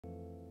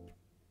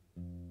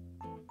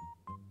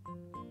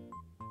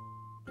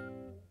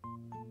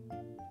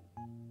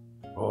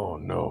Oh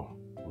no,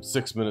 I'm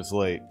 6 minutes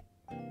late.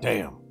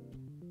 Damn.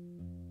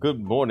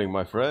 Good morning,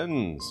 my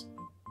friends.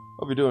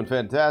 Hope you're doing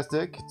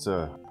fantastic. It's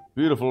a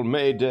beautiful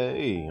May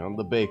day on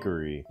the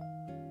bakery.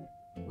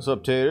 What's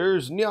up,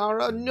 taters?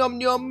 Nyara,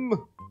 nyum nyum.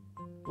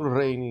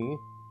 Rainy.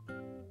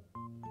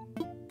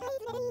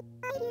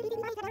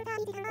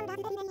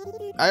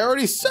 I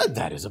already said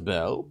that,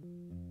 Isabel.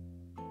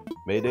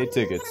 Mayday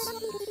tickets.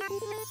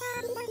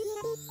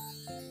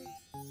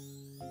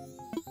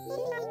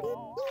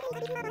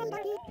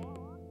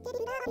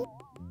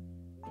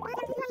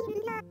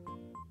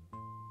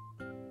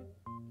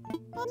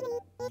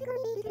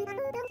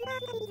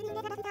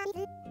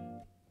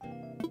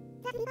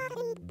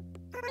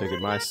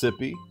 Taking my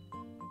sippy.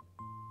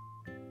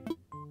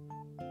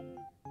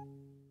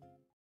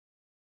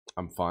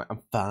 I'm fine.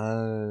 I'm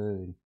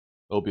fine.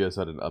 OBS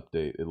had an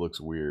update. It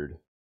looks weird.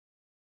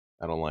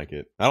 I don't like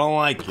it. I don't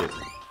like it.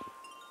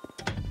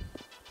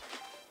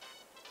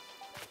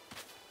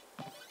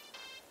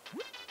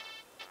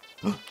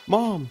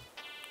 Mom!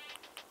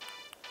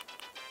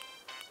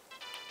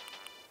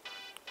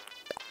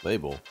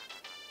 Label.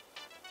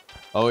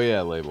 Oh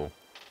yeah, label.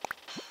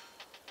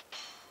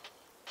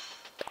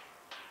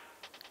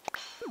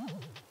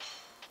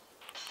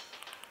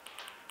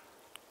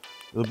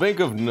 The Bank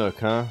of Nook,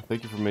 huh?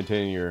 Thank you for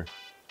maintaining your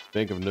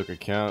Bank of Nook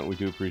account. We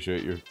do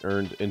appreciate your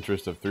earned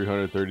interest of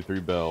 333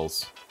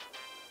 bells.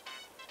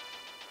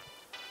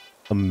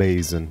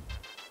 Amazing.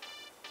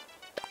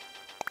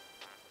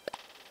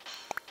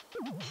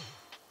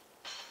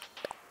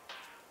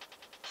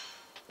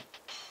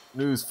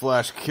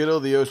 Newsflash, kiddo,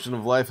 the ocean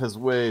of life has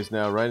waves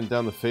now. Riding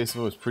down the face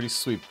of it was pretty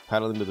sweet.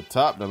 Paddling to the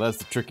top, now that's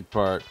the tricky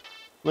part.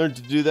 Learn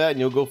to do that and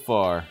you'll go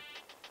far.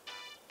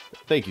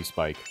 Thank you,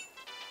 Spike.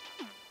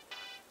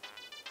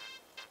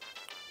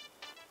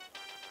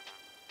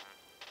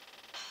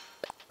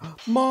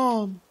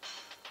 Mom!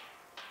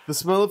 The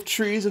smell of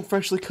trees and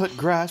freshly cut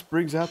grass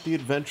brings out the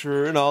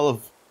adventurer in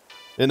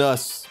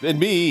us, in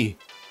me!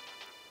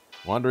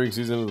 Wandering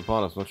season is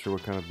upon us, not sure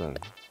what kind of been.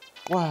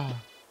 Wow.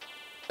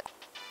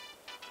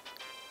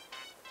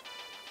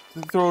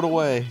 Then throw it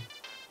away.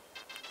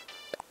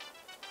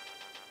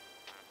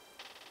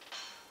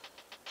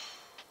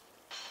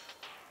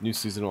 New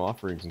seasonal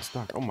offerings in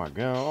stock. Oh my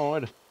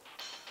god.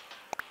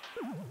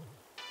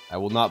 I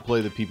will not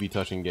play the pee-pee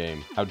touching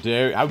game. How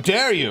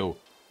dare you!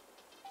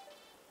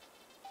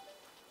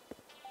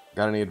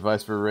 Got any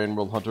advice for Rain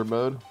World Hunter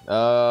mode?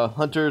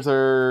 Hunters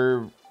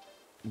are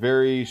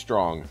very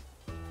strong.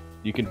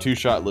 You can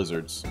two-shot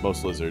lizards,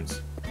 most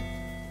lizards.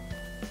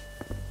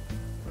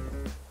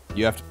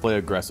 You have to play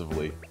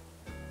aggressively.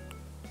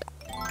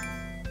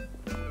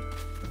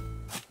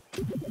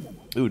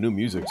 Ooh, new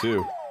music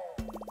too.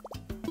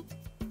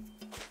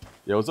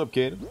 Yo, what's up,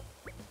 kid?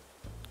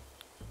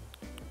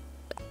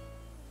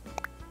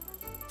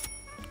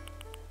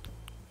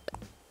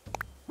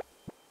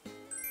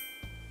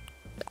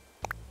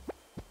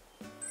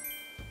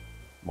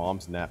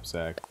 Mom's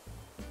knapsack.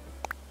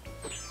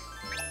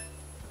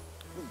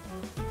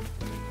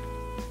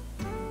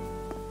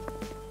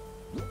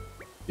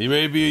 He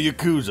may be a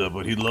Yakuza,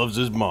 but he loves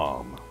his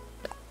mom.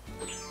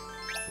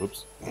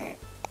 Whoops.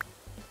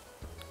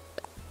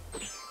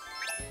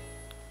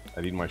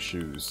 I need my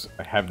shoes.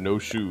 I have no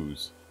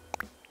shoes.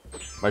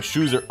 My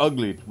shoes are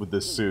ugly with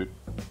this suit.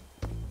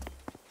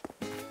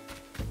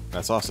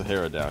 I saw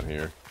Sahara down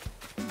here.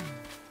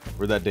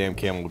 Where'd that damn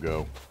camel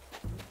go?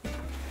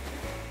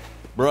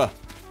 Bruh.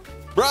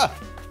 Bruh!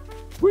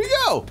 Where'd he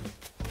go?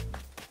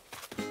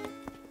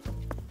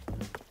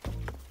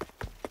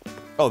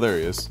 Oh, there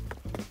he is.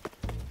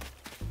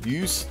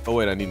 Oh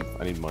wait, I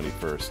need money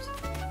first.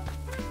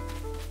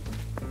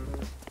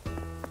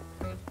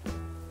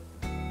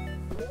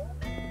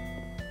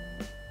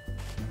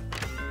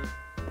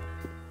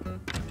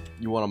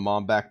 You want a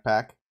mom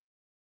backpack?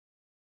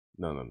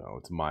 No, no, no.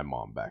 It's my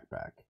mom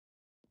backpack.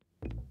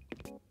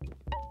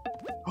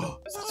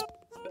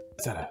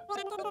 Is that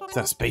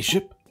a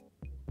spaceship?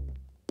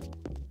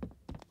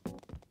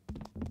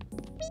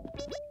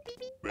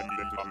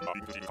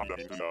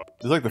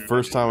 This is like the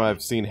first time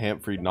I've seen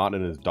Hamfrey not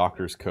in his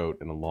doctor's coat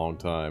in a long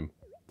time.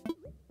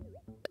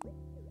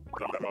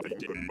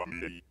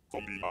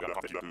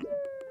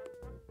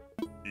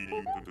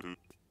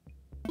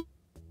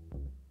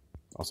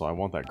 Also, I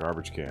want that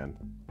garbage can.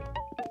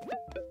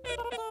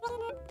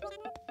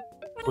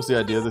 What's the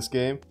idea of this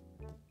game?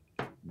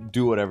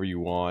 Do whatever you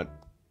want.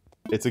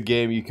 It's a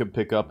game you can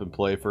pick up and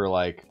play for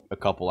like a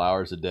couple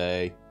hours a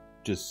day.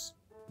 Just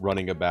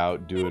running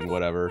about, doing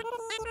whatever.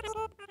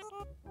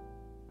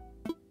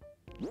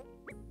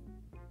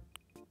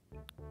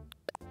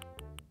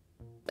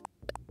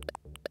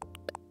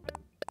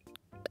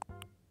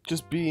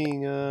 Just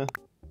being,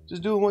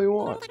 just doing what you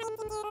want.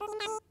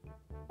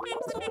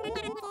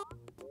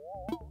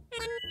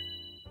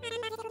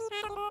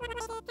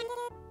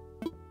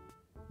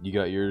 You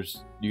got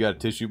yours? You got a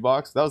tissue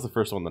box? That was the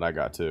first one that I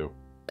got too.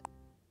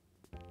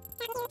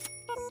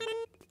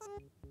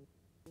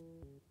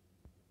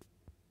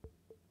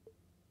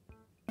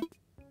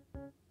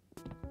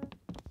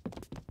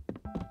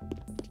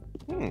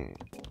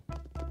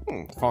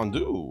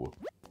 Fondue.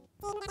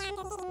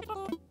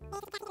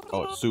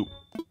 Oh, it's soup.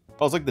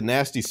 Oh, it's like the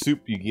nasty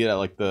soup you get at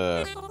like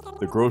the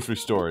grocery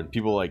store, and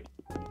people like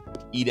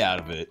eat out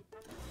of it.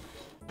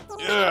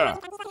 Yeah.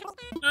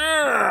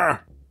 Yeah.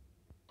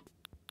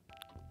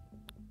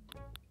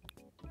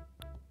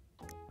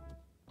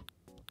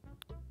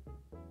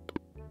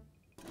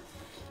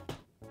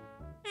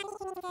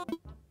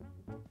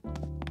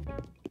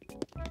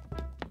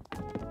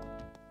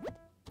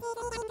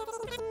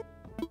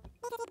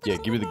 Yeah,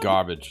 give me the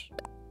garbage.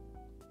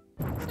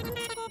 I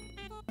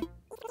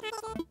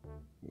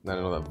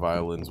know that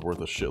violin's worth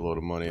a shitload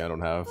of money I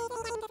don't have.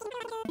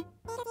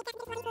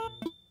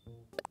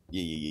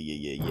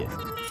 Yeah.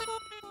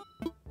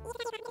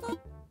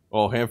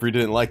 Oh, Humphrey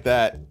didn't like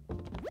that.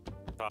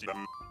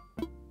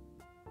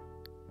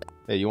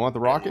 Hey, you want the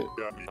rocket?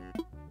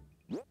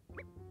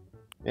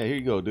 Yeah, here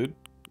you go, dude.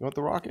 You want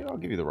the rocket? I'll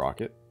give you the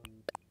rocket.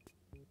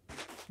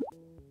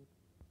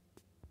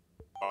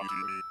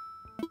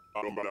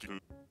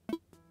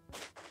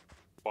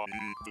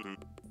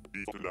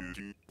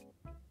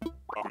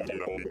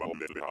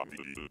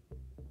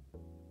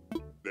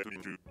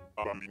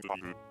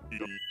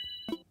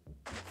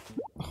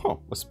 Oh,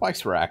 a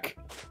spice rack.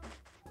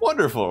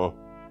 Wonderful!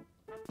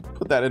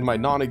 Put that in my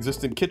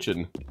non-existent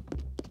kitchen.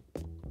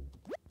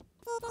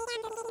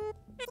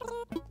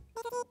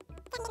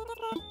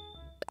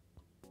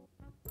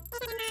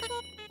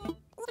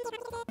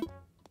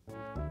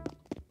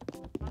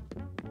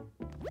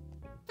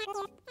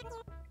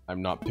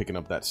 I'm not picking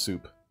up that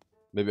soup.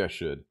 Maybe I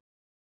should.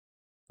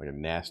 Like a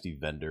nasty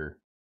vendor.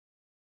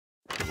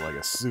 With like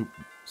a soup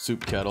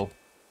kettle.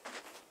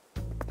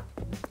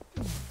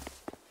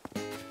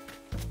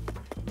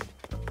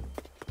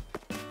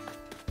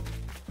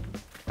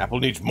 Apple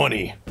needs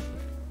money.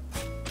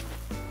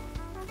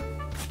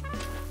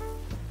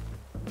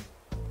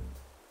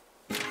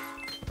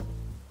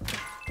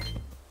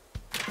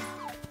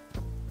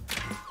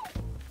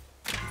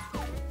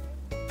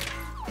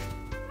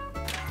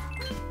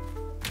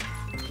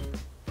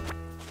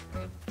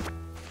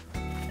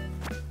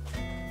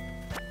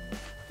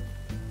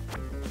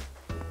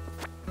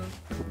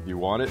 You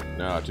want it?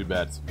 No, too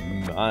bad. It's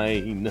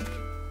mine.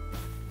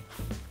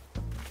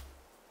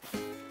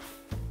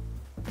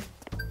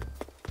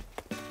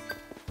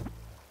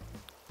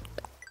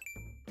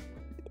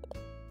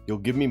 You'll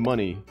give me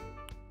money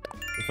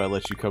if I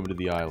let you come to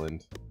the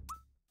island.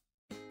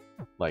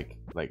 Like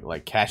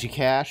cashy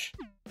cash?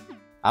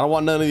 I don't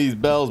want none of these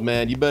bells,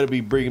 man. You better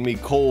be bringing me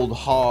cold,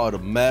 hard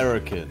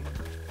American.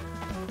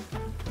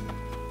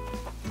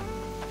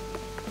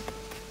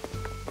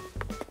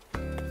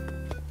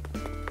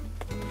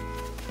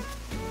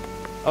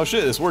 Oh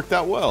shit, this worked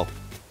out well.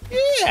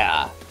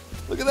 Yeah!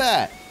 Look at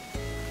that!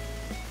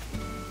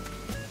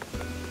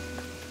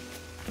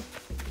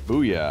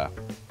 Booyah.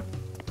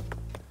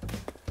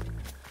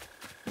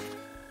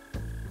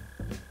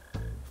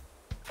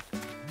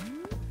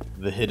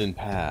 The hidden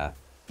path.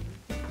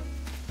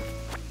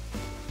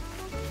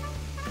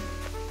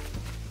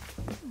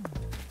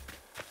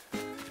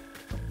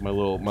 My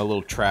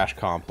little trash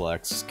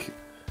complex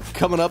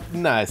coming up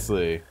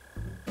nicely.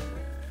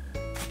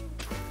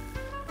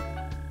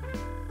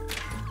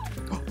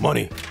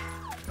 Money.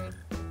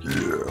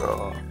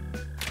 Yeah.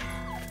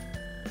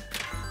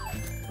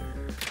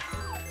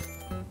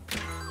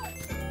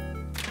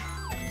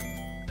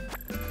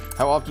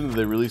 How often do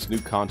they release new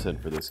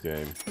content for this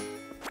game?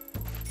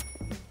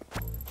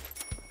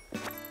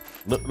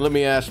 Let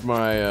me ask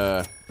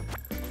my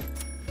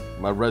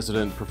my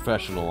resident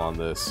professional on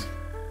this.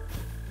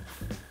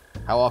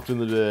 How often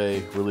do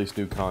they release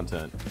new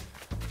content?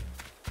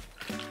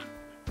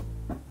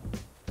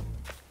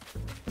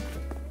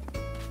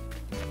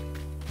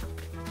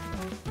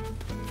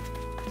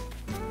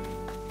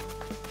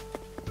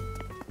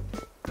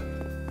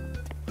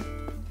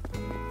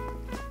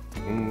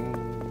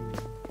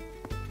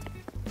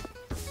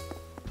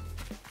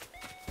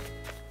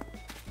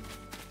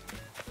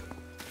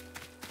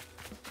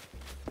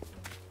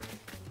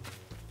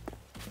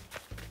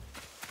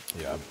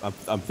 Yeah,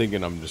 I'm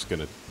thinking I'm just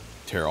gonna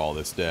tear all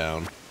this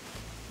down.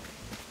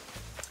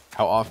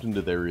 How often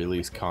do they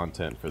release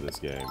content for this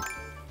game?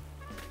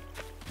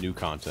 New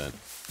content.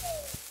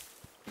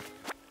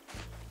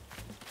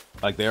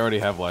 Like, they already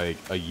have, like,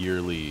 a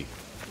yearly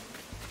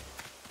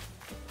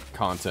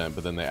content,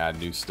 but then they add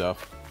new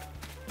stuff.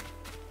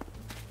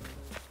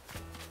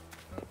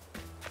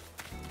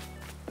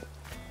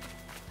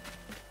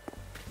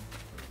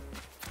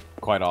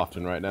 Quite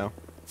often right now.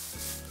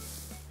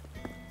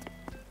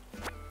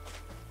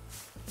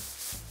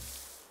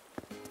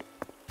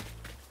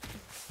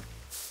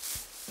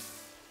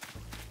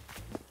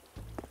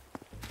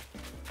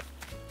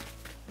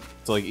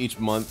 So like each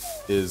month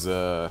is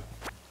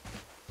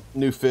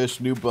new fish,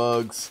 new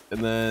bugs,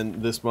 and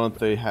then this month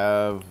they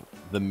have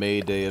the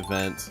MayDay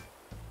event.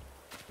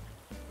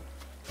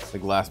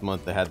 Like last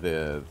month they had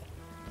the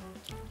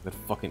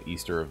fucking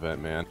Easter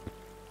event, man.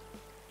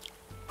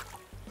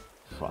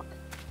 Fuck.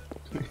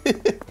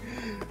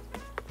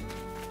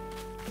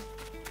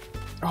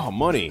 Oh,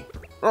 money.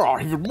 Oh,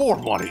 even more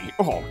money.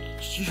 Oh,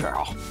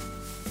 Yeah.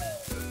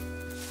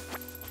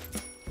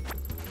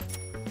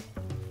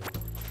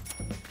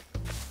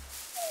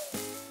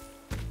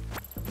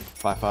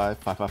 Five, five,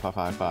 five, five, five,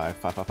 five, five,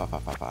 five, five, five,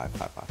 five, five, five,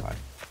 five, five, five.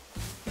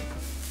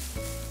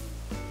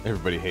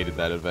 Everybody hated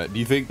that event. Do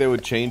you think they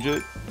would change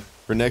it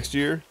for next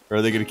year? Or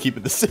are they going to keep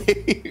it the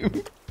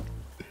same?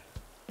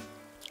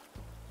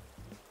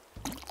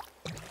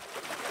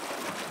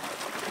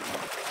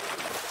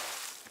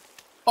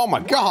 Oh my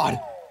god!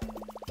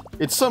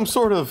 It's some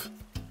sort of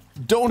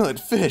donut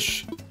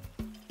fish.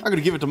 I'm going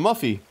to give it to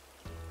Muffy.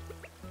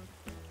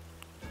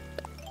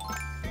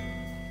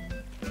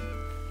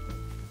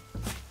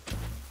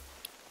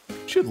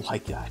 Should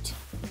like that.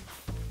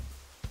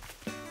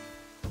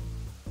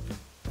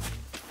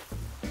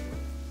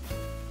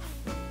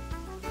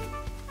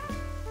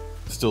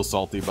 Still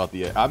salty about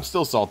the egg. I'm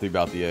still salty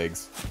about the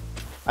eggs.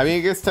 I mean,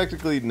 I guess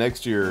technically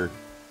next year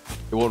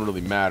it won't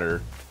really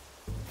matter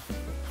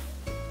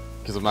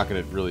because I'm not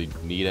gonna really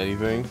need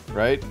anything,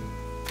 right?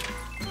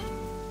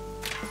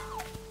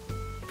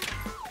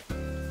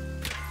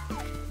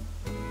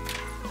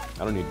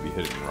 I don't need to be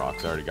hitting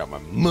rocks. I already got my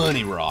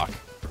money rock.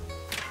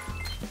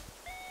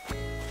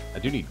 I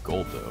do need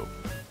gold, though.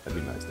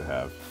 That'd be nice to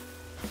have.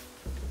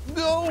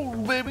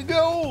 Gold, baby,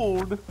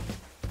 gold!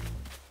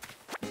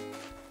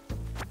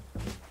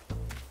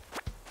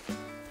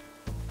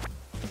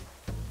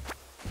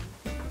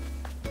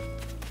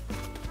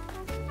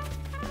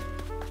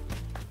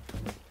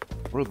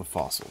 What are the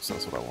fossils?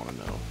 That's what I want to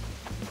know.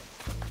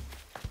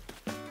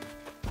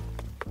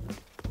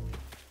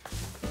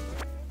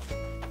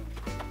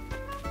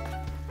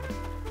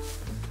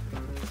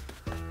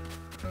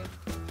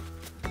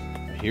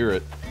 I hear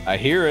it. I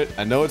hear it.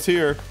 I know it's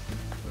here.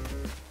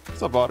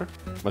 What's up, Otter?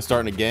 Am I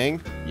starting a gang?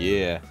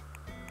 Yeah.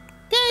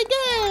 Gang,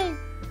 gang!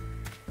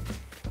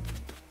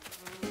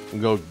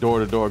 And go door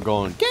to door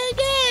going, gang,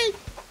 gang!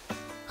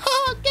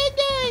 Ha, gang,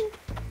 gang!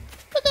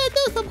 We're gonna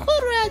do some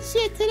hood rat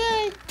shit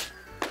today.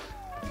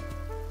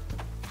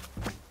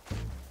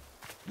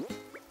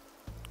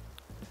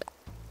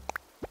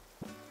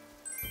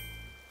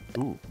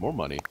 Ooh, more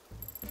money.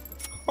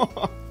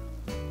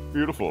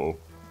 Beautiful.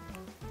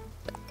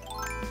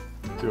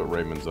 See what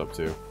Raymond's up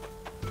to.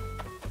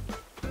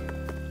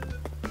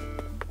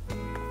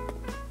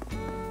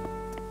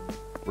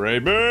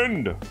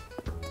 Raymond!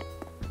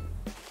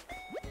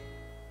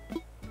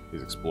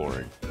 He's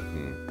exploring.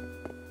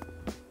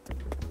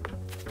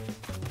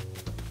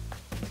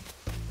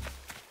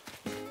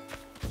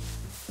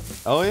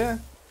 Oh yeah.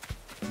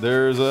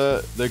 There's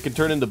they can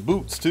turn into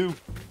boots too.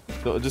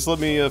 So just let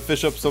me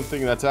fish up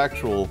something that's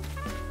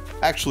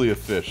actually a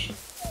fish.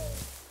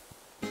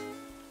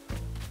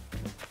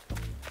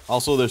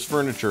 Also, there's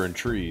furniture and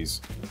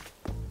trees.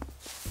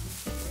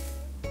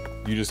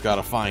 You just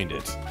gotta find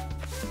it.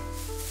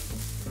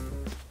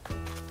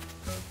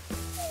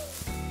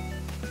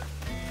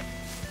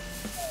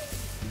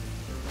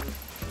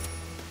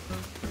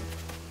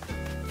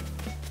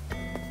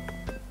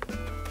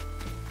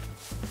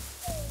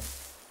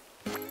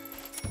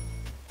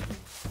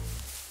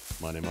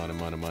 Money, money,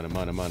 money, money,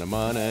 money, money,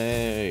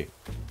 money.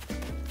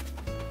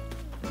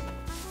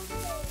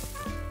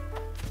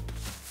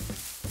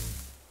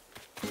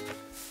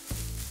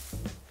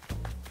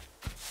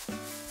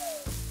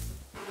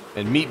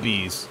 And meat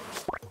bees.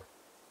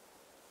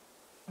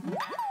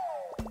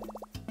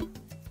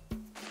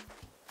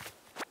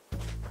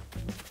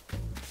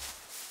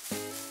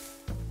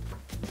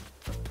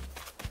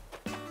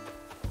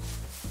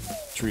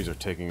 Trees are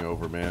taking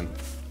over, man.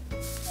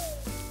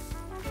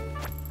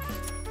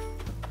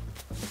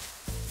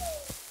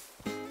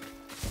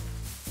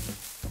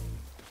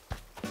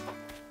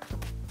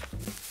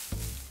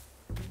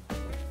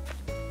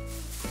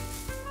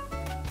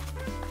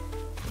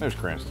 There's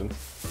Cranston.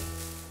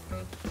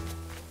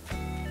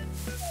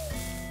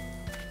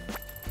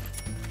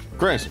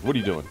 Cranston, what are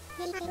you doing?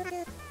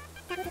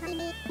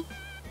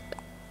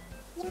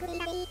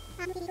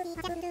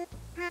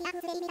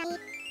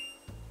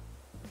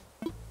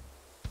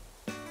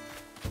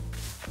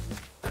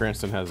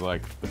 Cranston has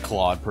like the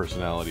Claude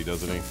personality,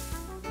 doesn't he?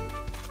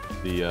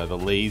 The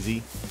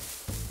lazy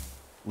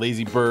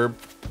burb.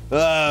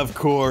 Of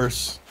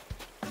course.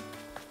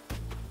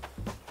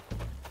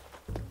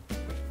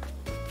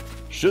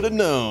 Should have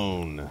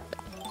known.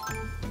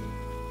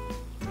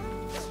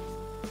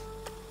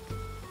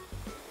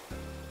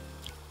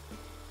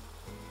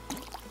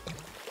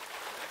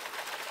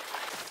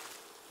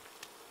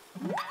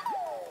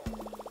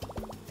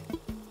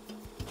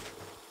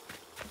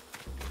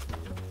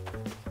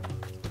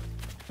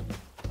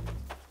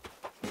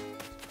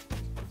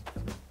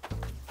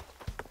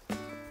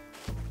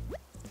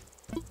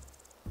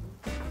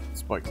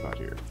 Spike's not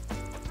here.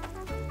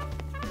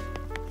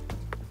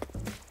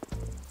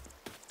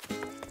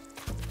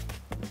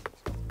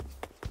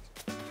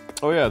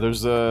 Oh yeah,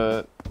 there's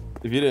if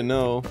you didn't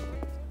know,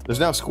 there's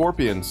now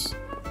scorpions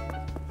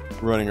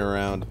running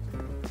around.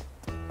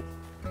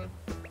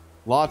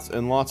 Lots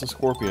and lots of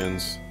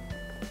scorpions.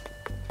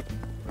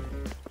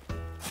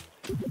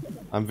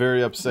 I'm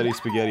very upsetty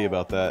spaghetti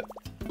about that.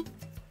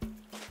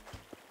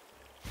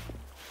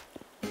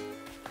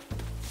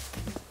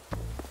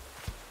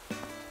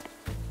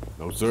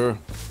 sir.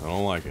 I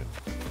don't like it.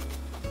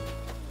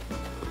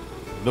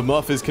 The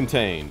muff is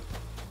contained.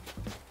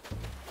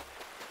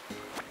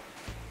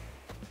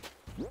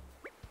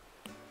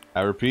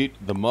 I repeat,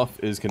 the muff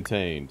is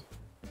contained.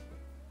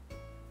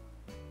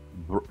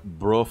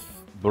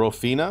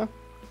 Brofina?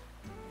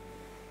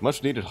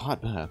 Much needed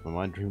hot bath. My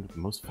mind dreamed of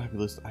the most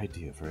fabulous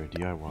idea for a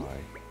DIY.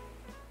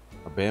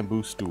 A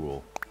bamboo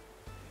stool.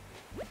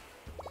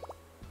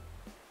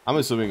 I'm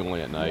assuming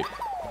only at night.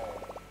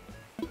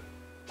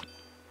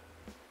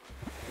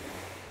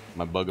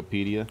 My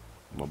Bugapedia.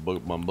 My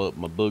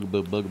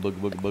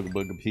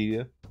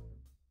Bugapedia.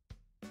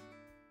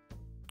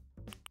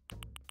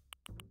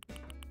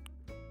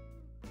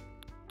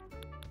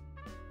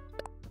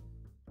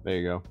 There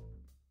you go.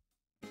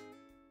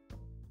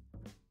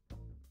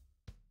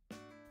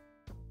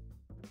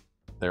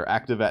 They're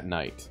active at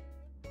night.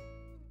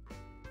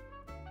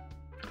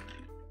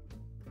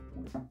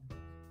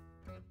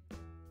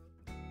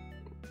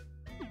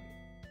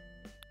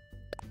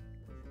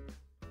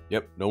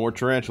 Yep, no more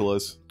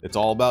tarantulas. It's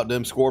all about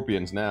them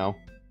scorpions now.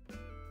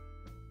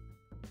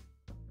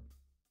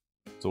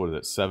 So what is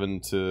it,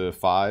 7 to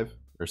 5?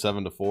 Or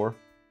 7 to 4?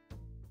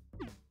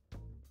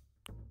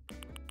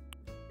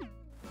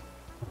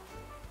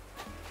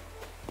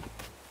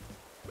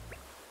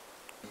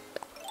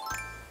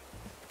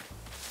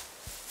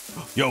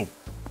 Yo!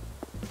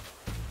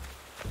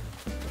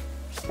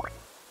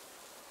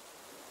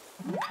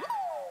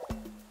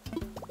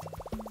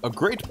 A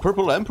great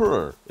purple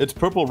emperor! Its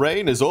purple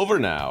reign is over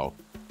now!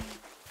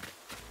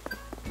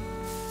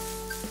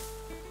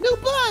 New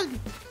bug!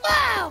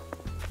 Wow!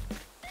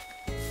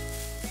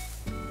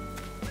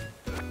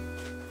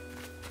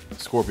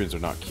 Scorpions are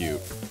not cute.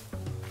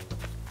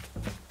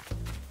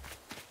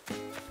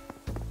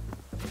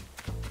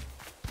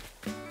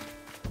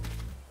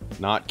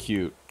 Not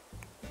cute.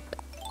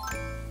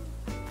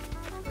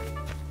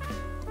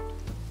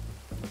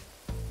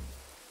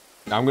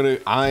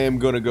 I am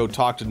gonna go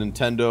talk to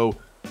Nintendo,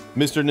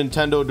 Mr.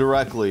 Nintendo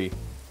directly,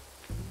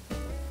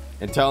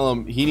 and tell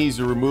him he needs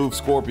to remove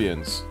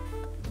scorpions.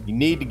 You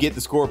need to get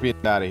the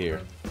scorpions out of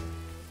here.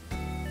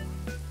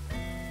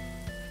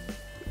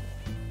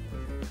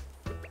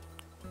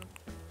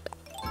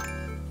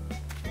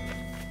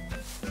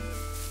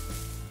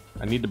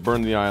 I need to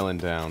burn the island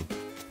down.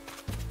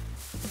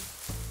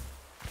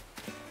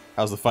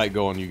 How's the fight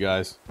going, you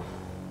guys?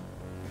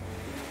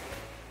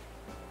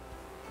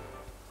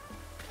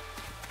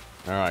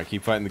 Alright,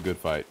 keep fighting the good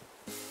fight.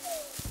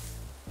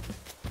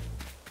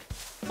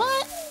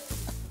 My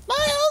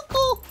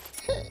uncle,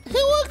 he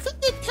works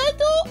at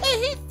Nintendo,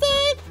 and he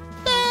said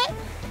that,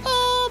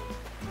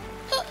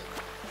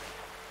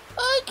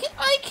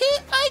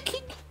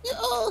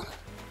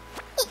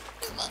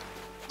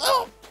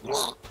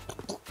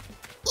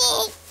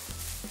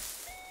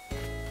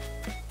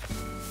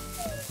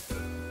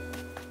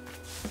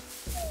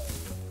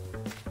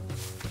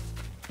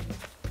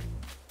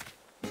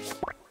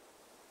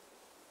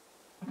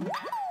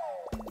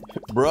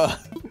 Bruh,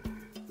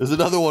 there's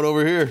another one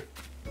over here.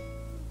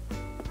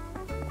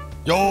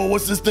 Yo,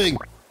 what's this thing?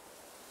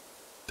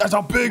 That's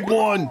a big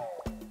one!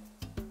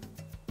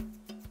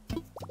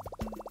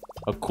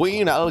 A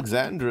Queen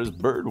Alexandra's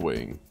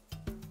birdwing.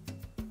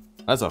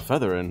 That's a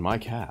feather in my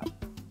cap.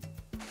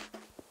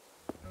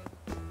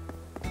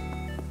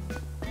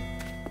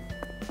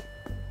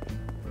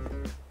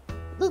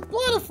 There's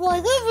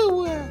butterflies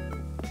everywhere.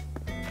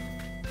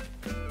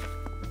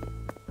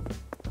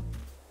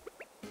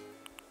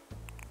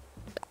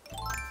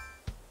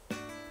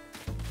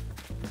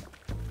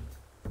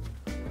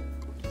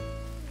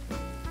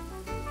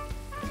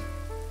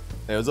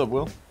 Hey, what's up,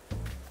 Will?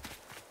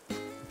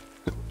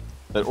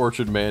 That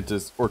orchid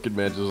mantis is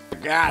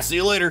like, ah, see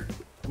you later,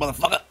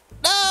 motherfucker.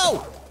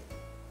 No!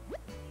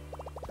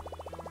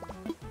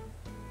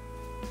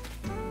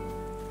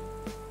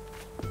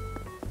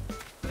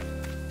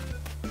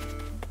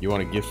 You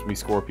want to gift me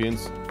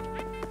scorpions?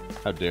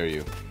 How dare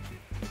you?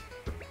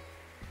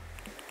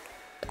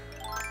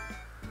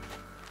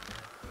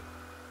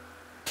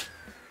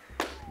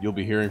 You'll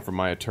be hearing from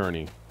my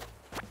attorney.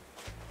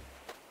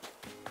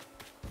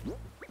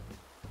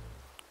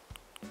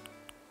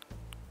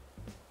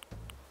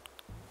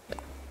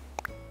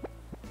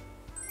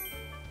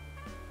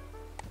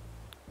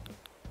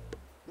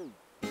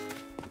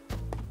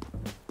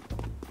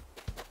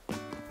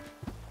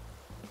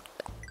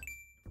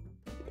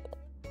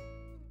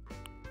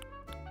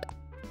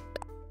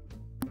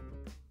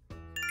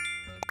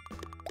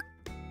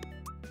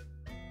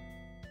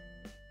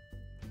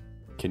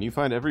 Can you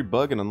find every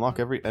bug and unlock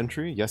every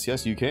entry? Yes,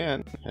 yes, you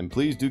can. And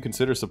please do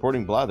consider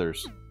supporting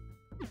Blathers.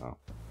 Oh.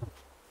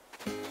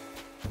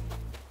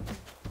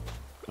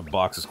 A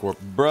box of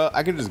scorpions. Bruh,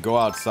 I can just go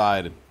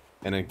outside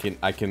and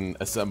I can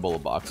assemble a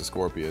box of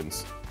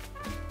scorpions.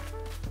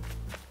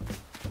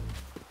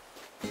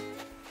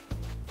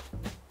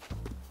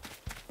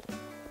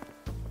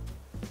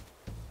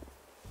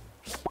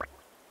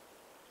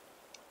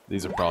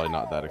 These are probably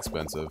not that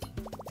expensive.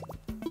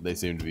 They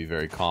seem to be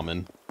very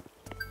common.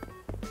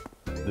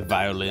 The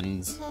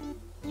violins.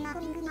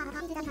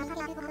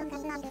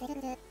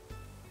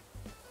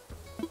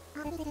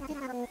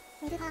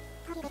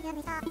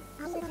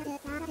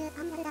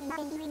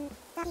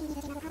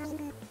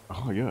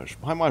 Oh my gosh,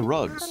 why my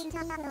rugs?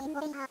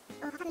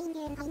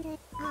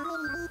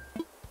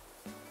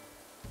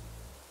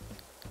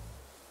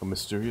 A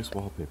mysterious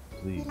wallpaper,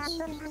 please.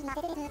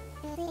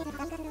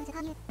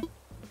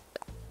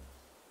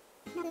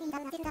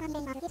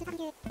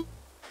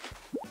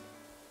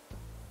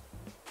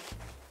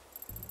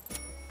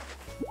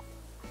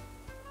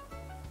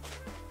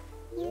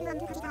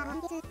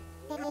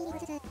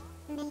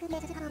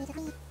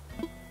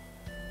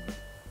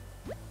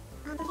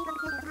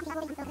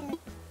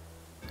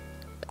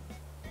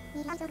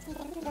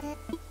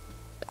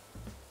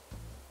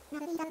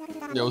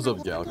 Yo, what's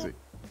up, Galaxy?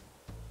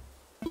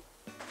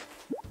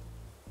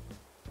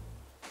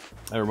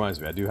 That reminds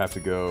me, I do have to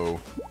go.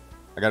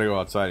 I gotta go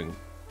outside and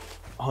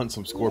hunt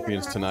some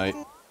scorpions tonight.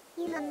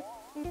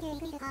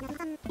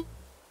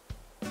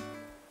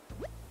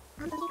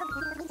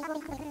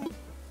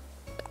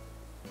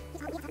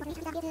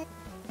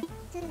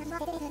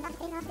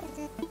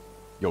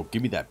 Yo,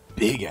 give me that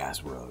big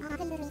ass rug.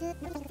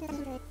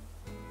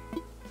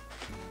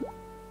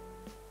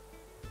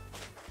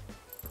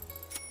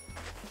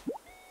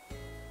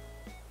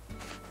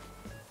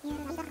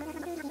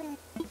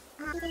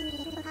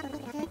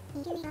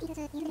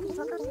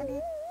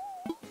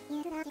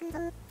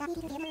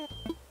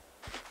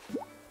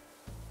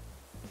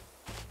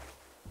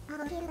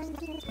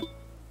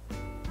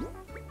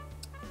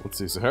 Let's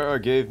see, Sahara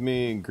gave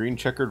me green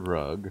checkered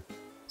rug,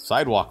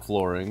 sidewalk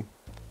flooring,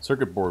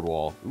 circuit board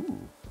wall. Ooh.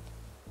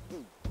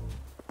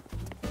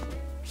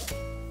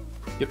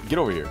 Get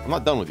over here. I'm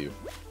not done with you.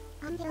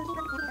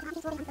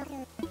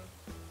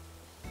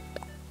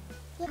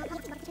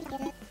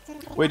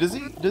 Wait,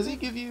 does he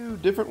give you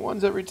different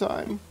ones every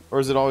time? Or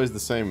is it always the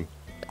same?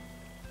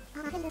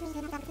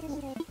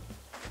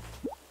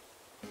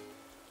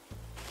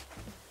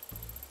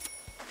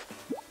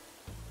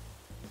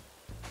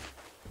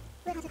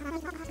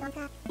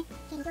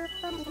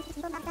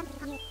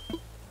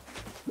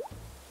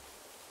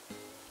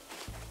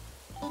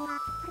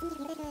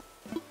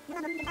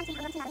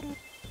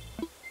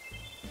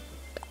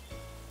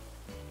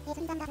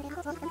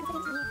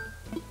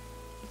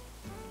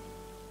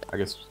 I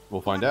guess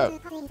we'll find out.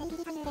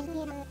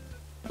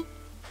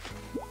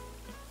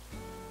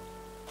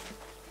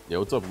 Yeah,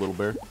 what's up, little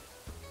bear?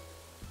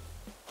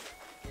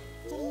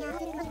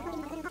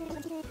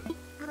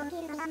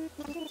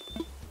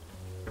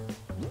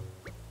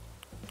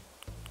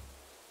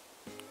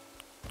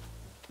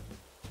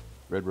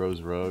 Red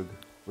rose rug.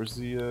 Where's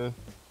the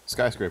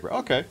skyscraper?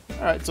 Okay,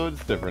 alright, so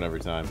it's different every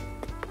time.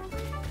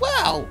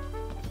 Wow!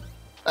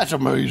 That's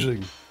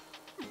amazing!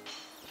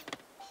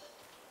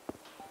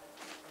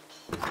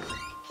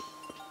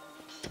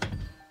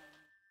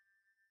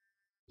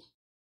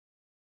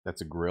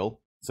 That's a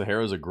grill?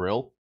 Sahara's a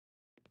grill?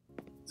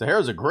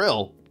 Sahara's a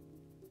grill?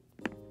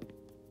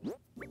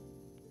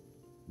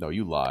 No,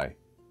 you lie.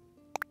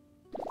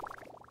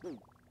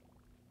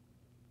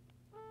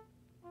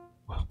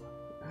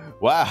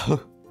 Wow.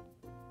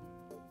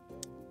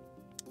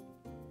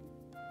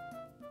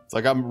 It's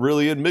like I'm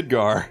really in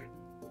Midgar.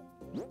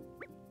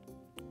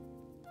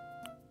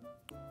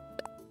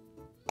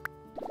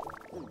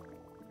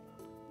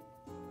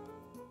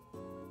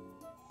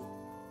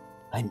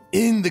 I'm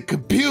in the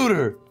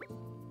computer!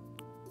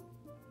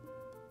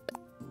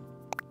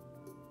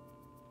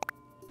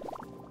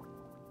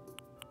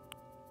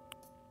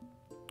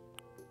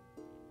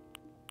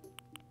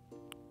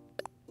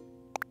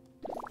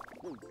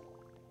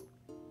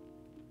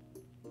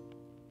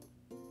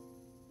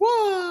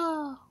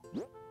 Whoa!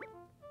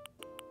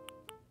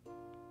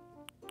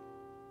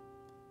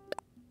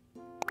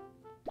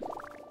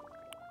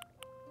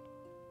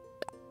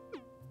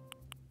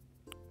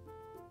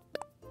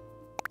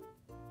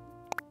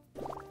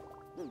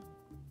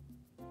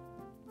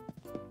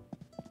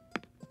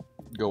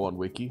 Go on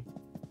wiki.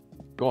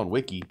 Go on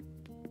wiki.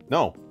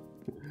 No.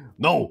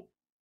 No!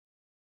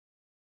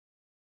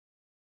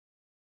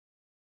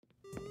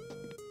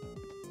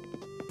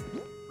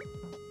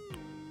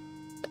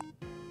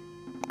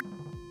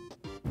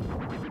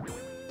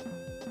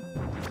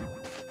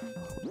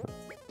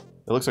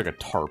 It looks like a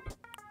tarp.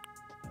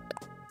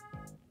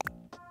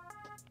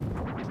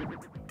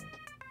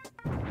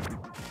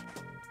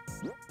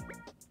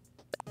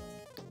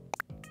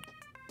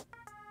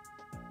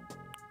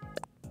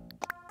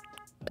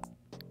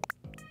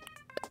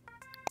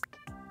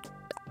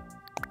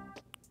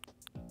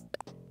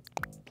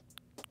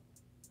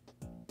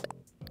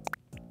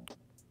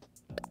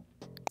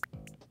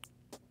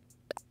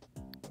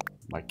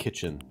 My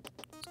kitchen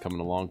is coming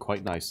along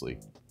quite nicely.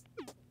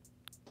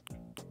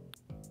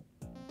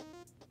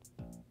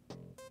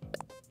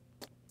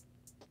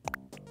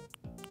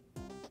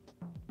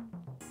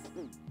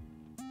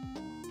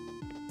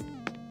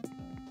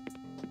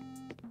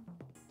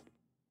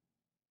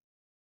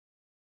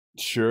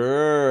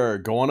 Sure,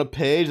 go on a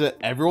page that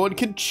everyone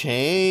can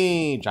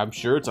change. I'm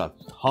sure it's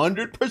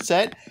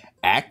 100%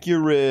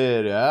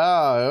 accurate.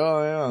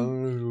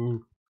 Yeah.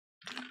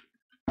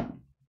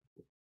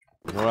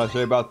 You know what I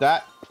say about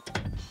that?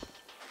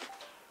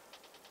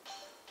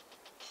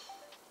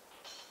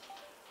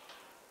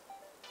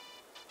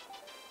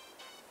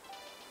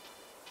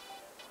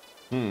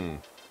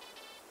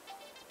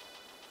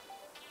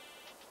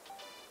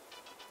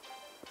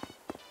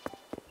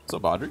 What's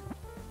up, Audrey?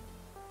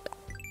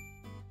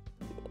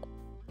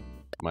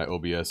 My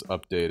OBS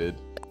updated,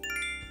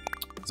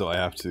 so I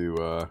have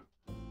to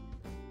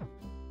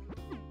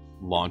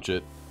launch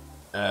it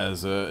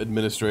as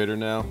administrator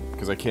now,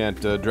 because I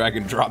can't drag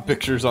and drop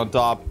pictures on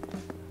top.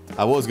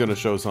 I was gonna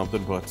show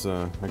something, but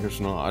I guess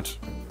not.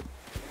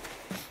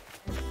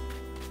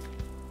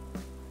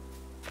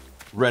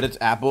 Reddit,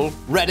 Apple,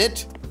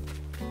 Reddit!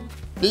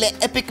 Le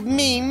epic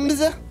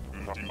memes.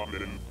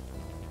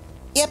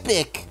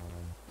 Epic.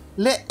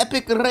 Le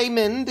epic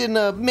Raymond in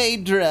a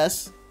maid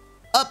dress.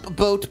 Up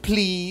boat,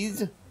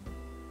 please.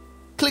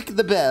 Click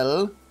the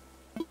bell.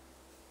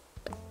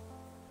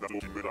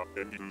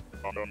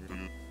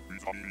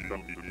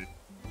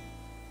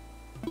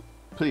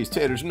 Please,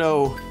 taters,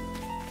 no.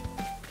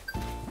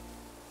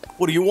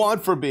 What do you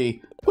want from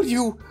me? Do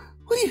you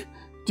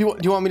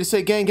want me to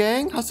say gang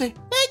gang? I'll say Gang,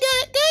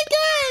 gang, gang,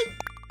 gang.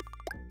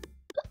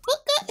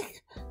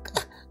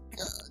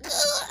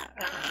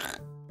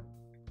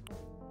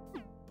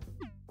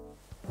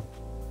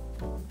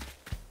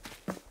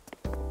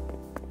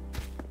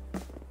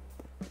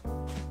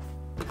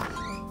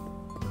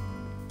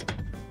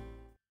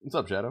 What's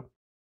up, Shadow?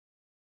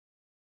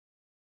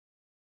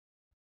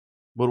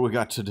 What do we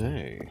got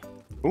today?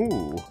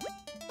 Ooh.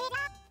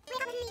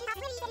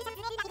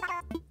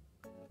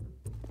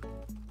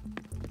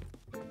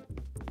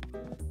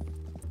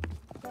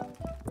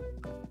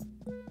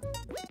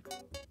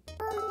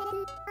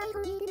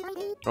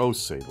 Oh,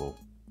 Sable.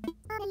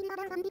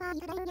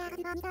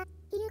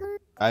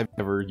 I've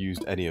never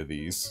used any of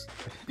these.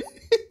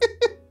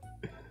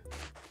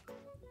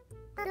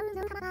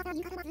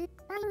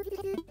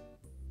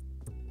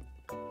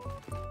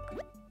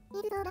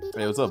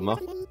 Hey, what's up, Ma?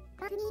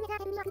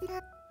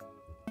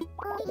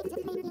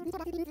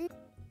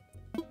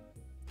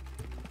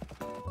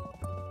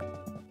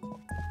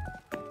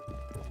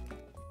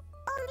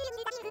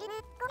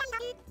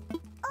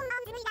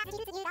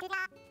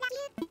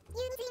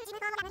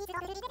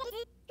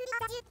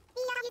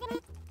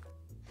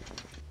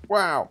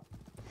 Wow.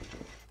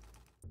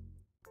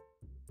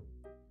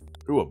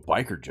 Ooh, a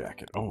biker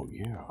jacket. Oh,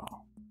 yeah.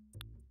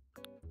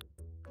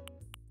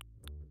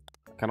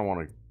 Kind of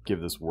want to give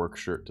this work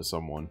shirt to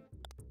someone.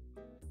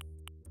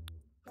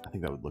 I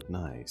think that would look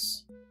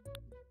nice.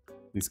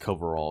 These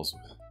coveralls.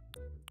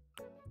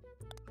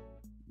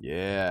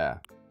 Yeah.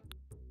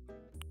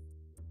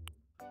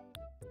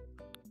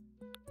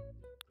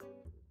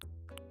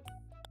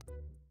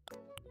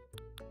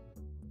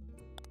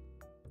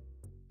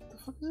 What the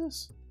fuck is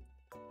this?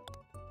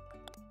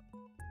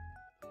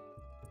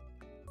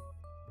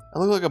 I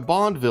look like a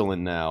Bond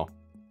villain now.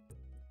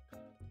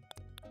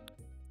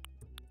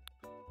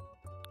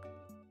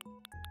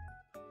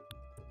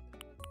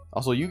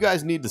 Also, you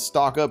guys need to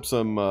stock up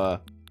some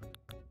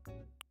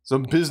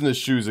business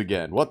shoes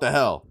again. What the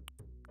hell?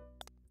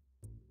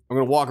 I'm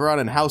gonna walk around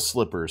in house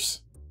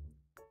slippers.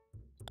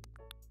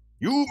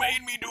 You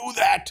made me do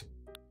that!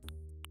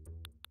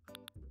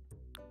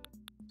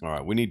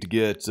 Alright, we need to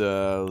get,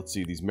 let's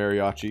see, these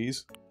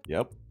mariachis.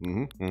 Yep,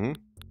 and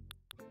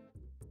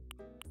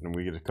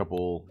we get a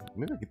couple...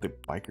 Maybe I get the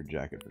biker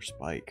jacket for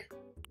Spike.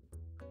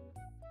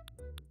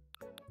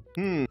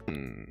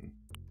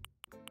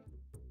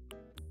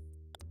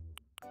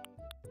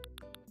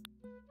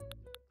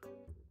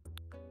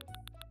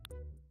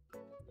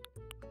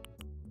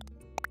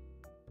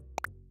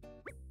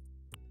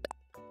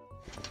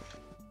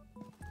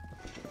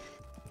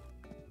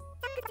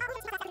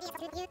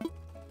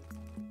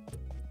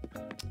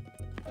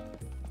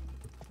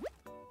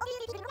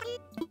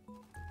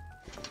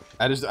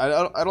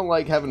 I don't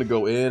like having to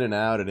go in and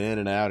out and in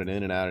and out and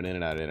in and out and in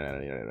and out and in and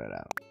out and in and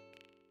out.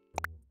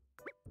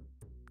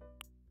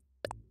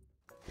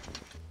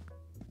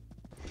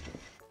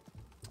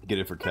 Get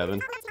it for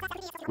Kevin.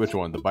 Which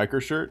one? The biker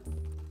shirt?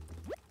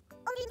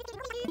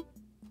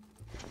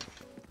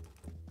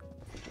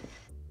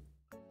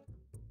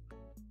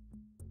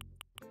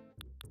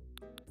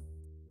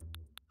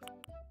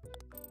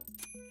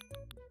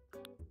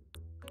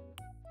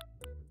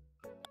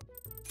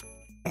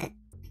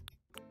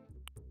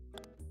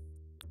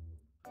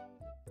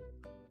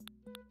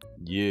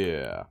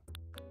 Yeah.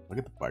 I'll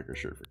get the biker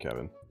shirt for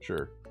Kevin.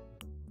 Sure.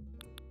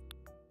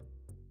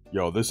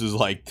 Yo, this is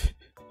like...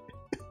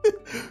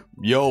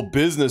 Yo,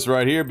 business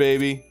right here,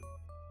 baby.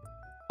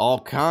 All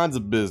kinds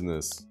of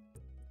business.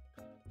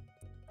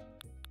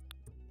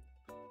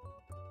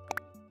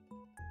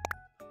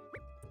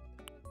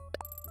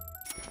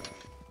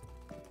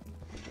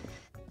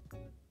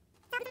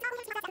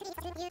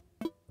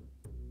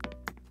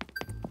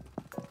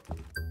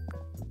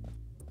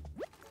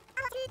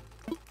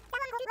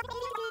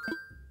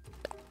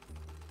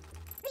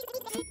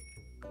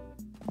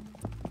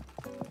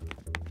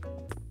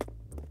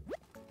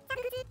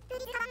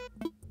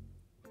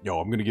 Yo,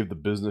 I'm gonna give the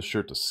business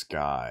shirt to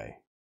Sky.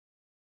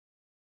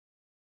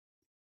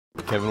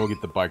 Kevin will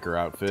get the biker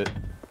outfit.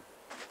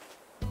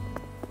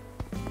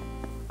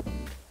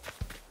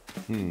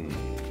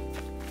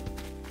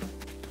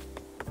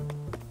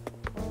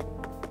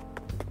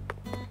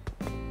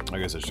 I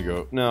guess I should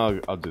go...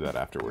 No, I'll do that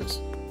afterwards.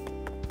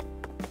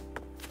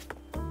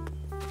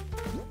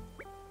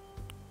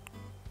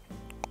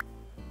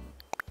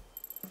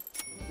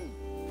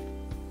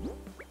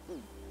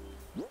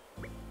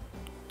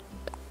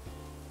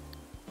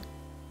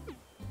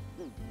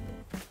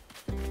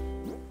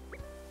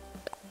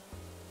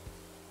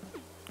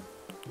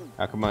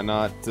 How come I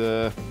not,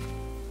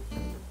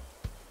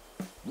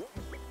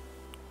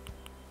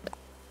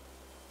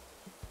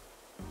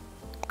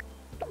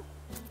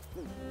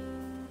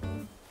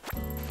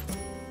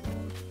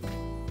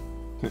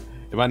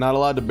 Am I not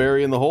allowed to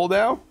bury in the hole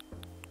now?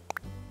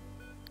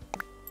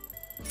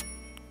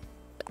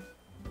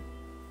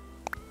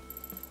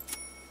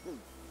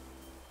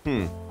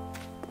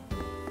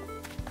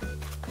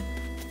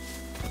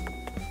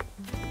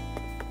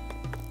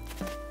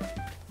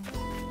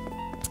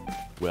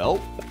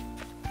 Well,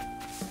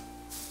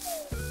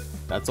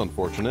 that's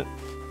unfortunate.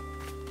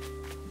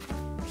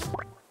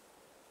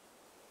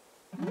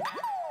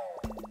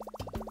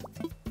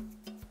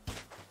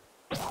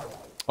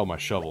 Oh, my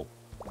shovel.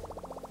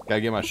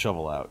 Gotta get my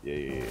shovel out.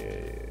 Yeah.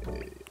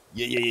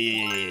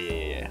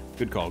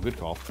 Good call, good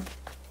call.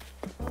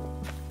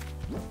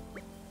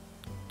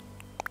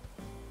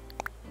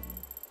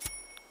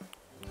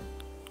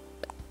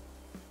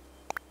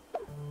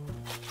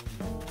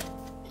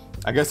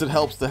 I guess it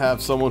helps to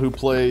have someone who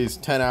plays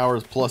 10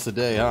 hours plus a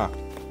day, huh?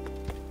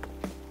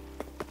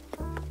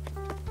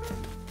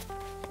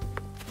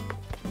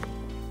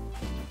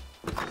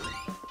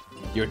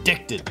 You're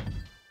addicted.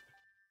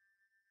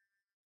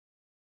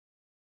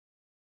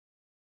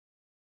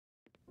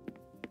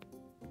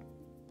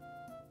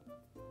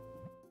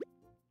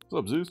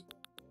 What's up, Zeus?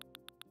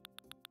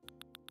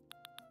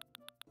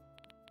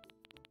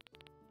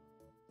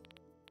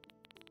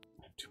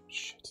 Too much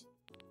shit.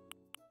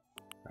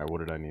 Alright, what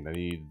did I need? I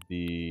need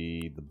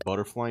the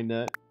butterfly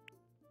net.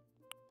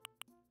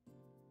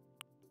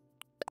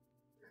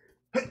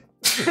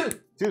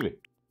 Excuse me.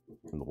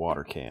 And the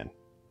water can.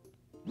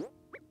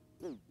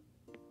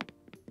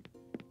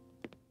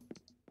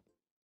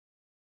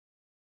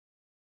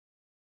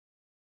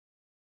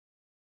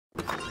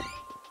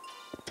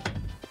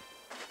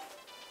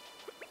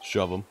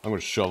 Shove them. I'm gonna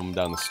shove them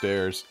down the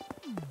stairs.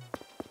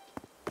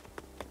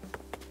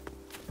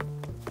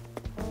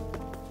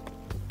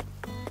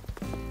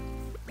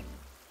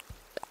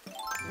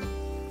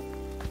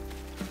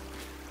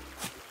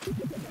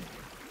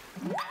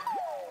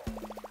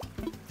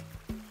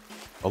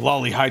 A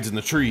lolly hides in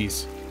the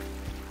trees.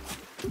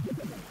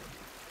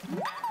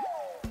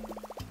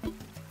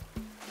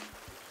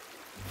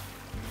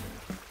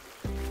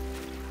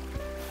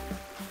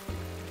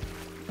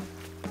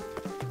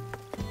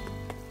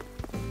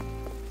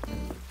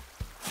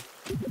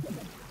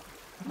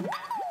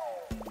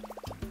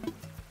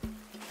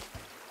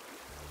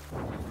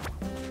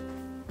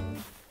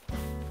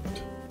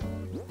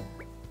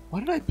 Why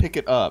did I pick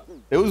it up?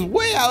 It was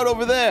way out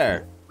over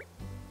there.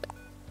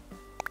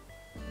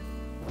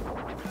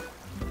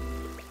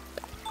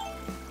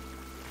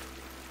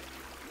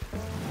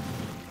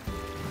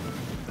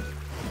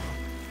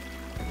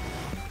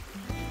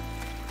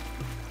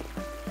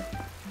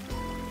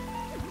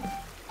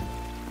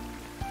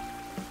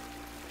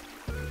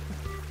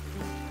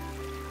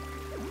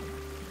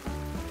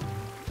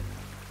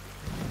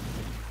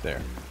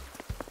 There.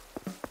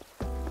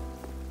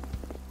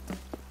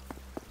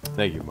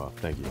 Thank you, Muff.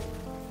 Thank you.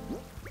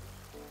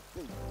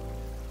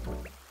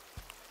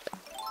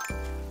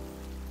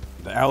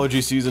 The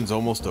allergy season's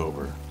almost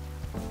over.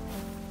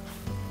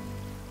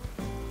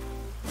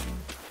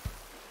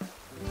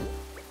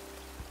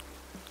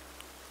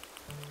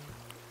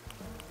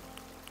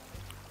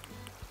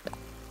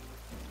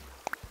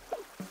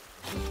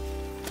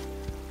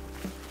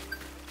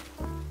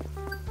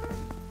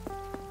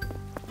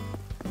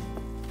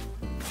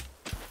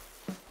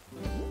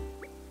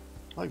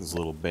 I like this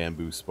little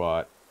bamboo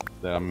spot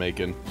that I'm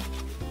making.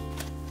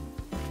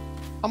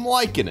 I'm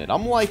liking it.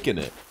 I'm liking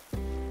it.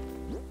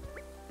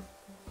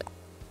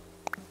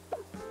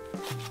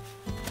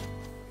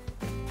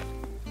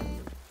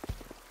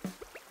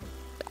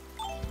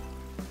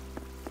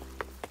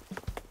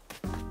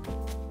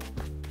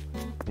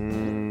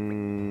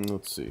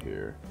 Let's see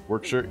here.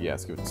 Work shirt? Yeah,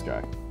 let's give it this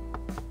guy.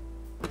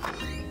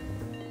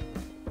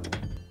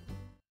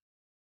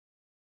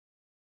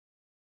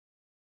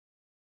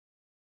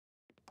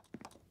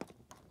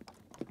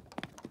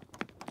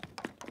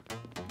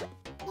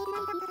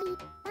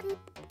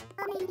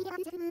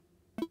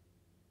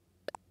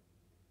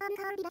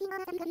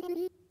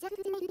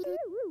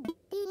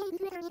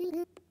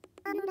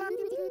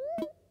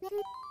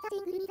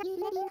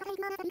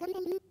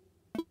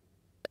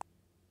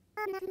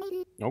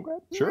 Okay,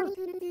 sure.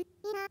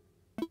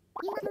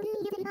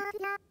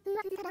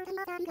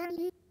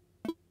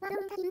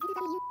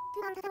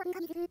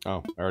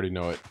 Oh, I already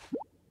know it.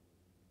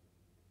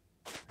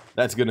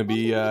 That's gonna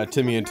be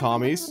Timmy and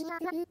Tommy's.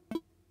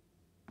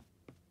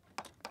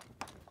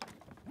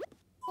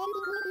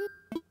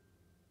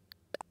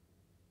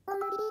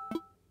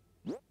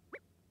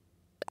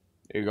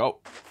 Here you go.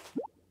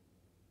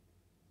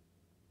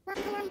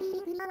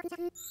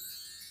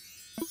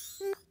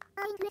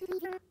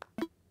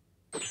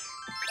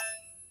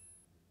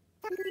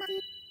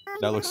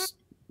 That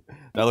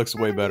looks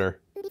way better.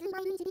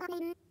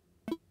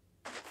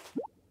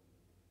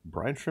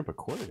 Brine Shrimp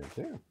Aquarium,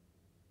 damn.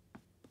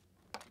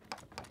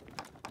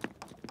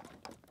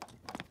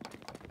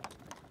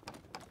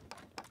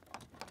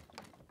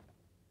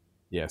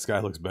 Yeah, Sky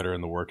looks better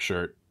in the work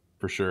shirt,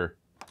 for sure.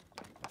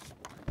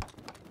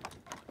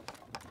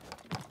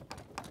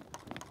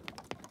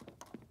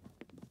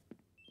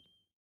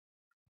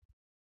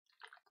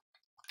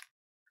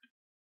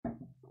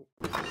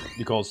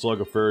 You called Slug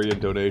a furry in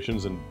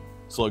donations and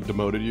Slug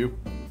demoted you?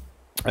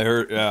 I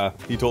heard,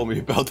 he told me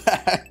about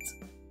that.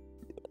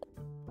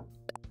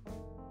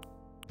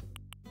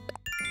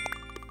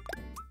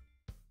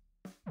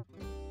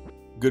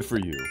 Good for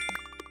you.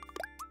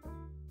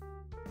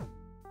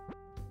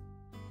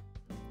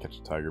 Catch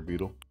a tiger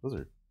beetle. Those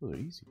are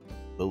easy.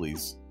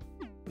 Lilies.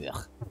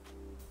 Ugh.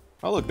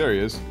 Oh look, there he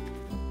is.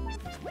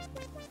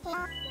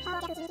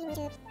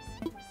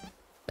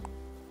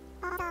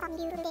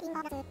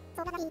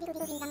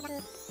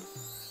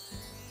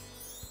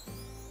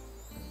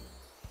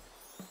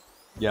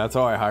 Yeah, that's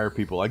how I hire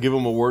people. I give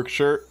them a work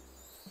shirt,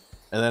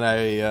 and then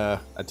I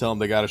tell them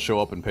they gotta show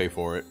up and pay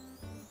for it.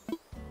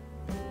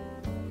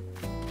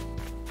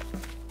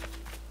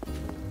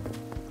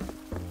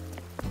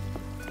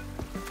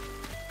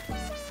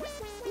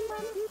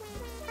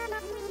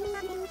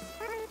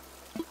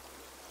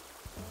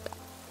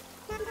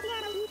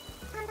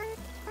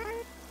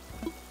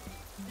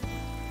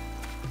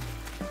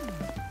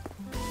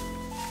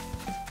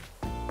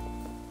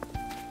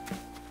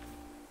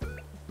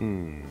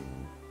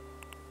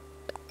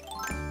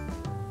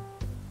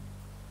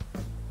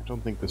 I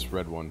don't think this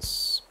red one's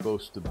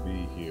supposed to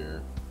be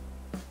here.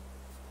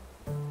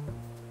 I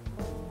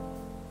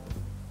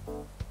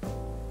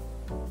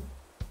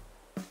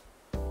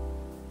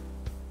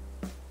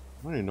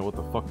don't even know what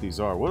the fuck these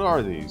are. What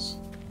are these?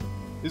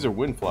 These are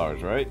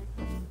windflowers, right?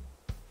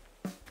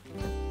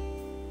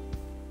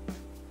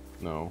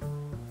 No.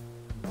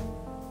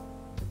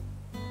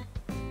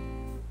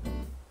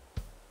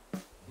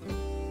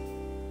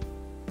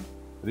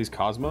 Are these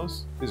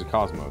Cosmos? These are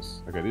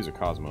Cosmos. Okay, these are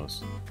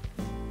Cosmos.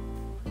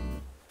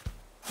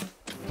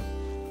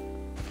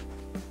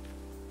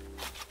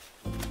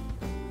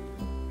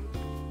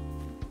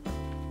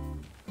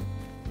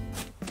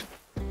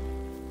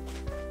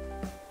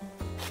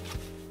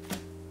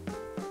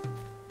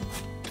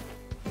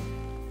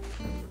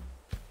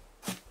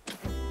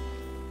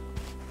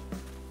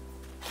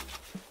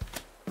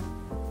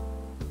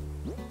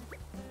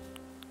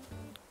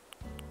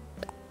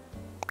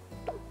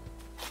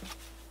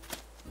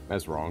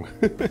 That's wrong.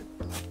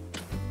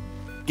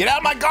 Get out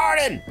of my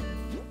garden!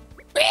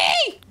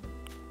 Whee!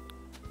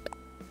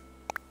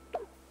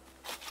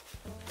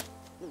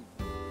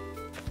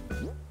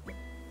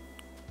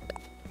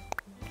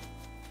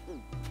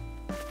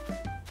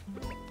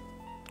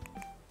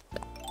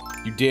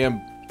 You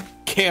damn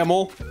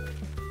camel!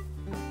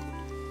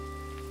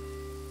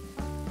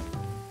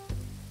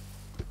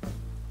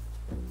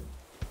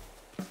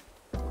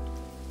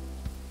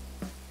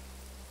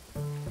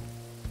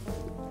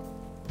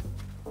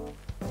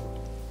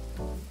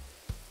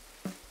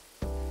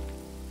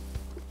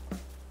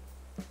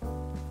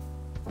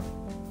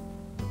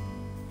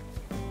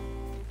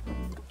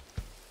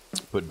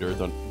 Put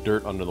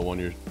dirt under the one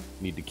you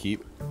need to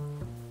keep.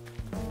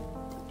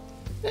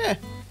 Eh.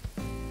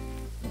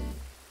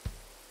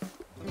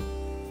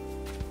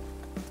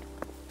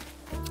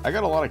 I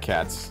got a lot of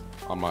cats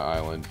on my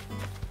island.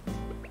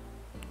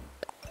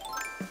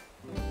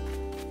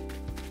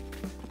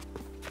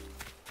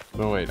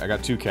 No, wait, I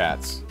got 2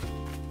 cats.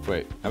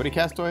 Wait, how many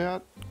cats do I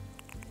got?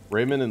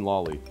 Raymond and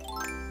Lolly.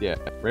 Yeah,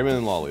 Raymond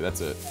and Lolly,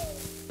 that's it.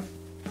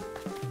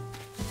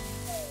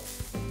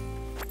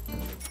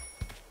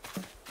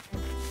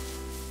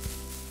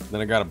 Then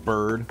I got a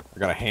bird, I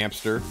got a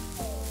hamster,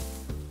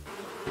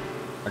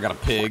 I got a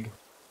pig,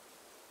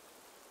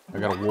 I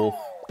got a wolf.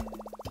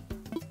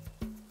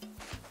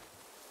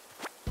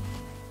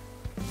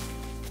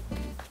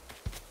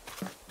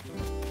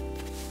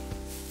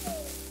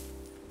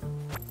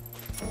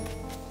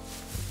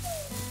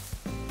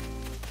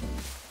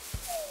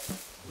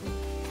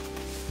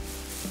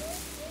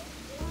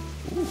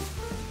 Ooh.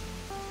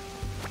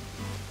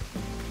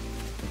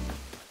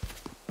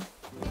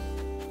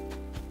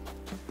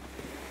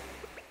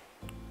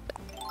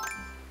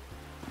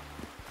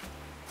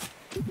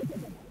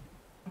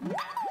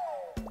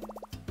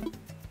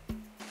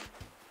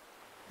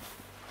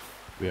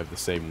 We have the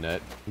same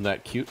net. Isn't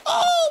that cute?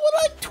 Oh, we're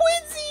like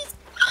twinsies!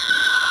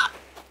 Ah!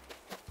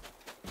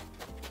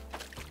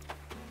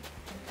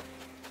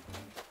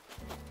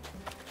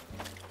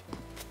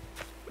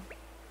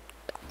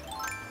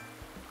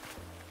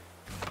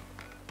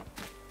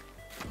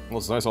 Well,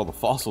 it's nice all the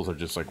fossils are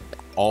just like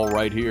all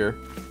right here.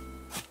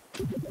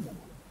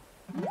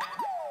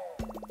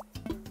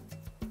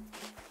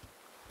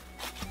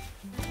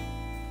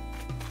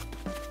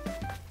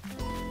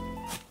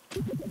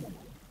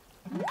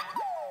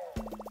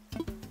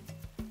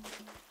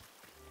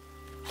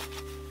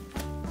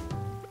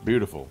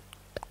 Beautiful.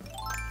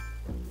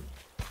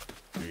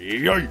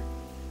 Yay!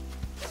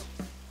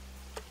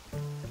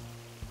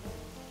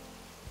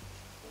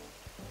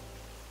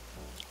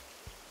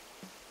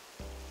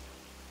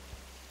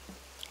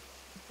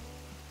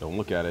 Don't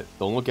look at it.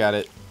 Don't look at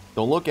it.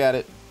 Don't look at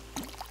it.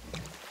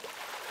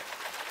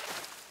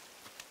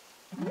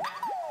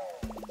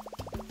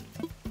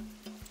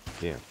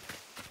 Damn.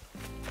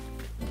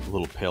 A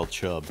little pale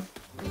chub.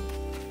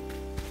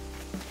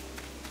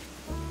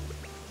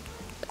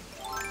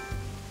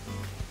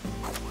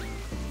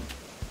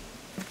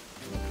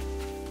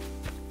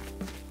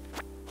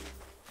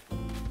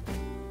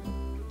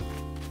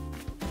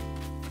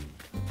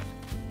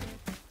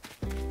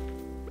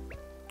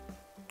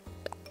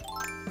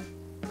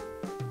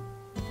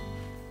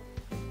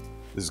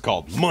 This is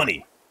called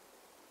money.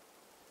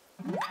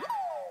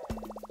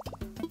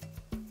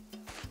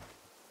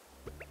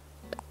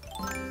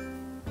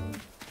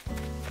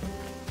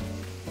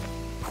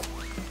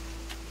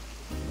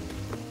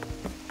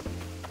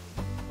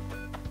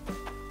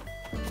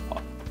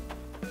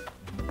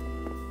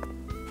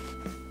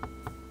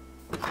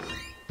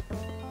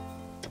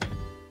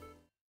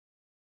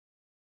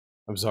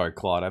 I'm sorry,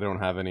 Claude. I don't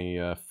have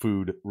any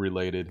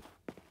food-related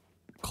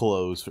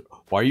clothes.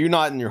 Why are you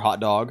not in your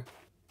hot dog?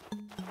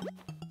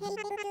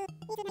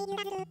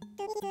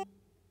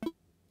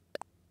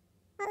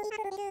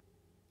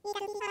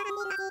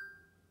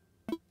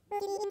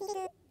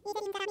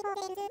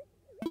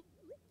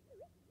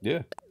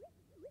 Yeah.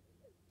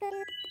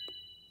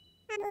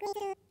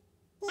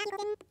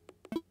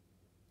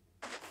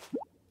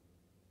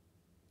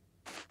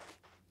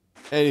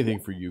 Anything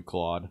for you,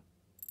 Claude.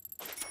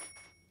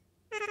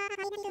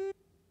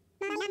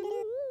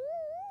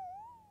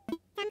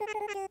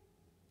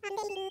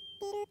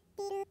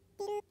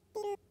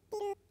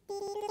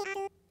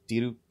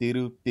 Dee-doo,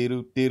 dee-doo,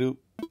 dee-doo, dee-doo.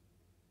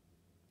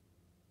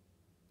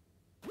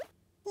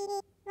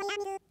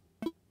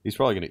 He's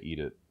probably gonna eat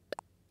it.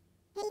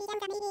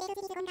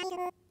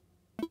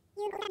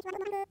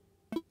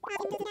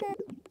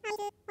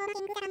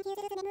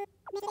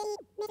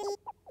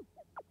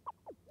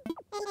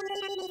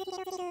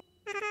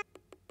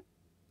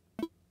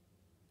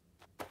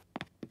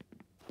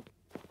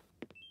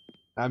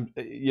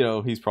 You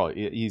know, he's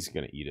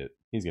gonna eat it.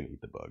 He's gonna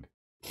eat the bug.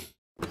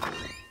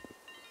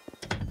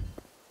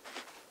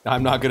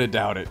 I'm not gonna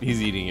doubt it.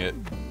 He's eating it.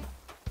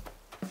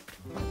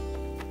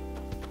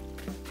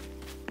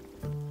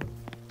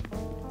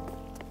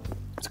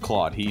 It's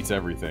Claude. He eats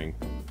everything.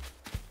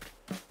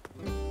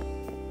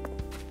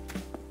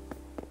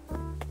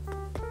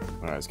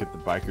 Alright, let's get the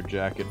biker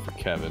jacket for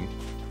Kevin.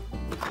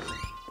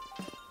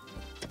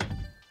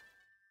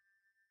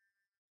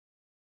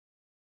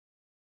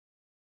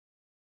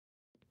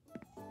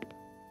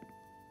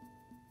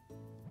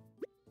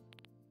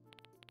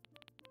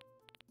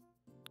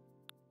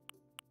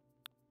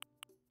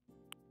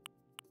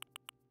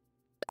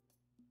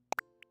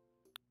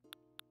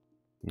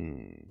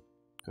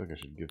 I feel like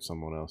I should give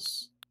someone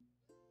else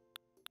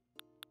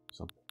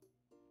something.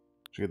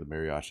 Should give the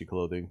mariachi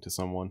clothing to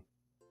someone.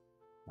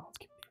 No, let's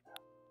keep it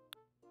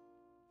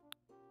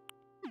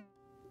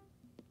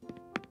for now.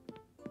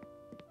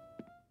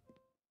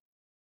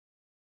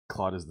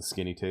 Claude is the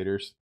skinny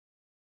taters.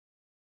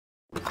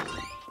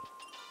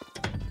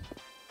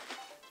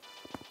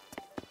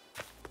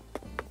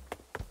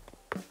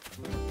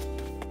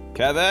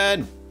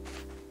 Kevin!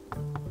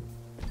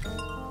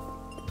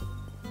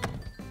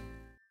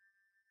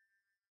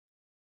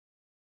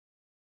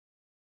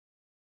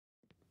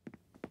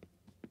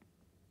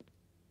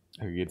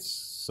 I could get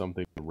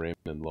something for Raymond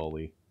and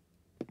Lolly.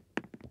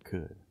 I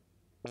could.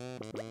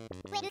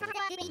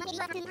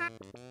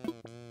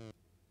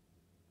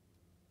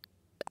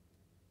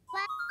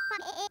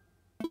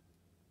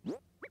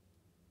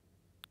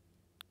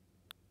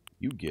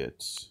 You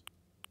get...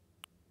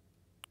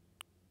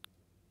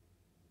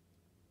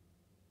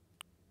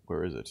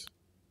 Where is it?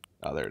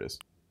 Ah, there it is.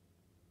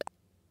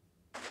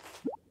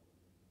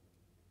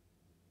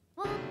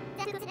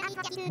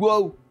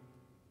 Whoa!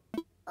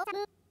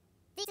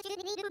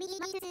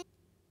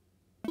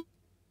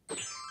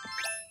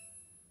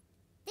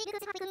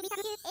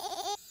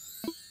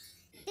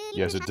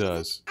 Yes, it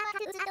does.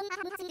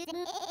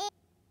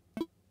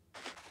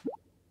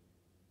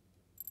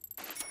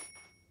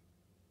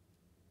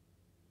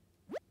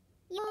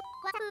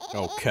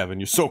 Oh, Kevin,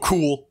 you're so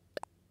cool!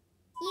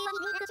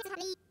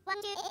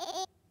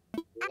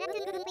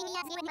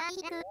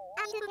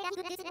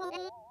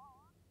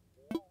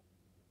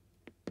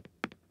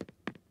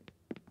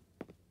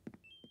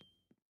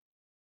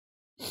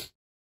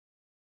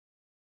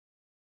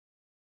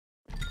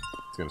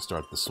 It's gonna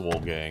start the Swole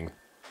Gang.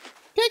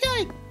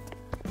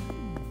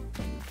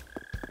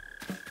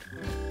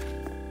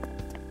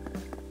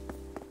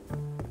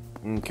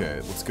 Okay,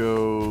 let's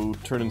go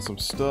turn in some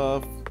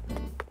stuff.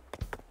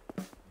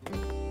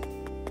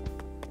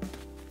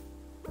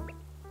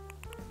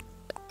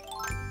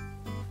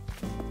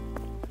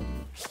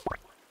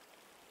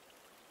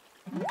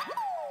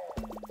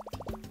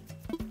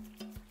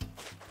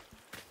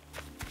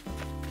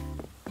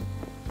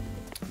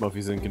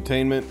 Muffy's in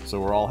containment, so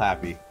we're all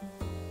happy.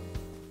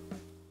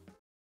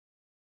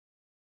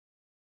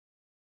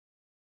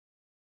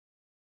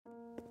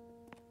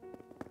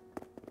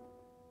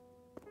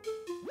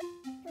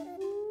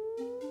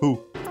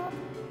 Who?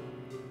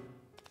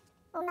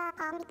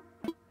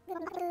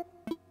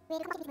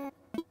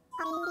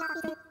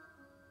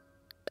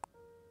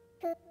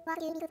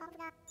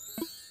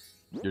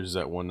 Yours is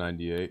at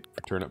 198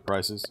 for turnip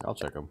prices. I'll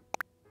check them.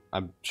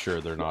 I'm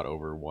sure they're not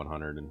over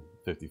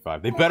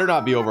 155. They better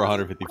not be over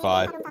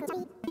 155.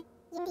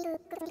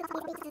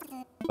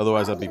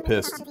 Otherwise, I'd be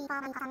pissed.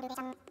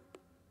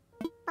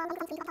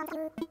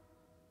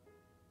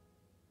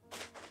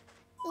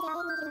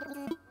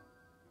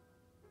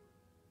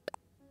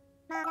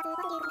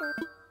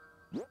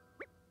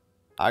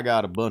 I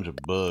got a bunch of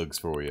bugs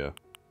for you.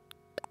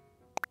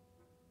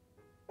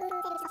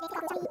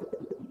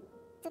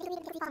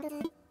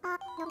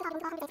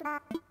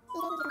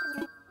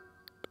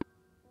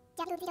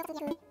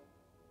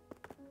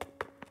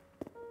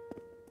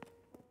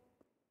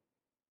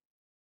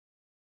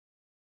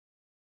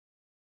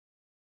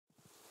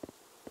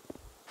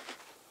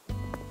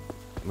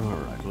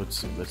 Alright, let's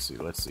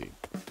see.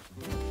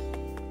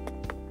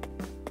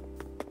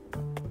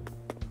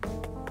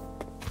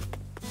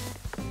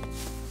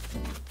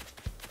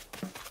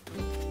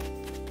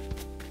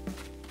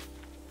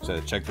 Just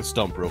had to check the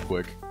stump real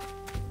quick.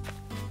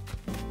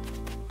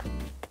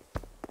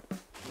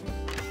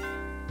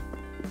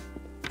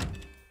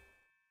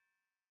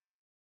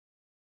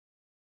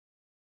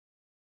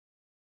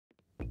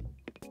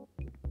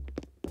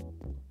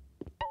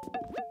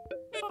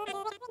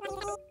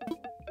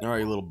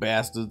 Alright, you little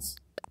bastards.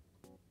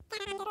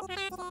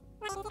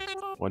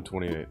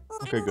 128.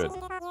 Okay, good.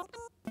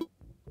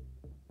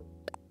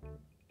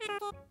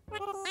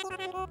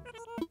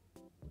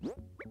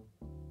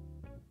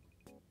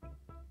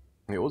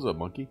 Hey, what's up,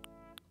 monkey?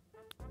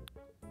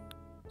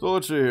 So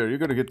let's see here. You're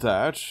gonna get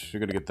that. You're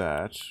gonna get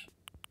that.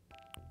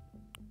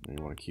 And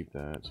you want to keep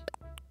that.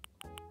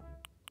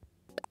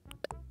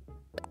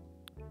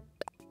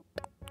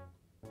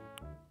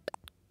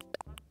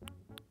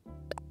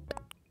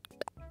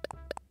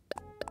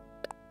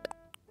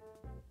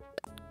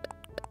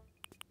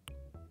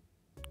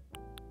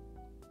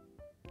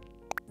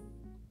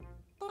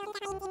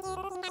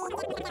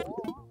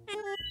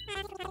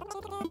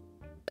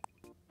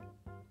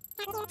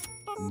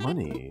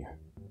 Money.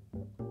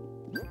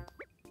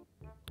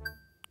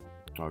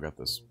 Oh, I got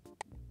this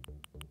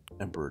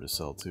Emperor to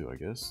sell too, I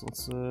guess.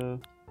 Let's,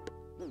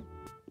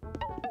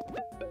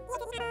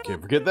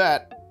 can't forget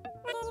that.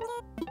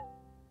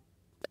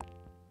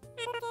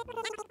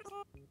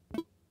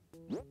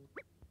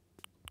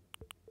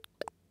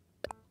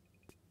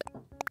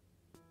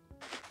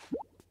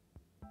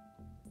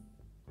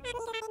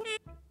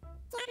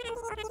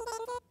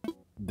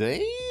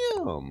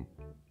 Damn.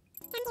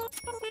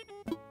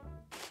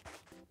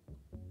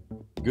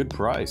 Good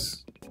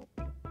price.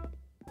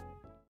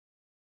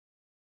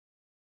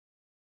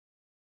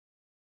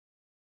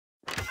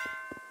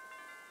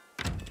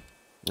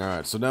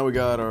 Alright, so now we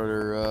got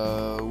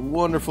our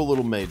wonderful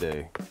little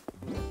MayDay.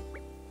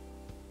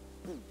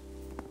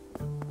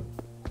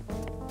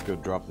 Let's go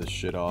drop this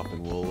shit off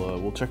and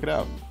we'll check it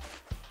out.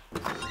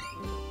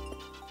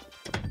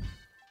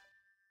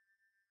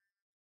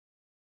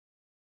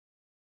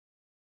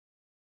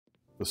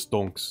 The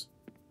stonks.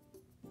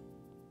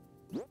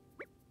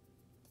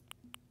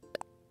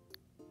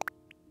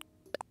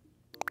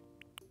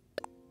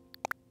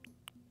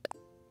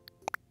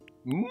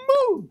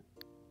 Moon!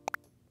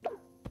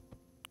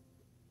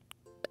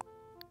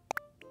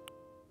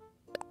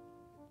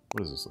 What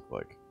does this look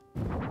like?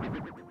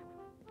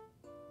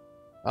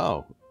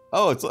 Oh.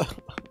 Oh, it's like...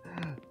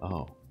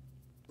 Oh.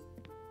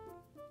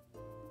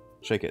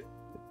 Shake it.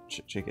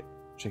 Shake it.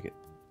 Shake it.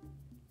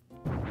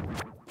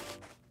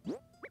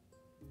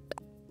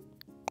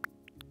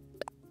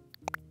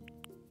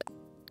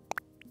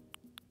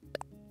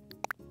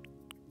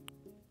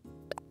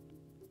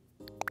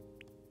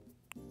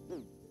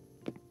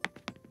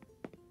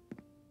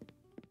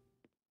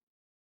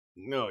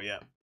 Oh, yeah.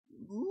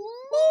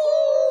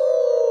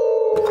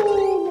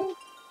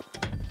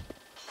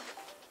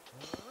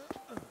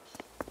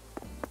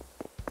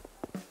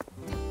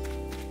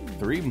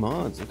 3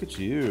 months. Look at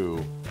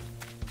you.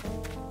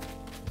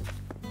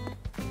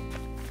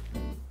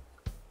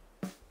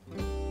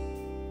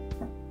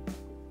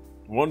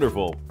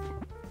 Wonderful.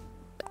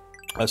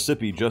 A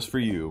sippy just for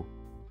you.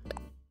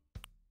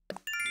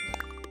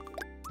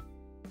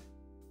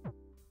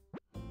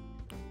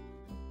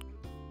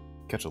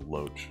 Catch a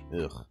loach.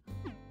 Ugh.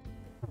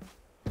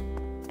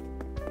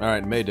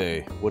 Alright,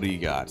 MayDay, what do you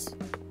got?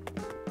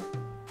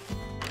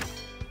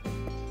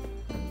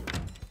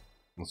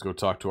 Let's go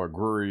talk to our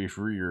Grurish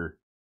Reader.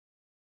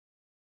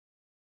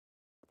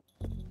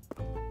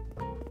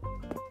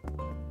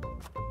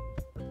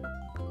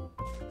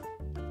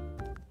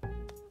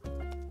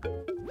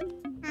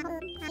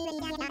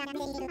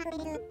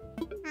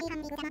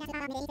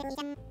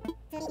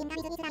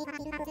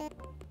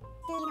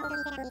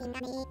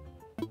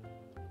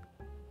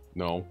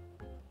 No.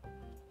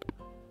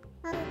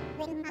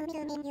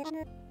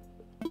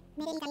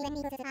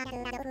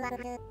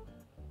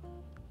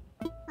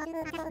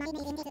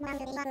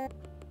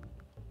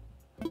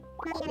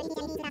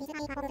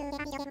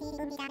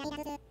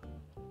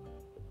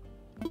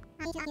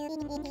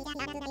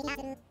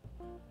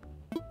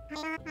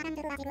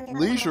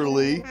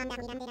 Leisurely?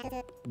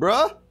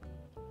 Bruh?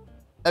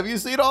 Have you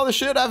seen all the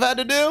shit I've had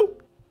to do?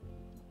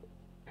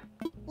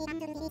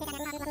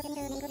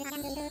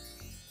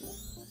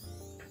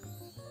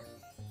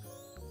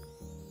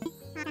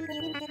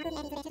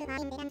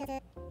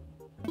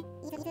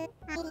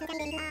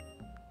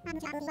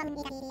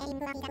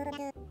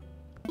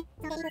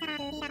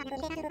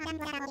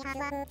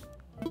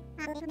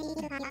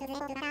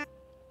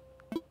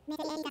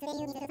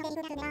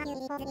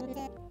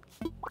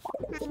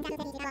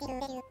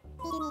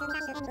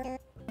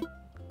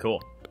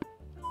 Cool.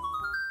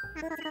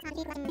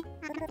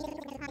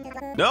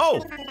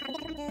 No!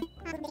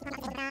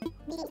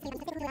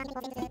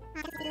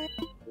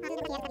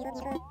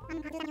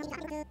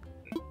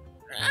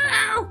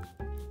 Ow!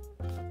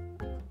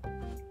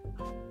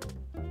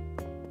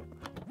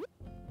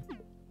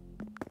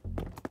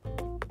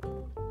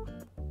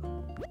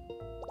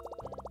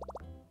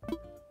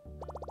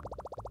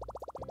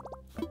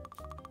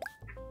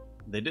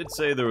 They did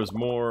say there was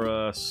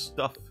more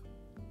stuff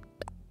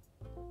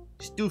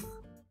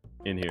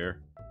in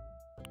here.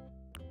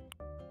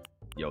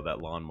 Yo,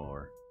 that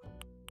lawnmower.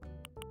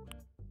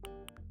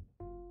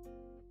 I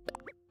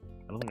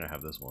don't think I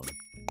have this one.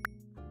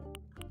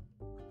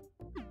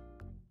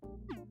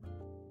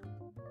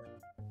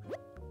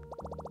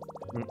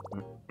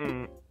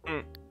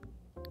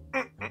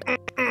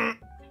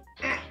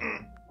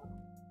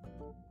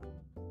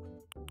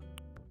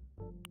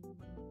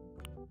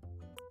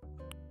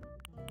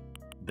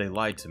 They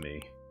lied to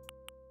me.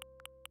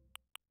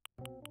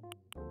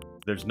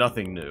 There's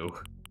nothing new.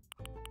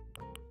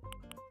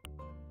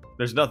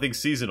 There's nothing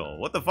seasonal.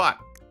 What the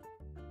fuck?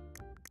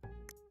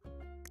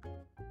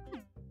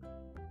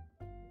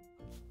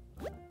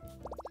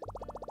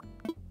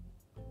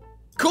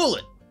 Cool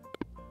it!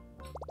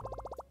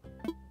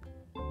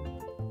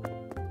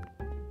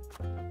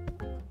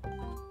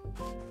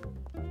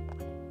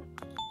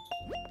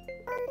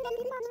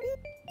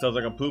 Sounds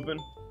like I'm pooping.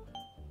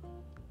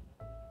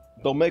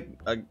 Don't make...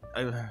 I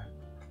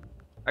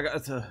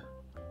got the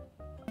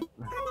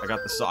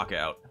sock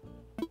out.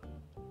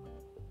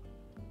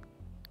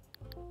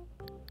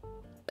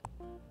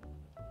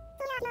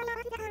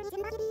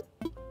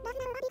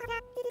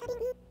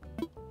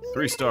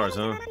 Three stars,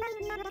 huh?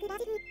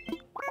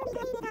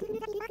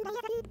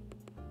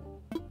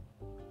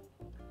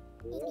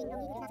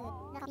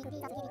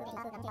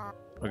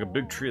 Like a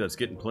big tree that's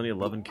getting plenty of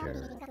love and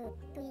care.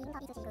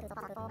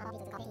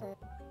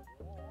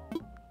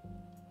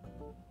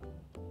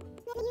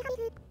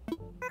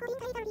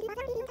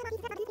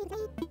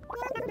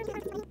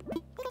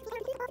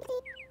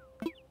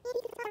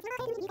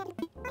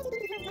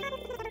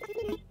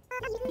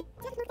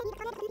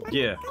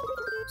 Yeah,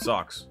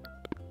 socks.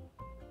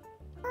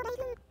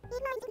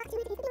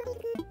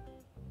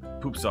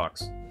 Poop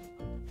socks.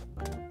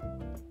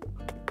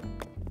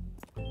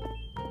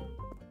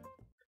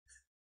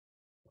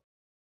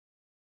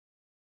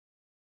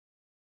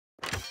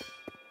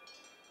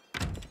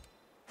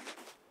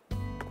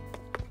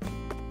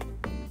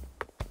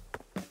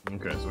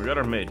 Okay, so we got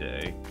our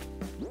MayDay.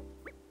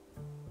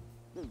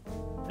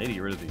 I need to get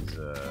rid of these,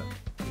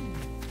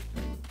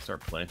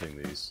 start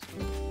planting these.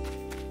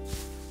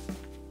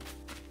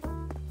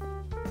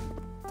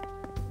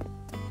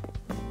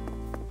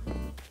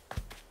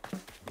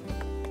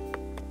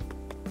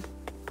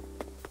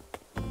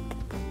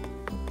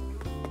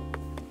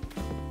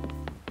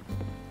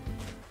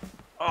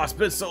 Oh, it's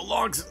been so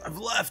long since I've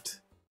left.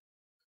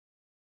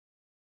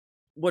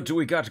 What do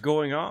we got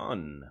going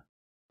on?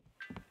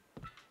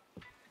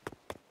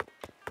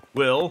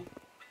 Will?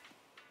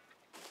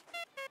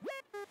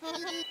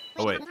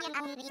 Oh, wait.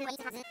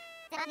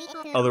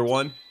 Other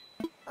one?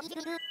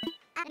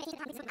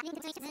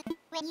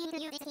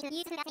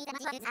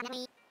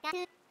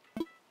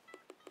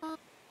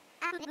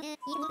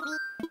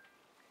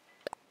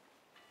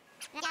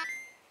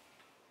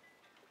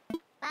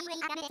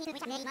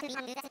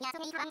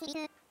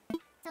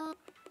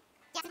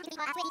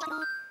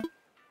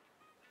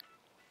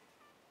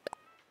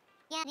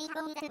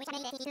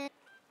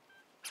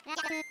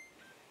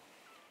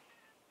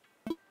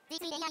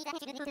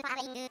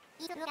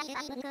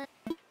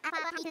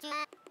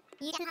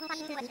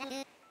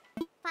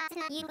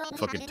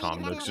 Fucking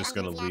Tom Nook's just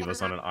gonna leave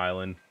us on an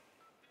island.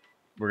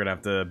 We're gonna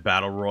have to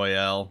battle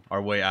royale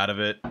our way out of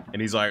it.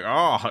 And he's like,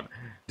 oh,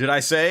 did I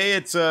say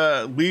it's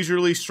a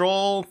leisurely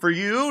stroll for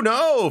you?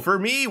 No, for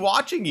me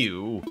watching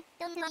you.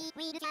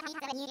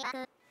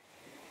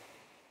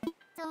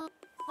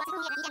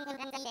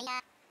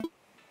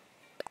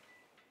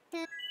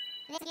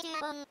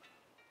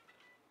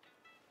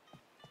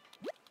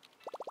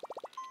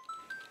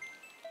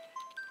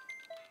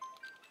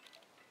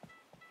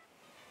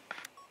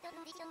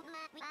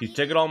 He's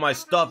taking all my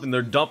stuff and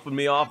they're dumping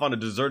me off on a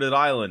deserted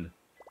island.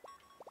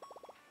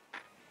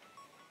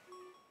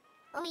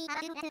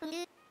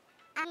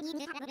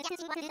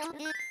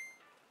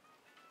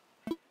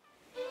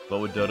 What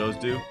would dodos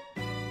do?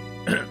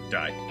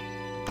 Die.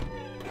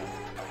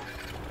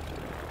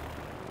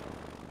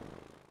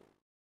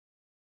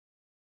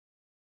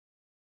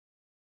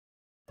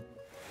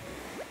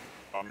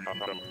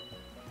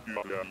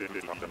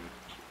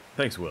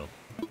 Thanks, Will.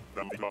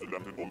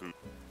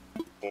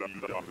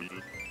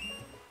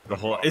 The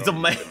whole... It's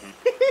amazing!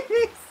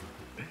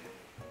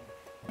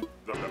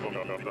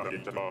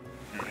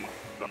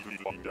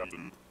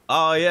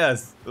 Oh,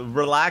 yes.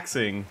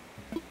 Relaxing.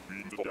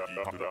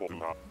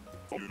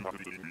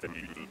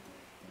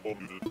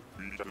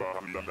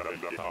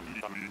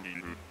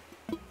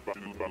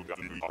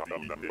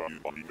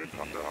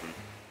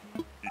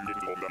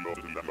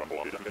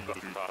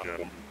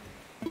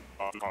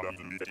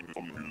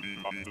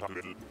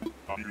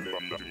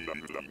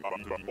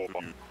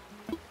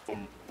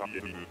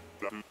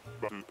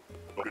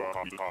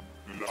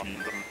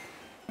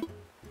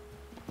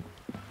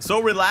 So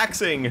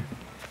relaxing.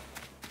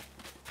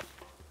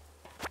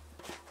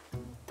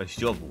 A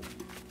shovel.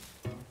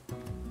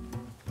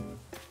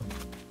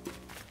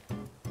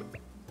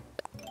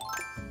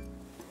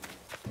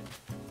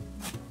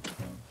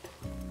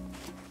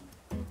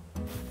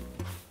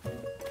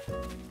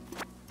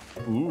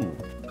 Ooh.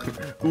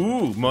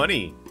 Ooh,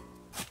 money.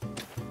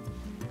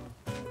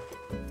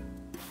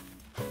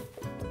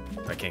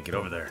 I can't get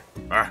over there.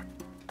 Ah.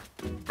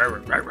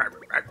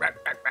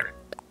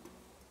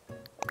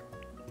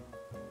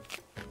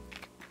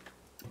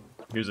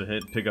 Here's a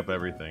hint. Pick up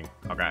everything.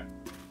 Okay.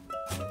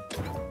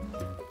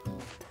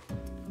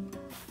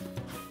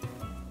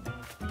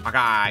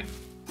 Okay.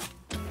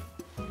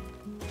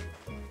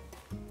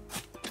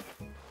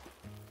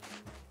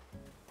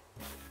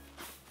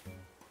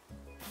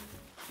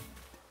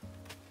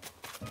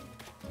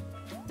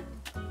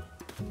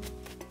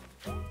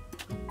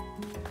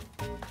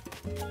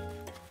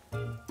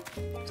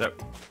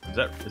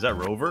 Is that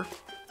Rover?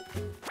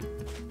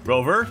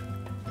 Rover?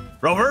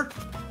 Rover?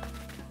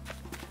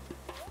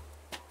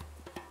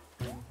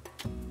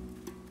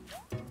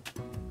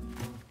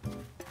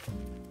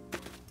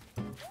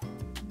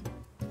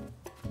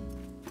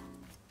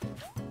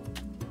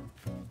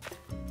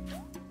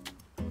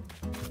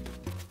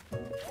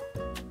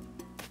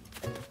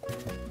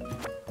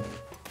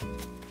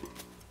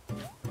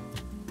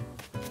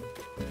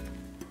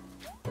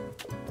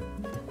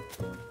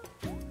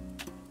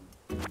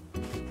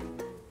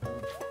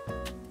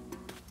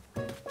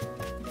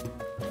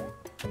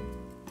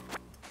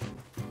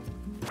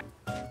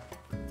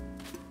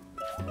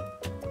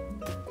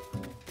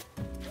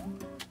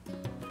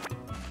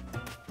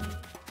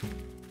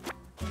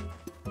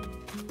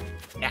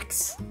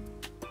 X.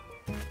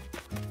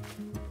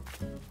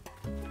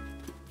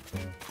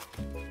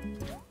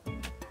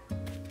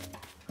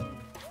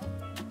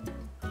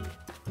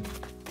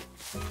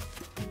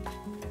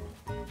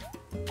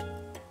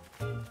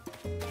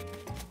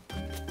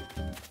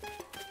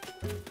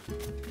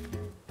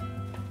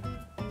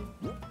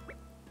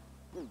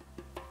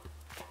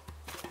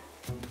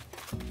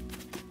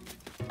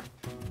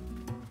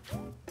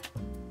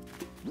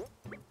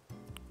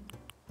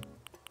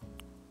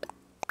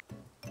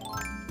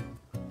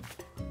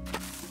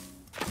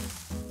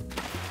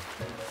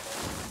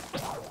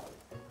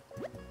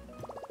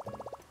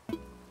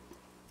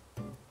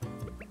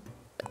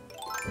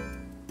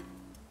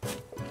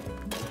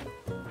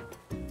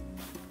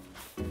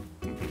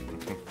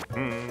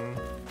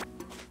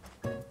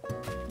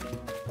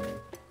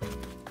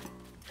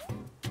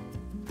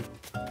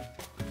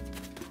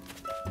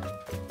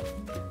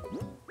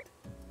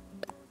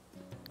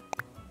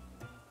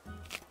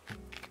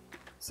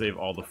 Save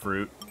all the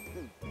fruit.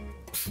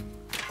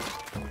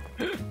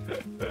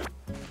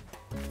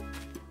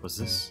 What's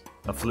this?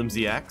 A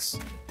flimsy axe?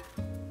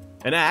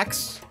 An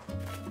axe?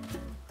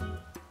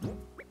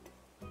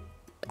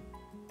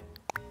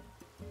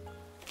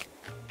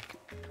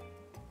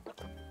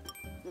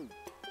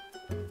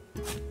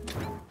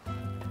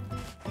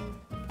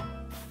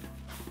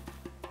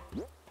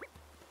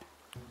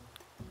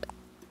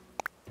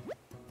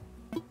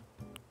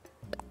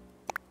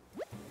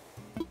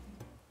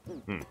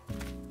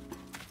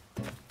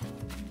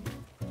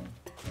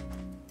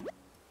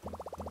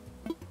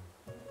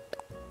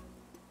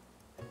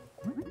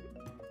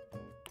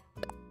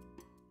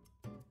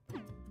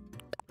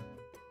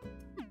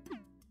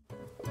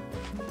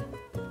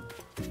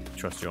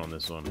 Trust you on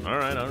this one.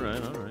 Alright,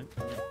 alright, alright.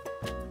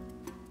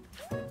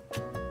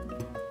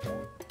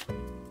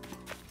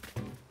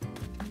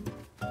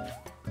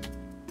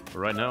 But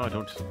right now I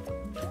don't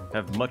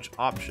have much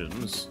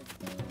options.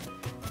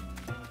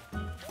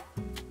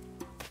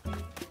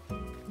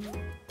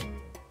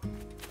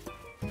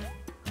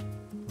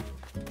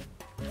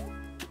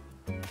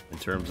 In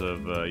terms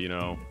of, you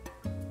know,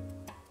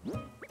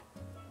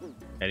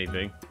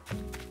 anything.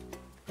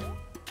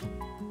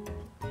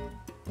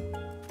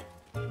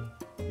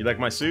 You like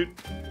my suit?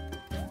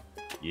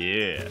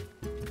 Yeah.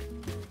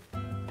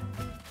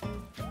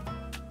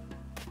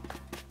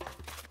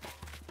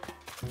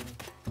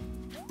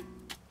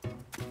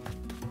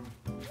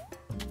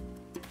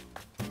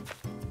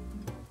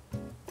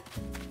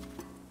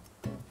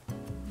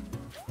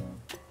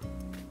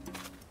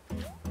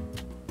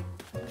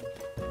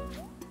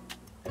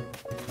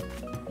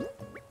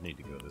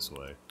 this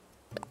way.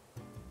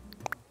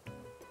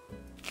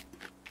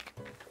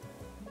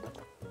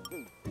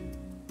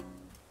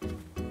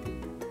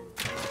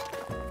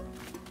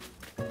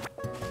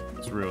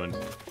 It's ruined.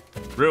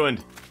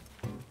 Ruined!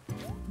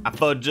 I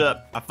fudged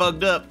up. I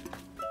fucked up.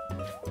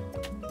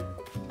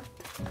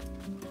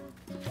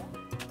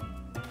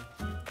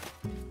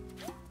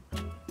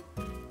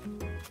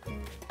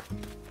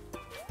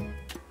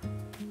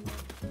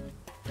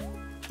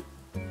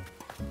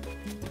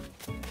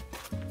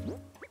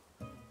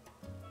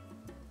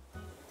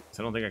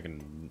 I don't think I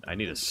can. I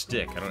need a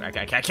stick. I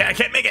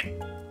can't make it.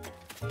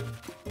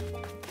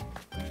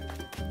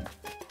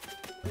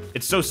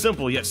 It's so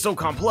simple yet so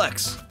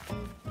complex.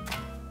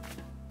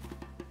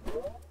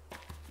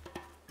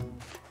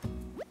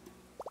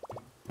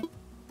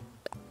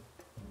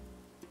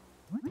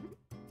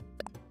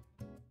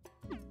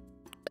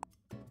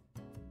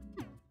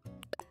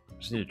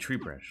 Just need a tree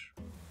branch.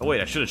 Oh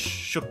wait, I should have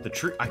shook the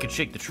tree. I could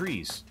shake the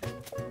trees.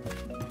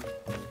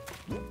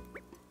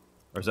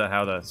 Or is that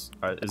how that's...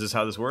 is this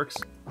how this works?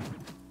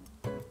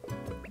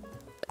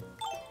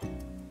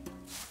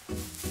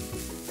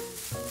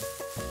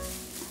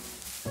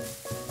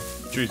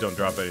 Trees don't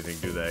drop anything,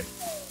 do they?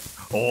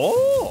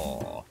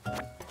 Oh!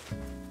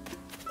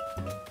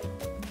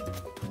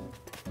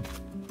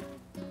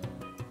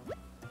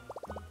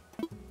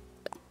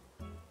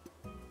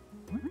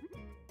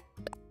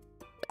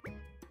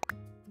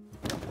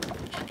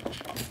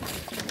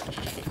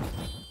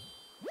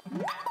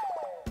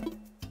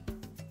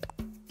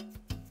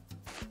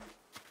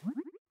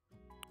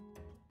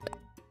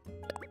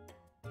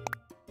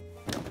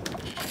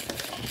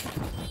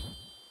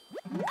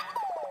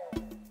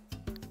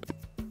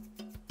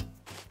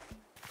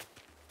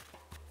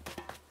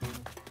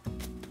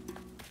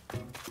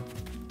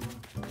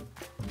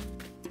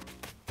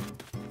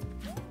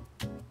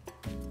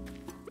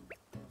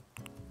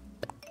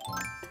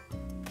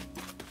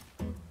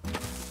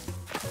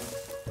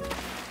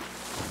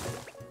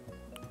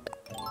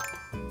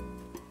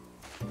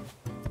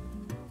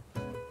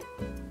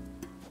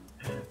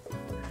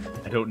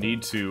 I don't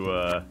need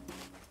to,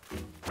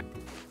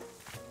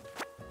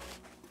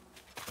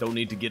 don't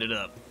need to get it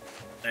up.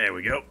 There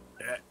we go.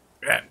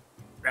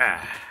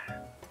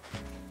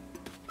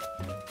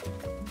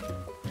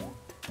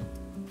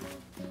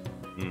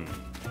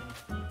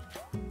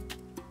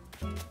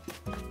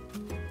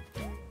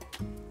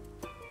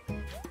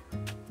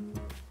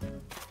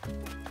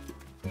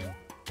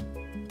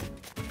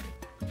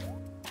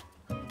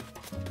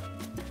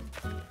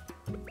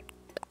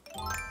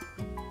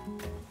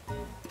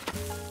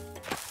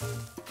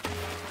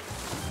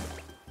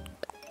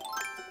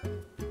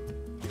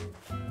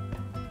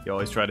 You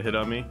always try to hit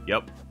on me?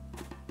 Yep.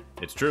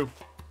 It's true.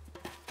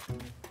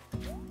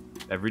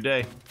 Every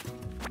day.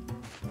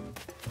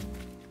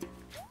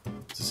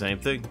 It's the same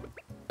thing.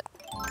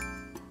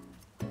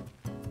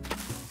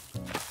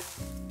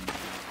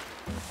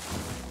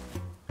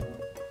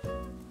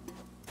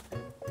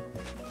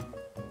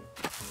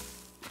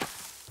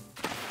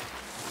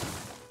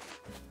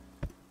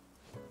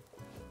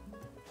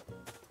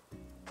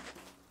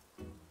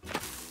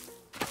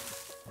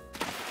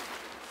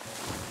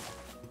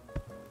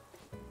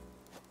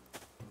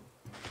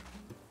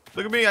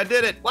 Look at me, I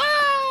did it! Wah!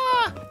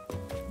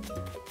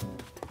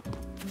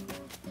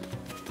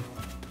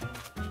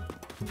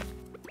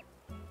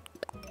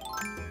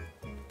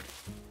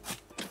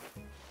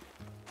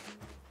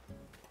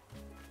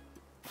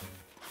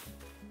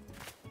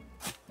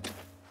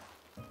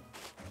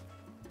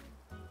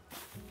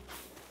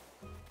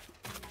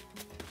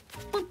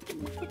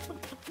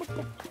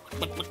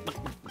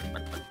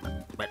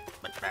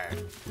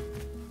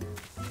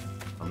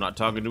 I'm not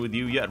talking with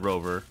you yet,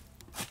 Rover.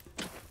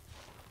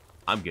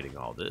 I'm getting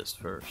all this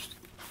first.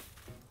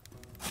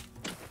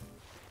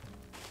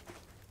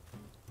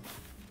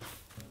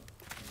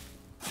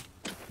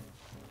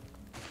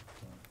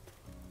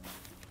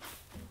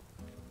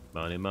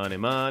 Money, money,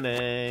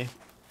 money.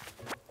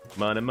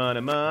 Money,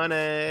 money,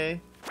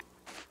 money.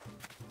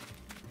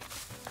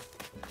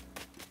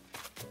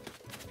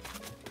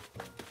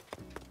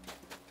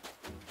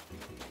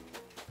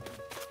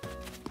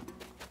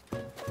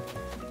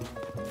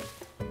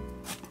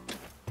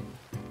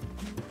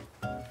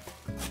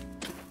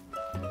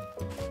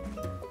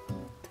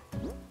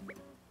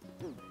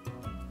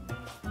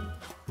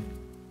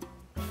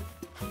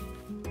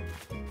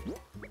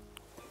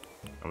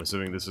 I'm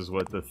assuming this is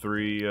what the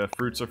three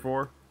fruits are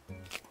for.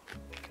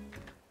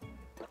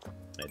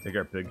 Hey, take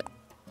our pig.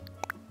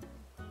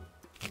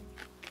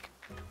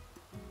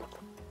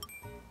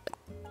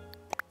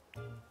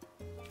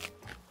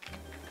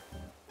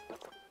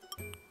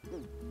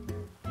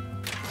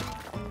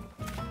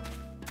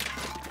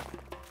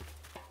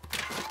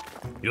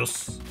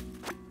 Yes.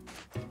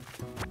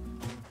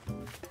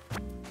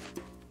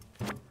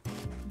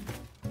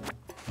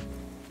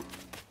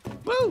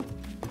 Woo!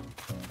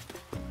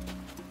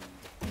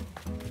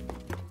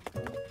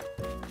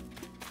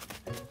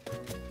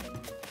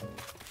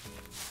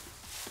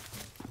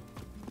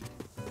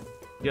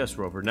 Yes,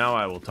 Rover, now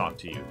I will talk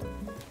to you.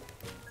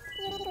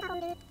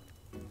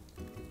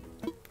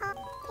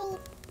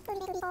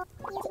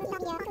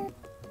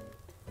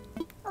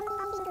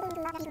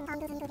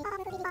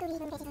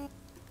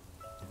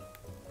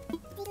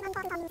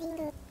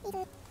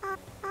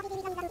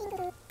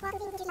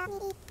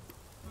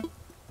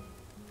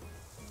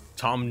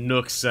 Tom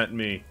Nook sent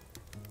me.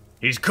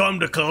 He's come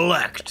to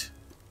collect.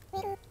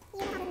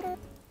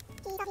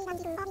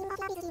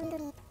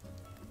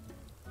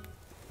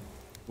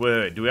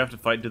 Wait, do we have to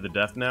fight to the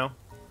death now?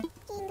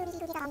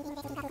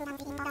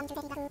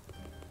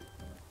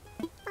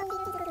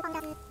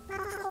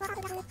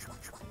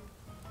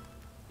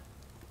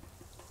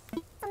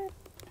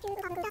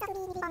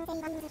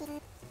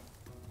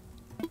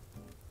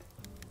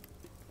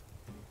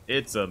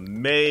 It's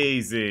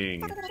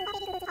amazing.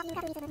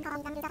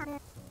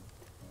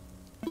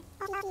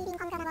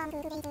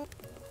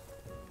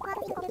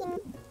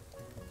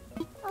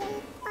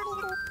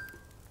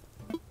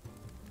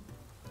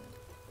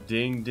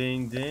 Ding,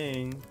 ding,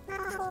 ding.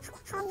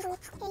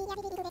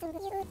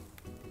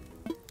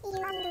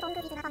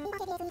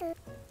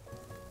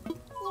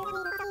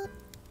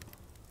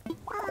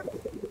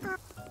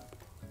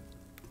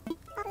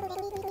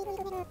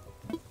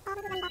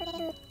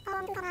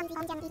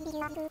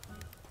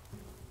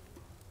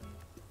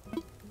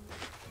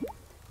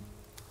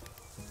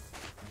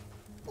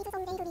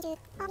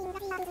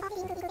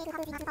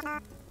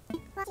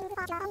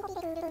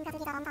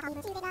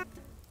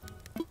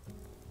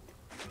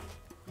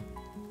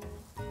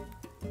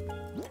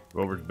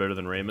 Rover's better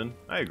than Raymond?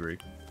 I agree.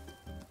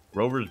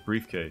 Rover's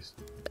briefcase.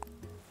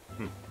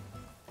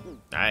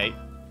 Aight.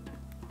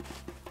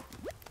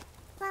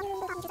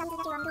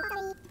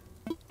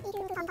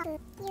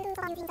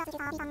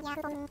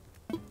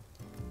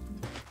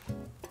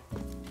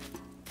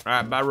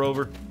 Alright, bye,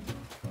 Rover.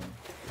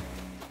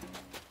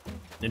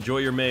 Enjoy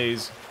your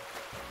maze.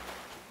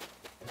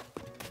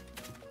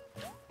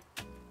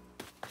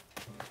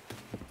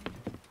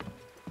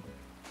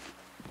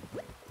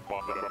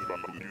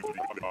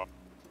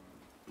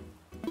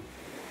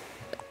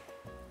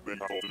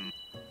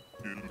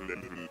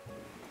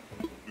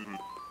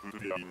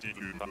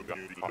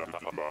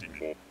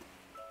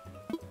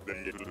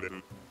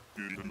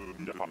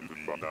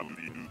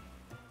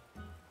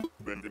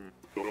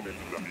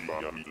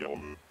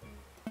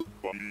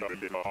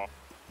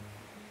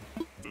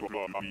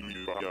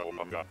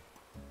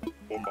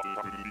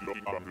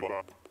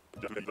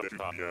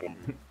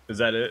 Is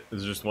that it?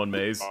 Is it just one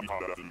maze?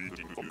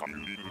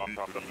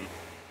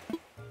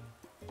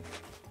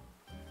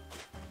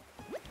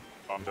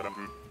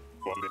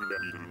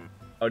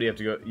 Oh, do you have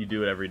to go? You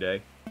do it every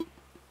day?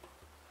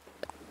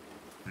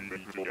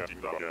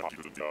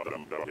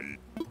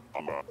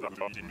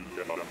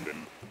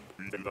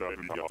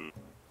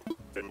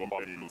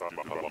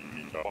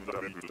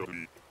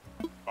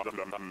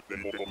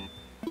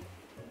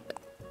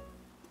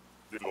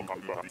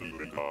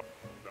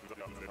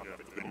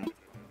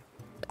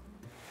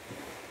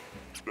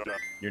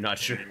 You're not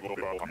sure?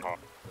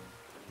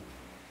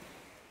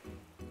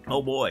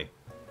 Oh boy.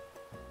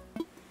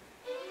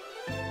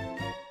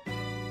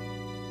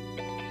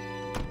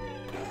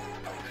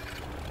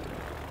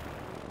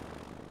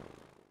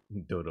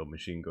 Dodo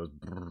machine goes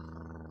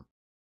brrr.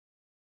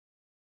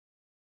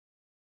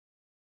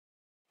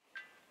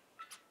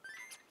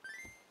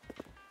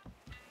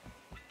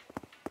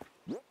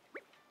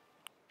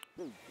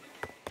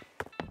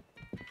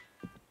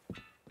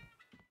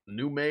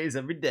 New maze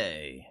every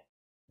day.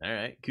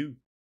 Alright, cool.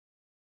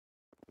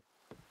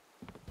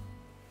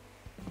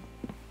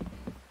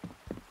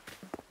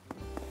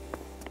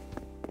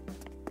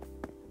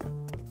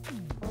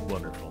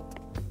 Wonderful.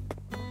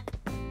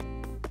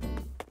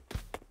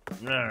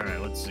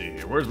 Alright, let's see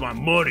here. Where's my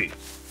money?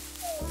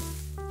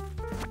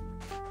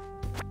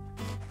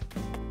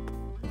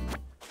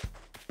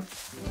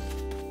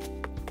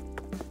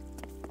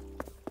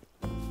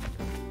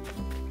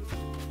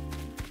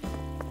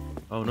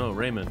 Oh no,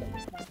 Raymond.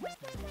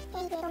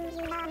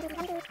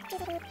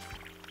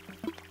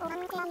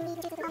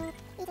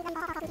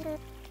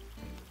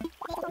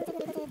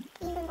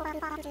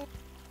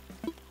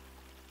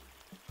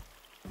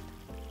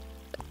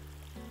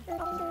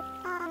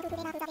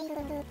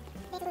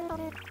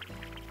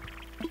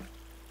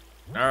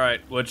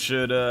 Alright, what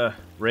should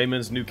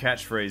Raymond's new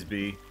catchphrase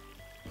be?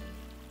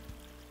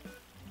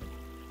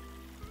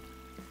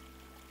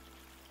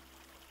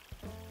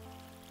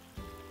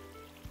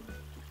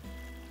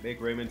 Make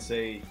Raymond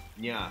say,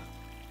 "Nya."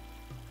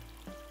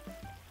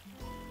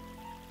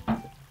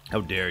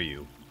 How dare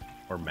you?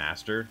 Or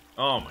master?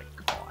 Oh my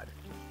god.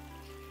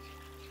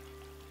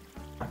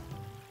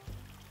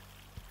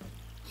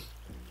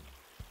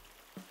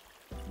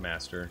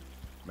 Master.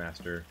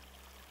 Master.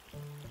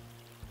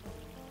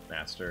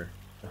 Master.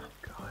 Oh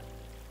god.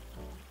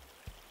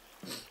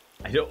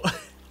 I don't...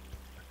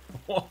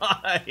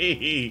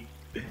 Why?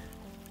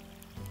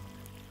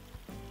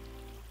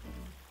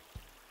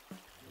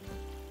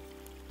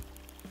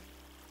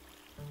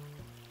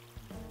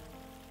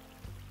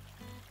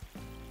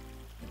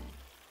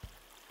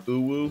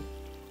 Uwu.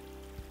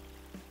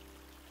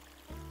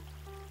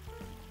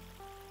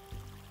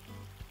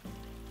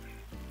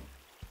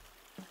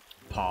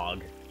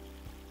 Pog.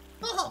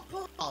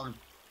 Oh,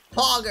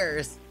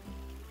 poggers.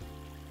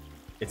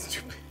 It's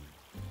stupid.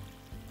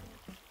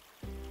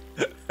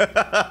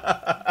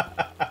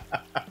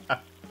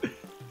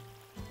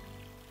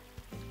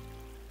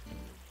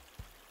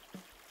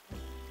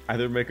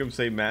 Either make him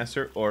say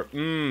master or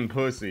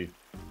pussy.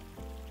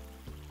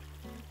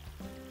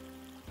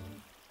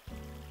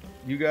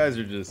 You guys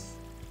are just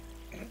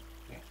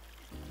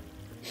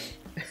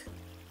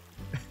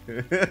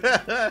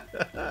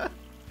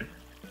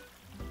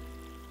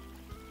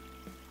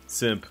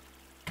simp.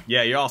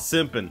 Yeah, you're all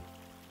simping.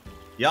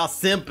 Y'all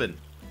simping.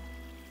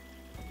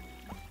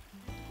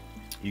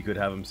 You could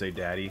have him say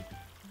daddy.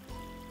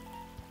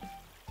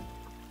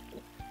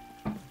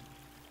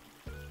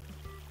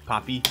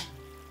 Poppy.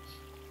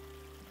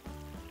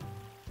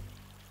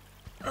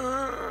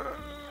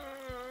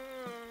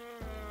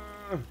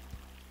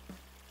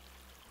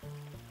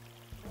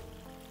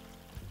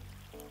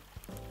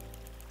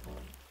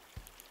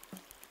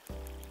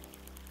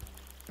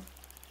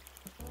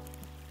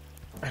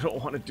 I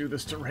don't want to do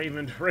this to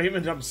Raymond.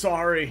 Raymond, I'm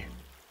sorry.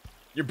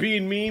 You're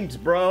being memed,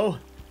 bro.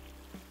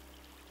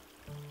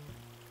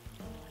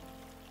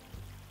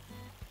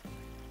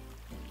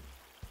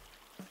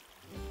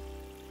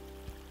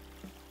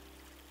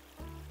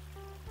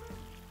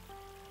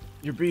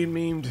 You're being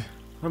memed.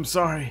 I'm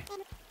sorry.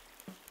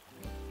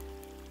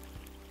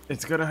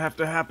 It's gonna have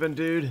to happen,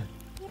 dude.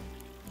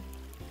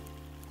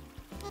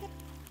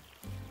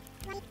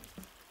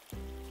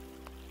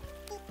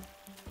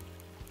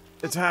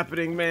 It's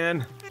happening,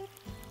 man.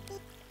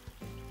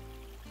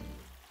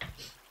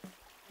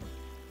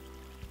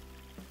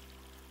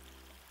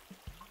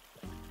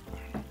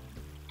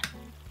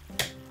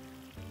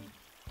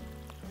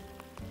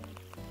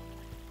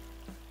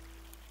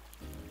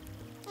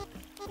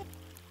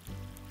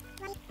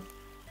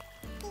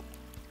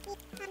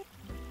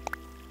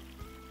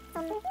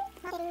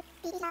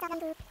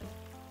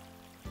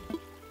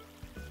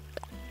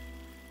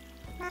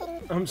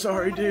 I'm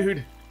sorry,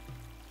 dude.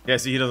 Yeah,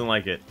 see, he doesn't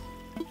like it.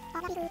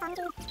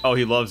 Oh,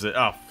 he loves it.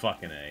 Oh,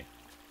 fucking A.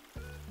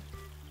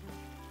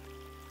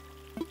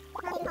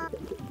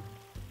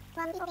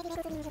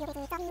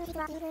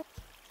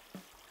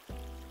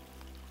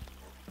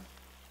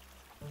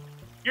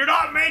 You're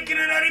not making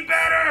it any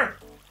better!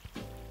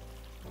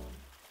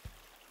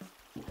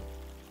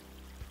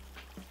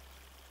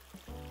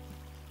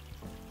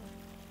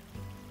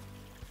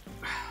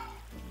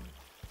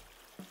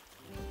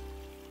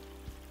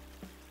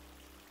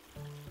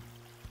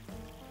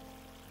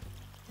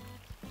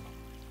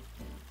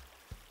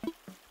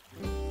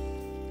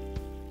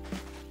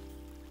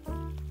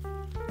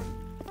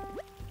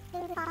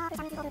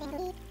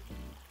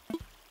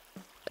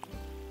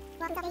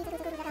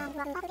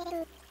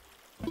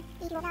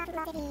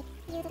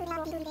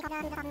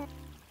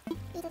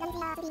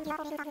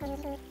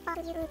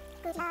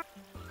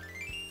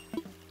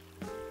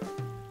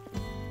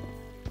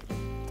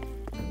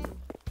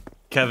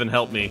 Kevin,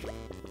 help me.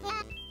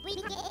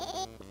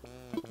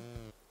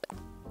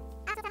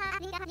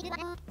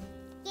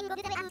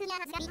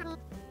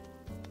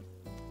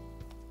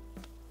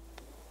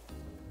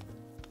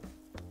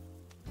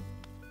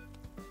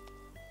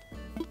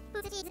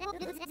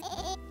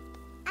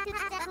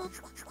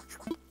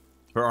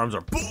 Her arms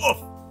are boof!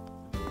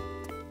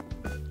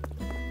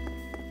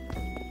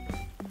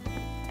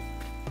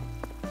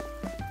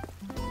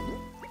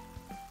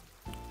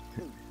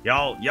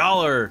 Y'all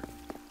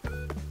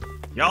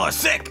are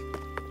sick!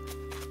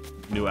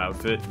 New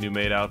outfit, new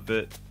maid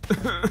outfit.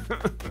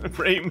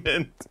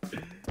 Raymond,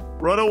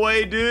 run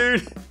away,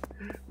 dude!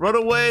 Run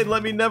away and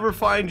let me never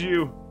find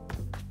you.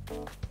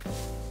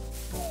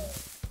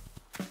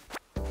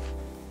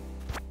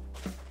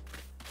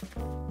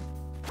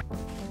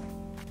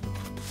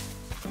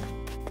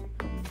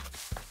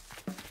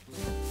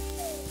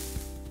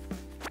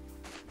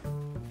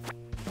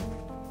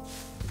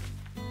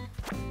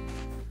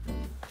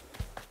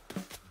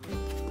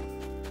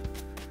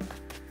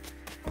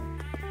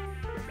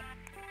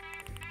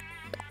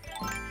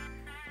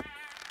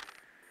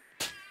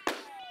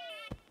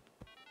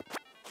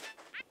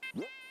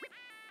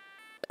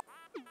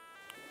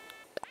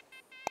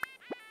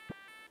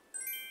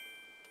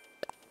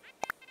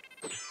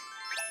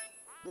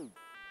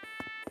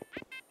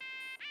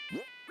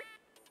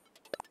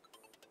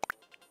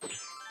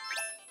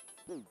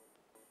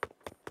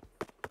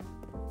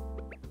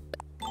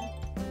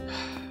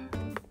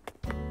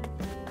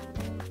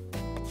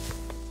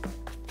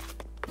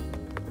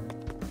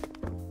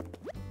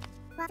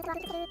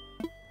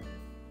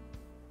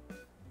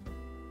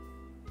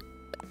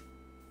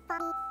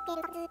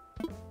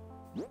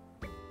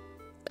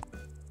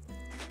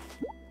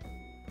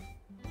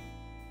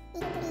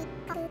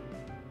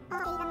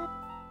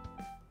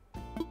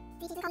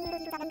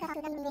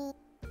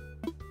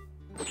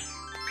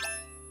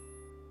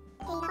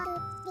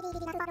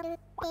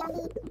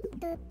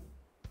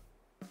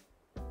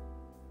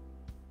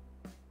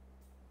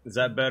 Is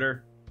that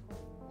better?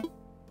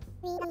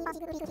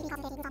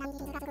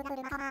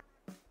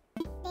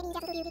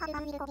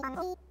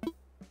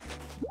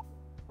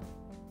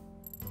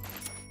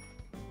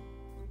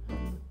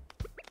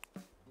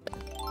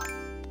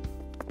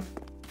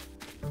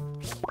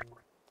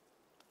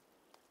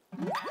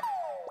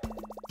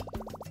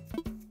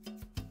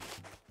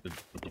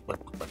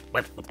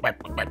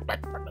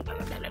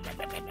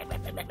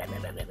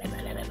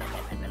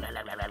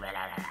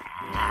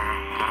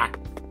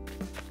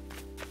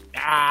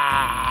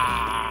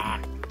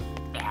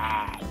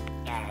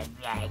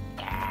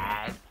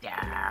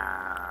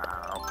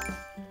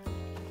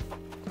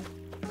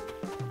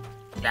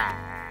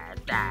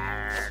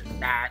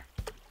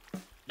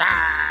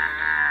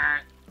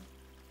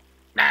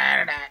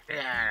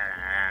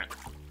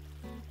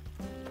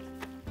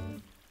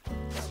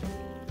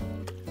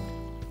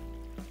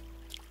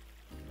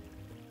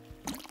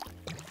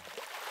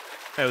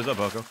 Hey, what's up,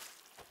 Boko?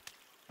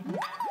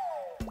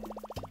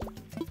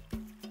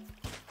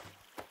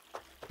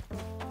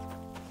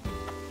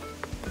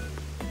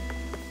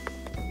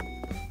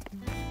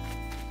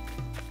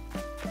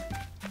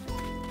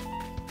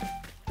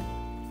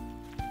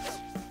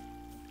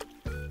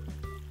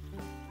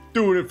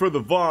 Doing it for the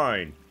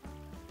vine.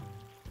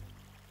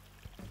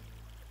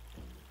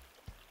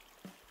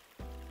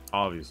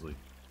 Obviously.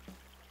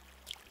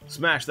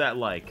 Smash that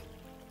like.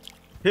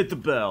 Hit the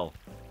bell.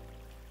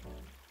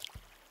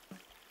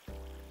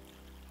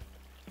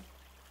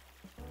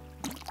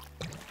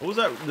 What was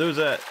that? There was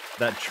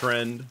that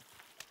trend.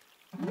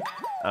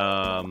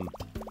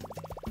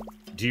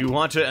 Do you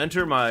want to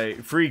enter my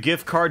free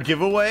gift card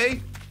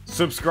giveaway?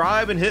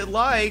 Subscribe and hit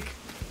like.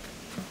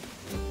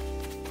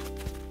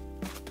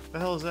 What the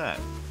hell is that?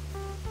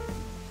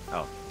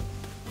 Oh.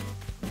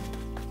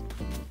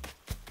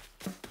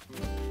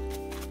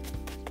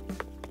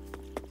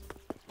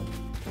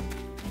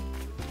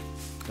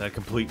 That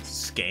complete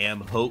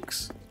scam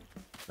hoax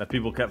that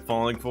people kept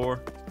falling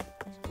for.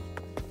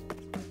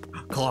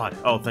 Claude.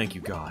 Oh, thank you,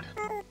 God.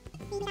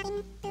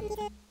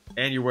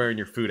 And you're wearing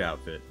your food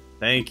outfit.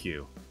 Thank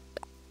you.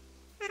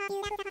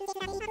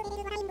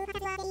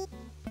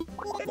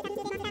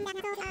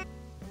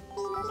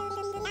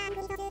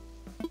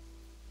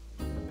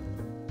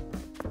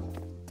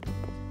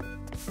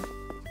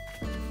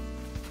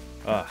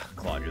 Ah,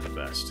 Claude, you're the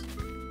best.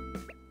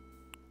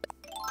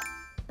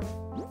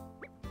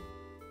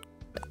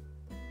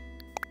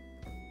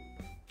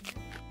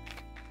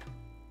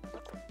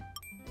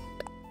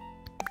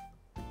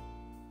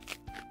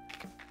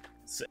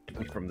 Save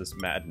me from this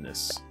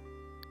madness.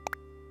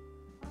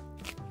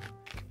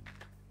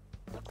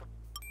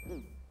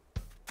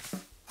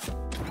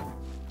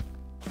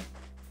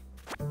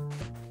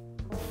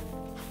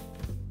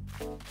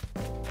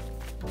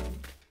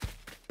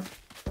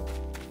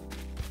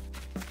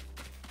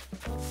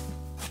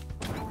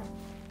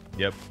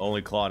 Yep,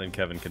 only Claude and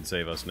Kevin can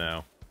save us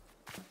now.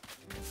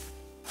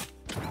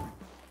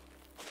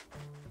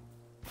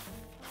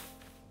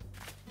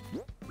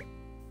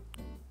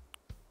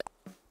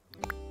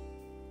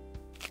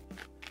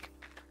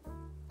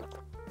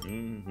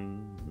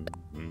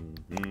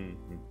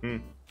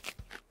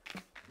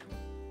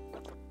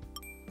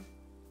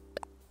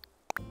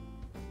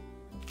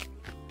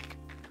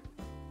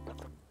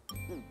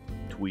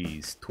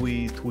 Tweeze,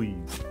 tweeze,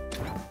 tweeze.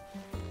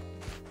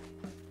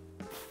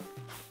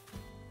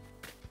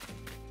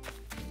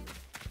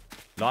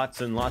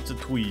 Lots and lots of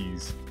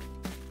tweeze.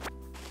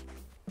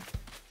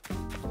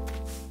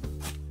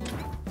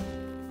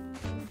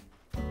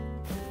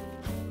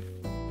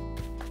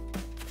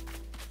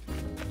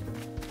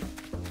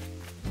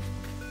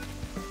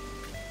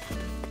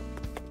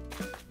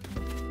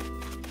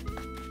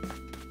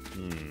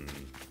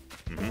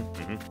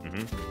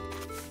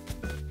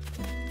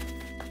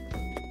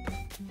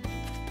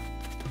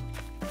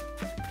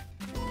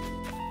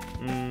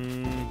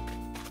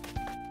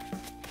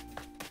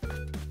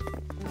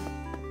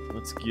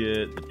 Let's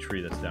get the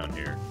tree that's down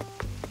here.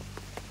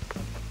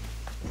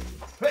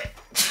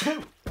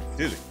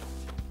 Excuse me.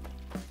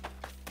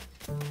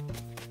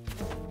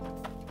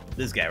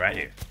 This guy right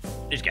here.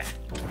 This guy.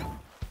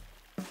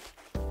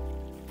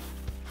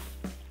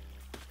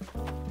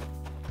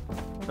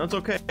 No, it's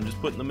okay. I'm just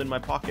putting them in my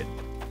pocket.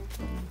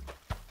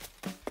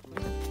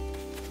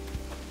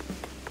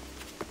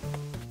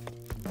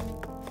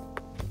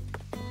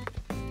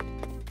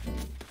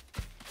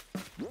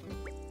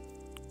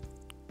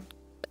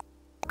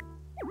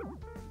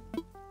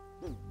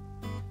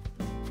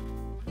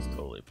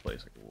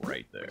 Place like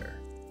right there.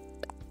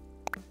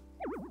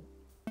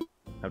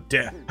 How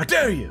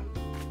dare you?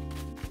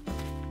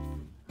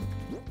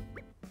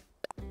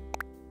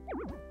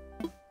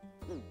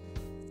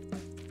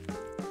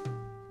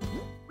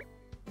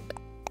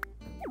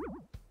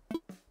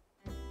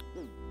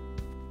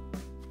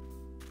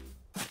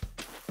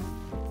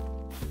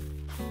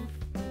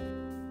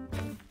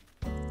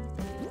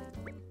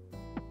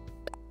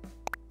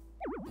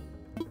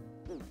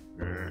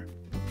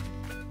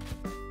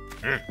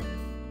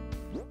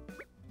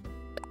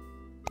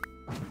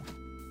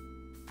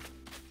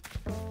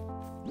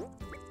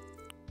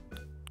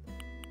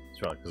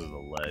 Probably because of the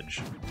ledge.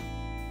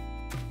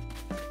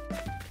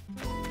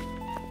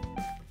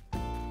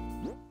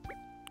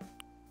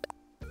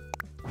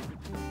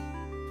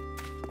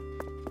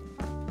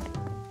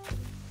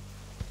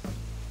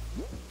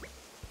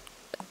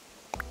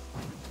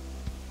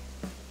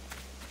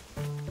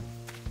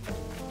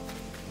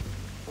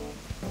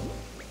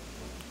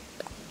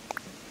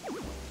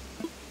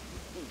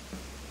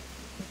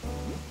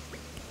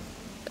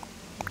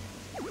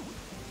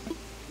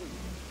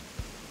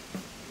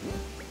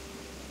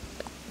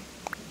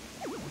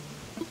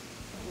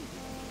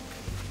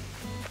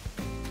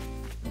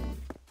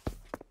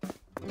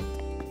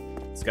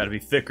 It's got to be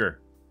thicker.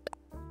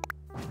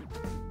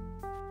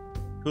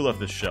 Who left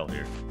this shell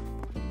here?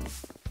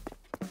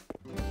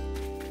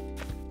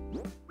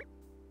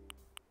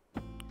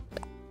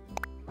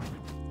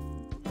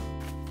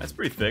 That's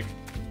pretty thick.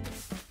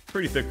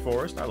 Pretty thick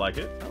forest. I like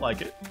it. I like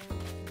it.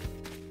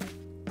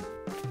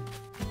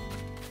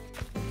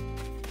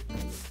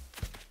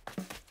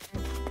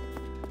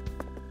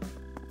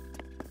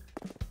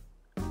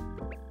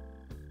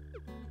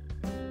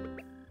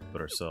 Put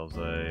ourselves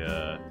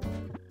a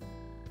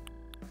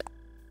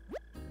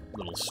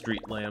little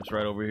street lamps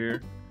right over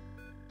here.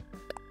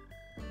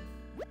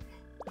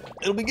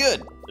 It'll be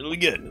good. It'll be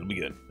good. It'll be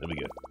good. It'll be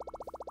good.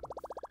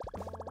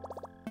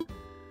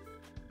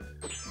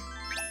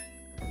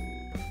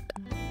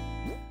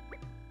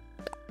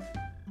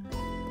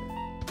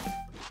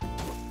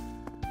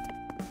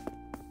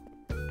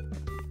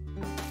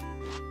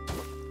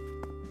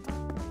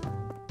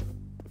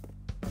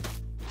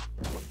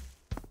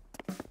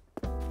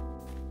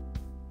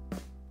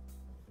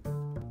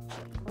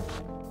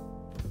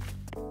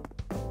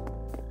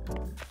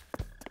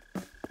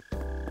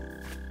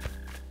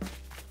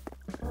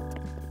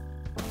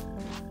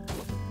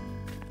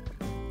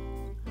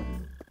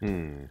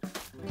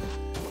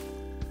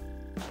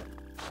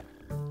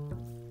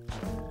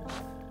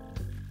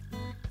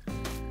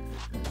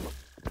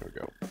 There we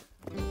go.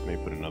 Let me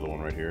put another one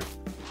right here.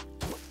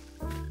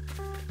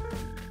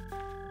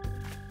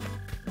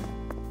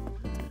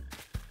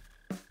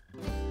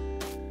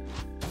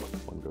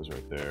 One goes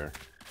right there.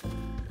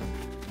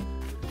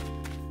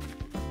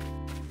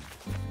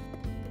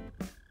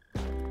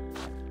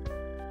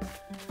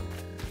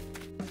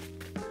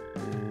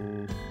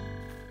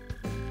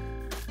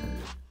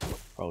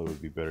 Probably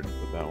would be better to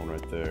put that one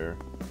right there.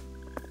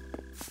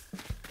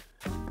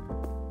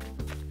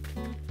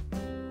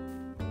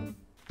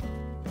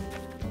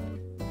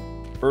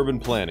 Urban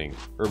planning.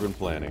 Urban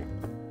planning.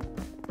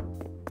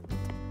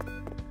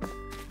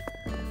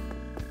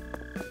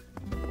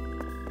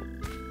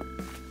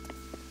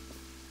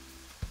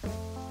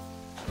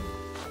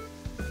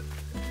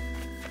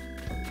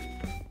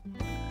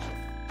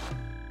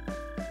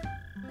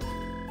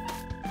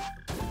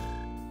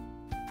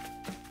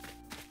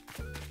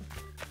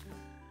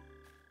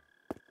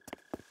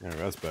 There,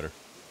 that's better.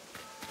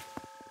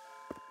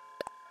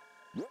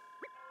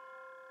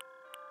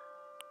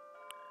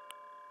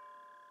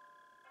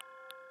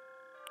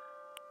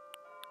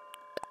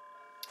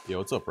 Yo,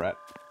 what's up, rat?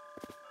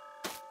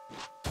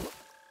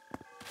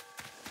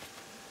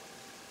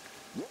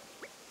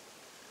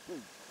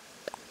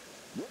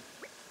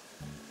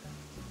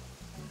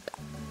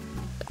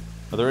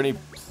 Are there any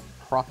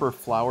proper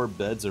flower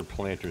beds or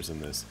planters in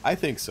this? I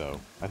think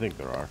so. I think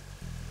there are.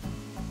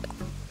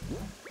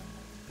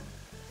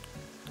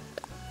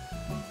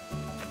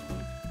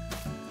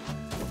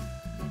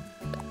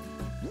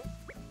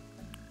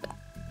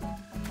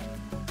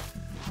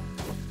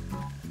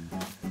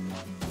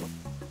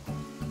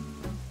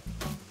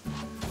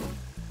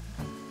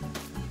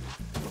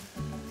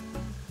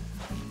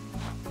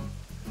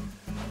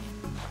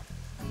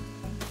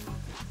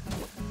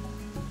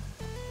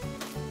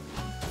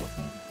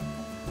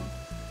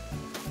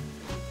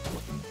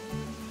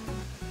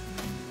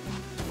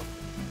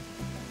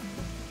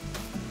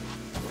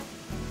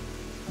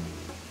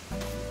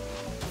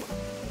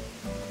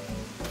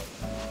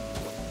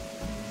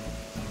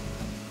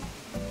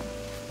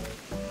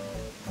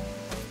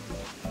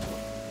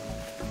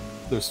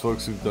 There's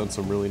folks who've done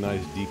some really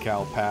nice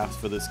decal paths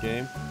for this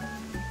game.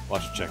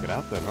 Well, I should check it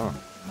out then, huh?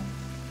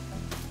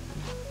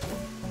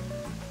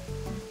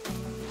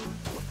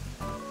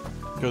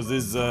 Because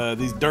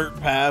these dirt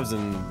paths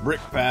and brick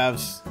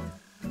paths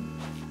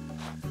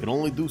can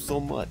only do so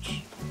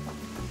much.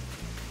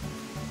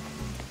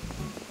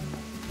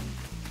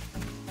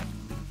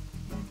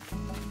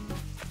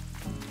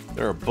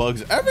 There are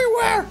bugs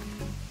everywhere!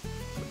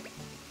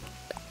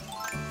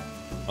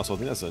 Also, I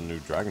think that's a new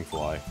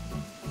dragonfly.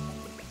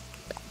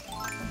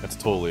 That's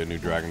totally a new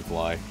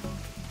dragonfly.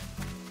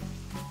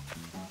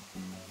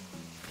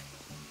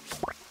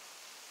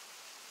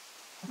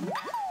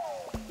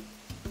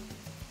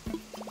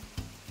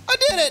 I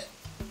did it!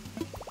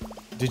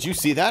 Did you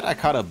see that? I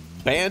caught a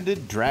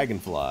banded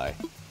dragonfly.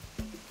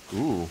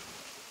 Ooh.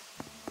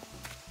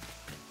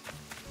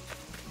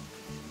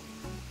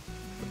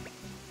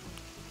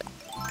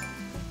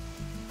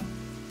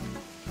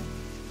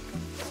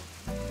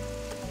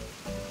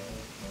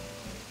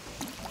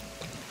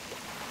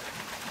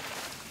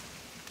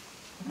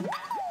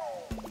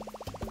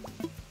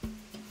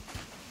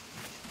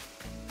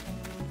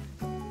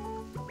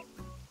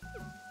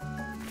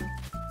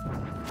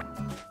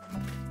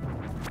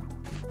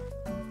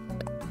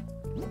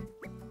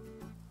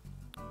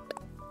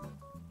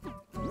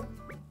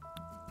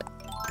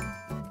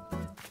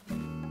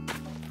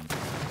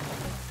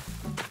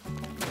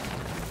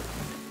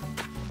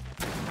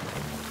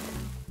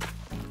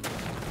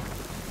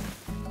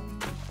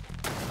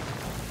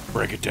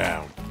 Break it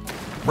down.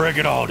 Break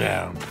it all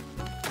down.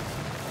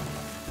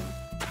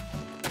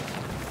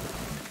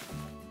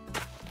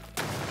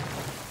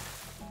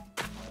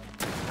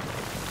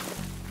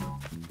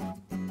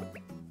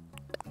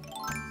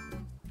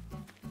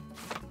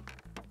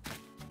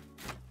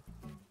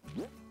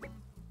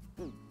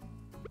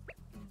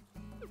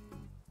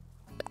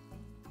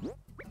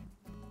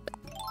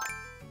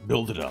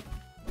 build it up.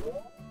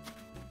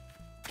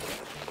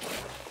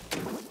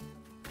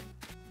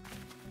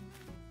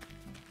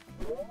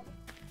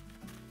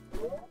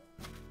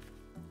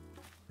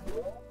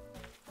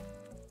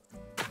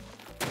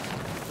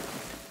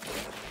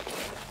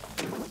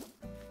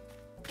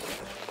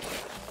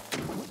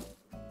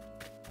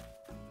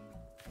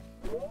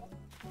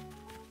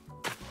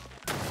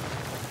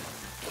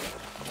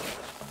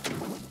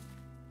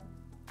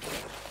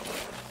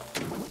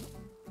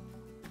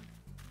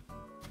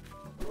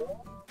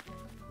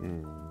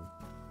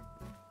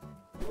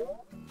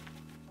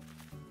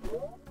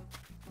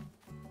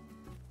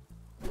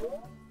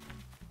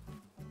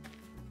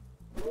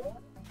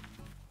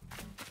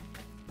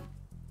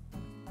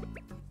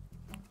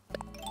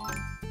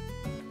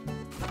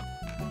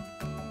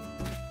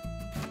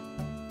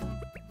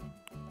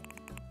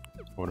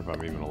 I wonder if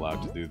I'm even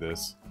allowed to do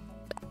this.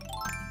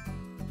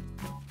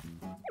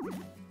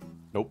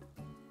 Nope.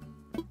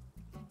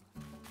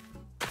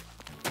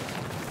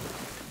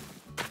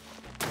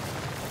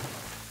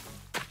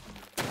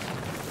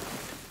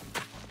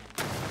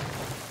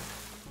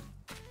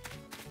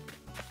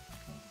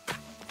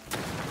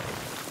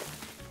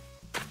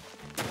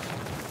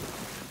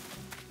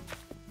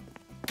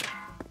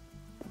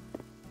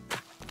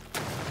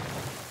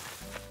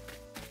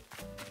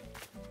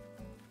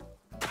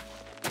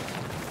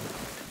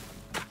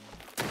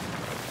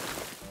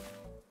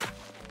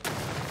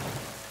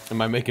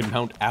 Am I making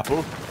Mount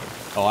Apple?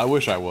 Oh, I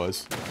wish I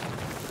was.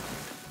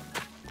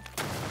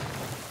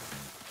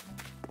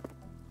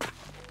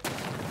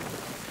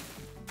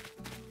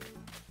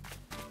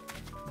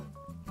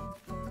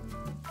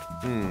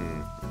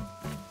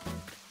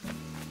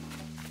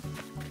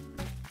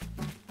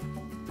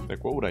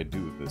 Like, what would I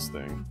do with this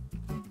thing?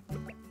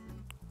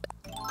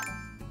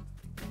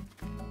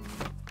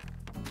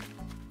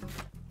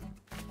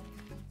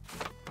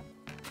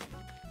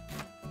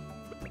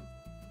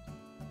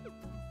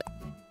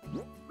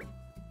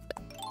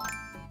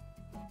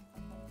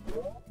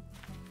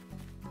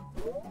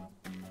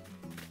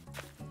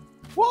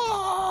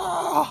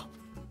 Whoa!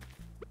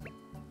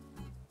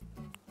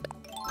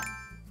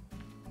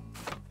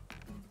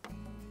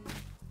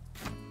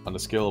 On a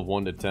scale of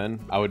 1 to 10,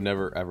 I would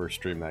never ever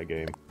stream that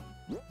game.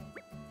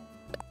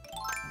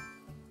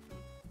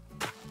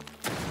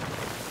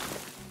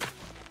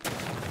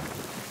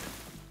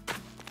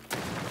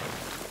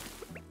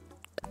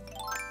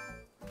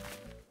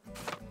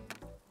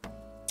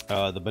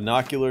 The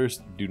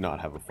binoculars do not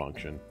have a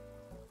function.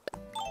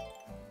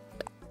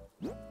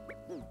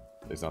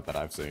 It's not that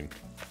I've seen.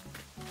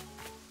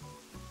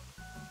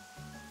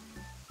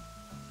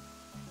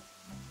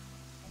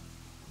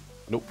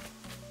 Nope.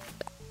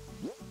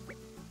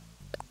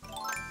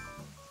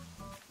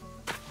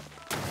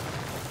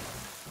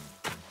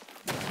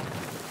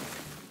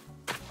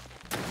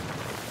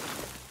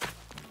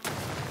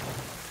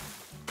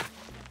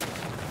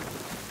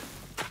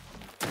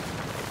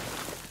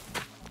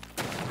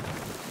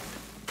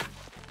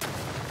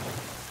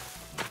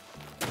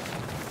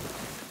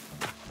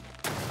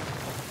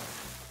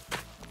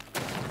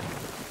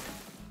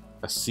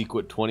 A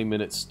secret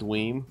 20-minute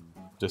stream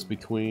just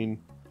between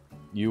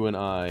you and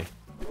I.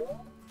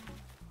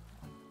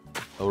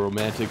 A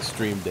romantic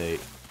stream date.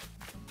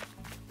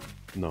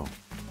 No.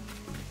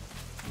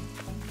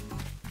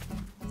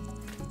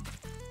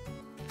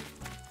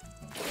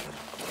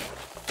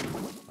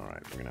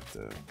 Alright, we're gonna have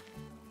to...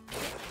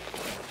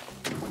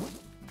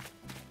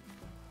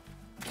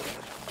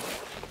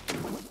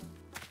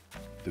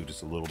 do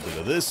just a little bit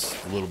of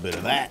this, a little bit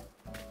of that.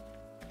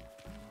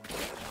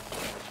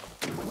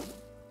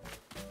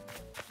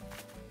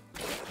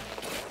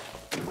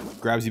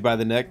 Grabs you by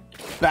the neck.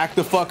 Back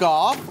the fuck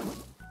off.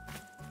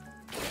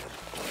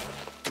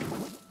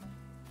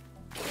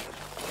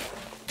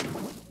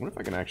 I wonder if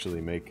I can actually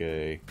make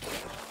a...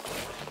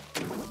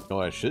 You know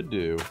what I should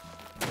do?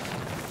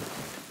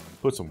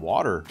 Put some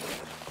water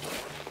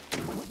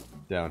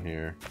down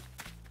here.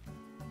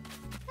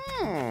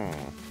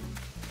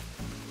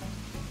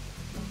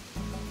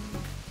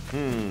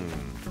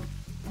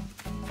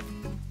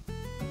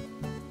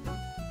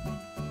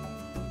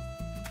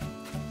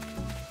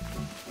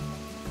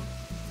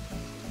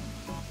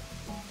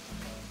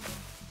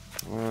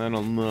 I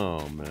don't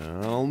know, man.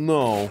 I don't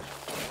know.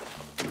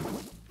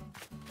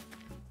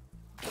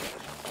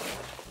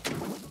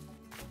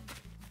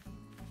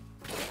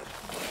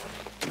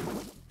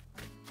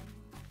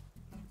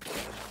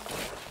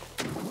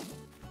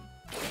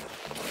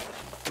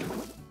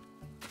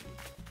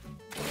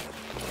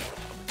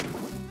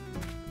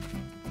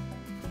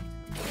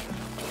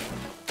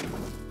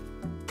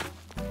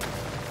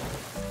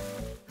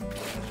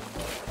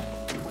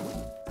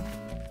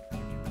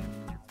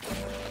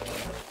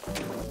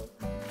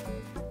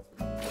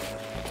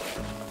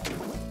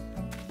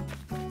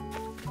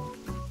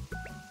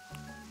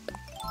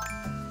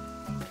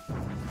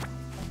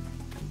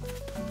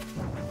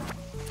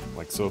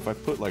 So if I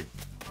put like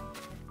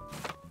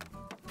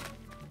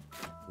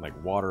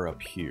water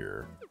up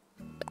here,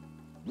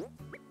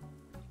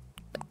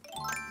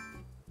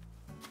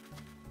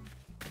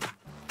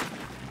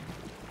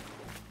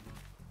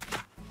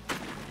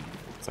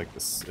 like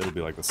this. It'll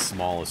be like the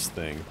smallest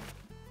thing.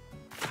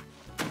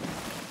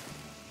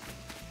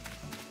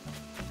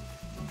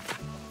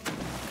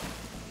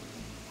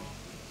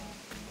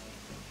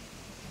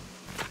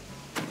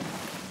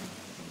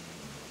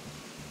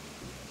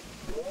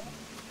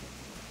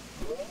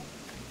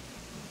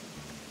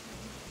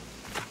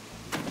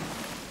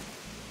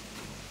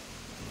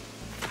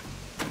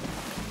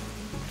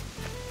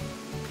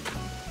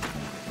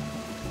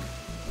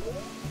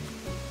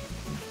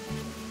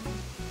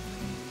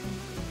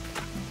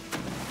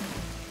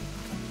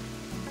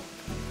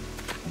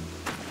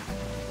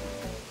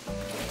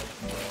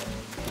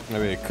 I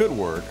mean, it could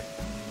work.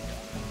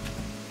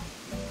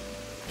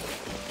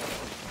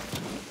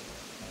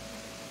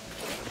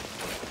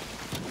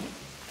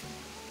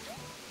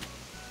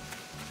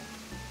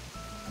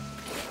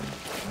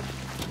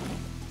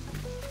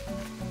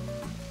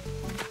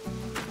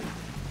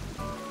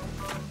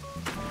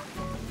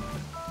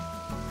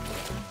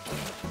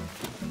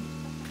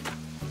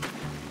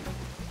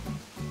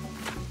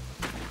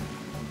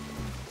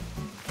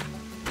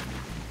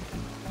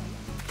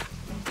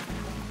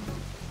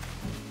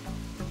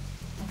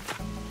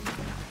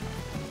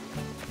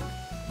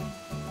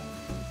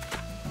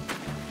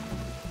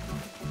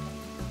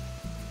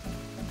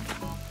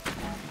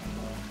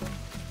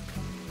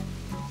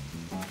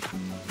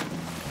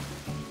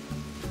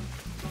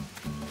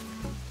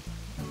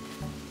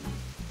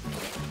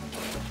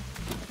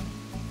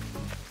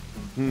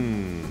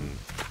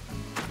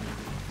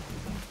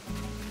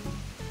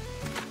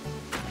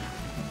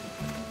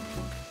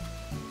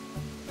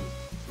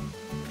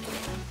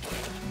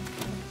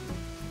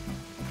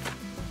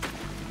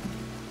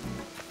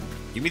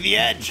 Give me the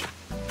edge.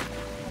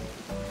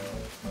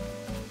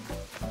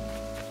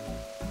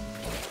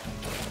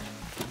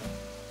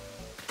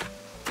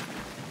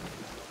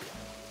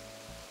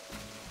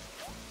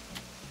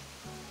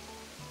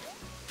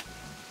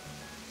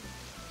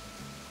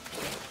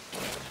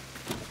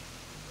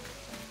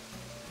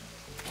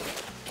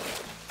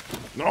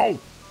 No.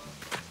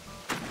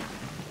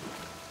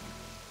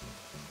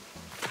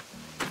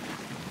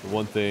 The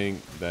one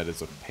thing that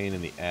is a pain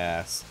in the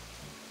ass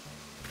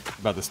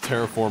about this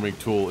terraforming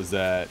tool is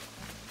that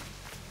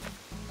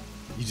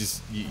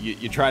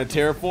you try to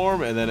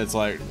terraform and then it's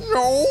like,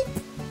 nope,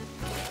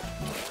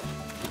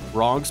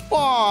 wrong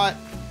spot,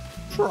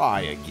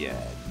 try again.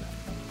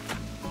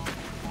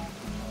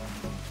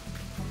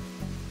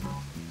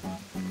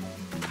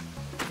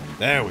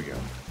 There we go.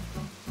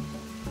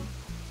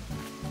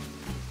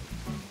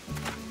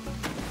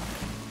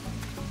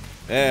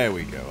 There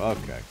we go.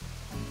 Okay.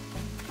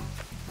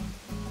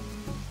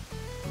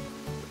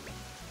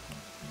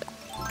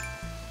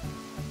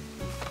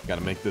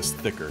 Gotta make this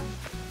thicker.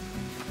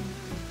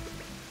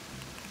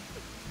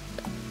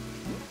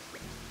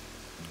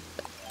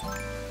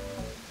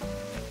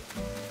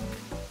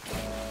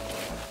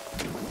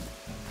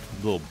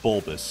 A little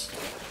bulbous.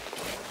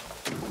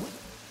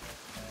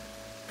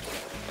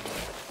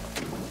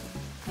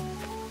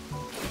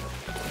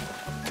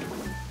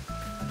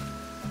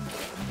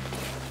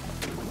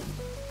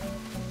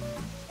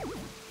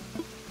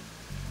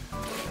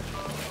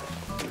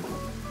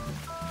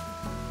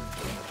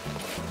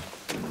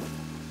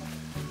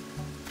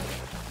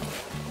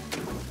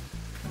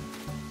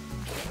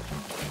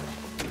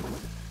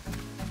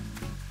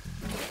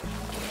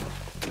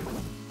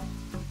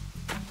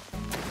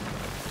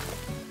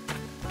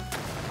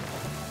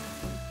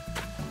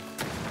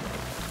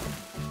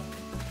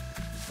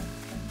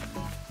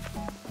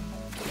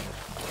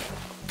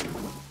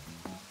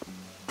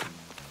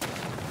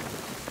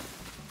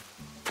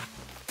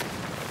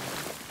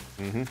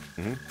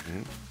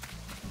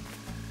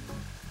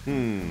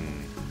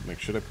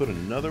 Should I put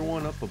another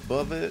one up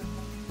above it?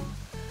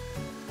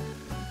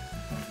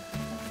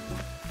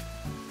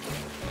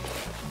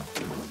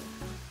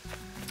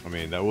 I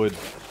mean, that would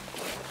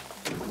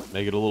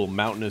make it a little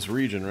mountainous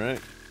region,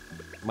 right?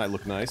 Might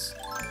look nice.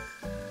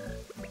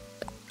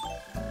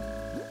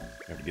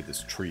 I have to get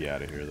this tree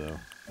out of here, though.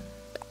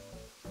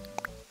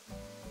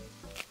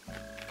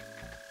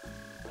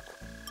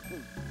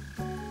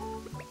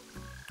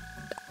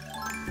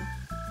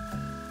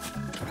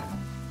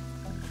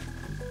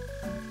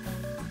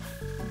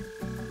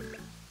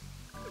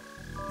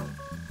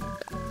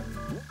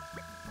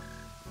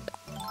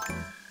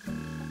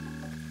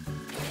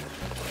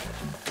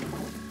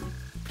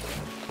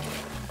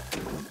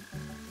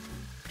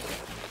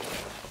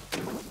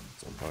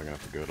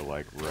 Go to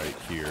like right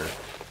here.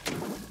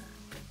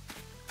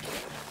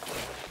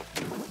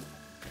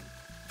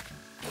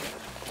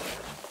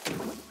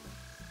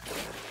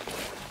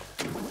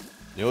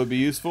 You know what would be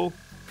useful?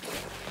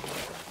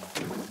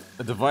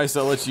 A device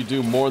that lets you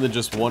do more than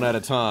just one at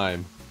a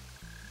time.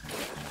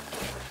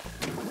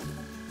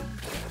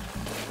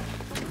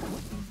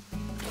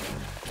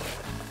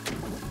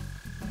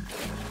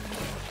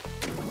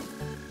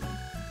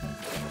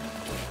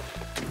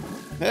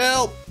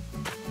 Help!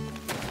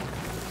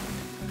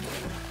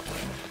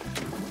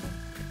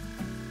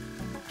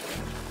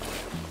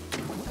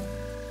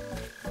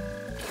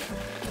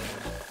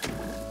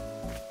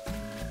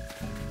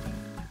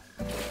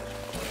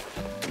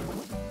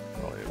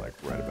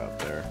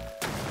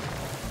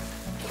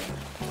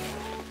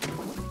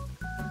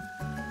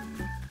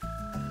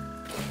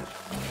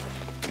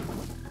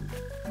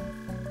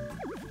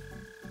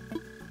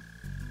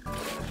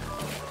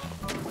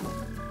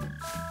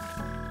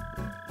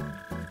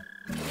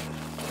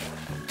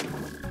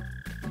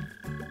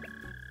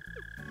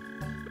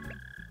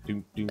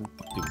 You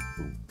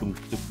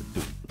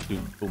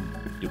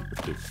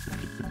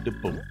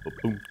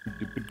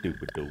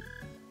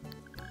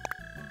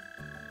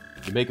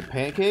making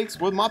pancakes?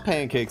 Where my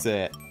pancakes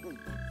at?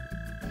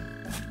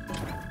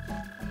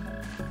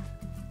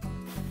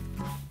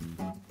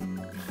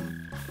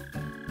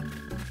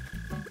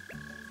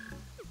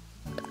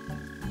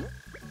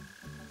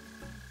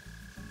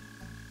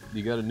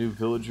 You got a new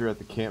villager at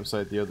the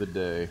campsite the other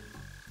day.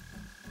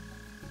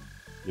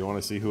 You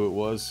want to see who it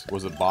was?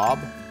 Was it Bob?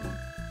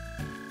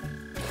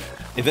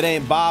 If it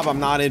ain't Bob, I'm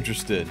not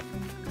interested.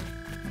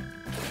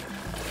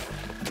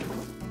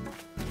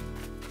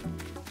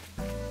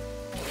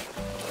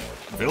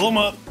 Fill him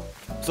up.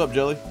 What's up,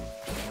 Jelly?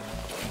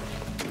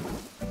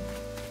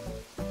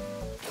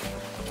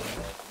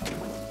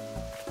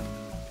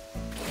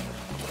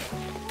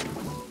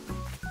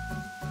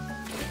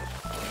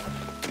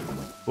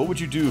 What would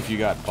you do if you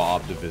got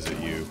Bob to visit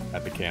you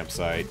at the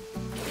campsite?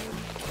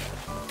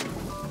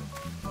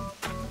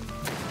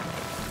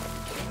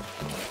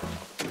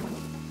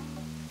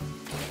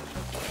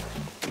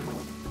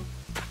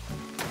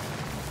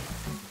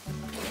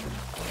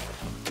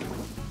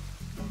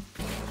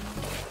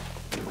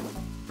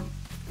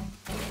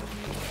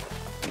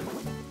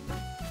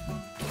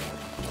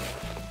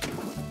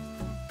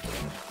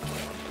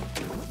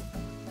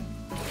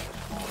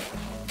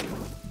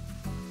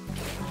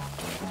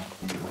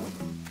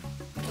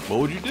 What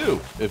would you do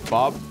if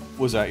Bob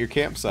was at your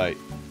campsite?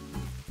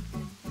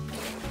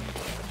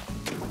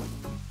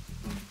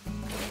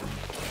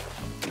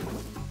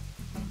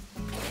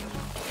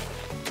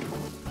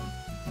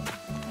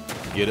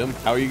 Get him?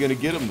 How are you gonna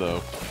get him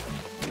though?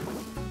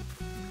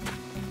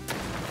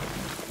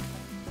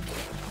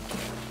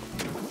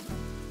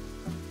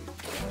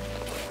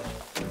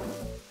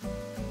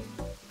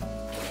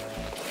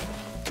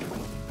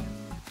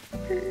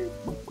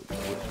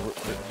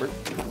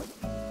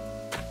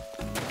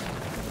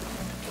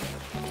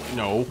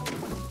 No.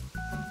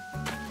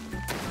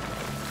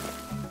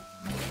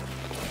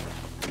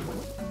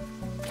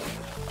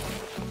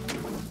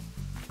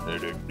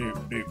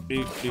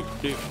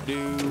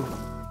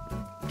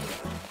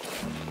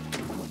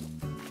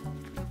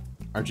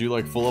 Aren't you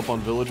like full up on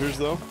villagers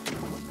though?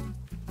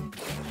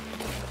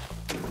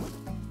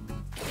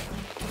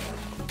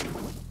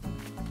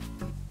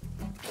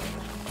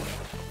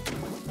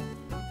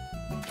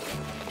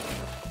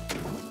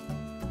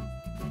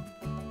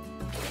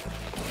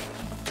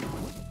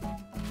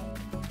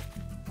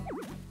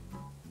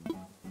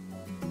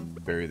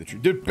 Bury the tree.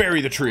 Dude,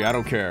 bury the tree. I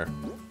don't care.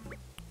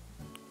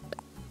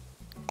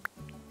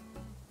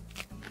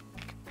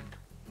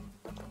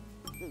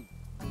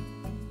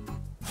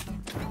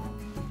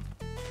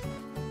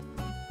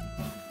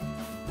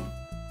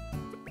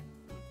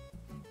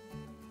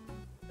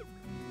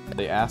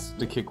 They asked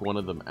to kick one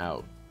of them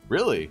out.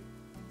 Really?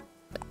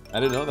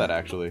 I didn't know that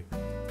actually.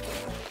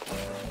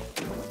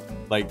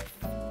 Like,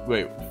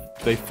 wait,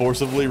 they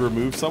forcibly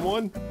removed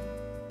someone?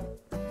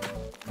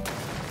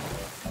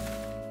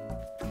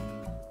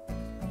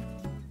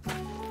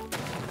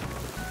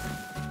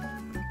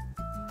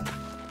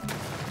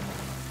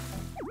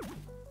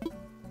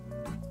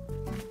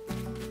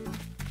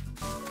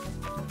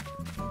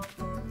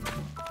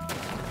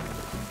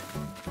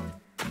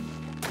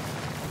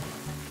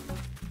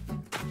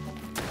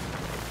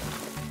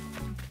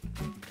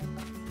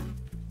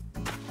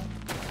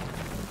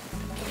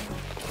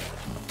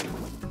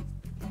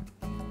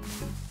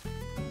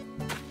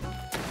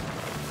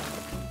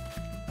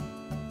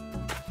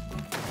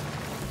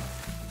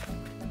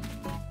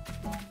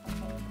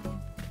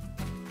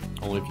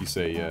 Only if you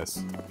say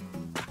yes.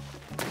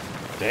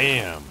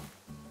 Damn.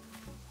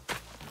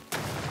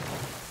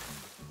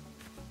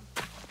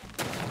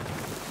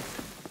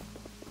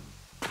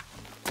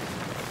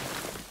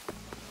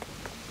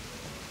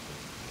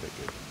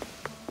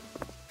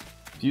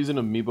 If using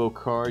an amiibo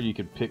card, you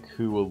can pick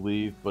who will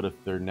leave, but if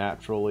they're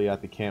naturally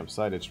at the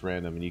campsite, it's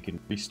random, and you can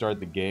restart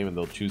the game and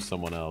they'll choose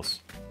someone else.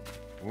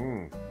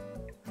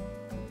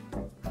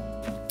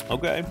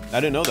 Okay, I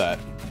didn't know that.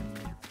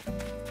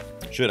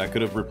 Shit, I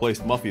could have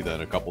replaced Muffy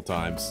then a couple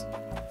times.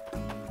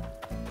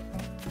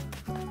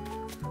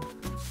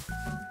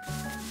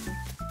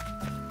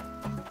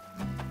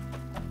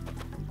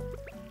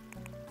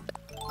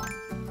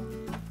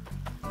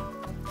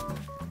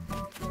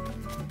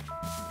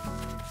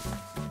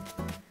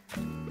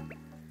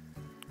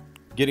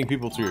 Getting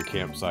people to your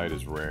campsite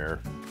is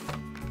rare,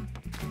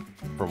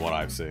 from what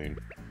I've seen.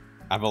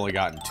 I've only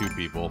gotten 2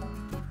 people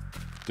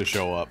to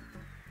show up.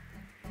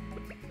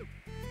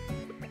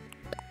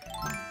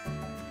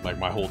 Like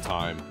my whole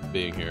time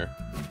being here.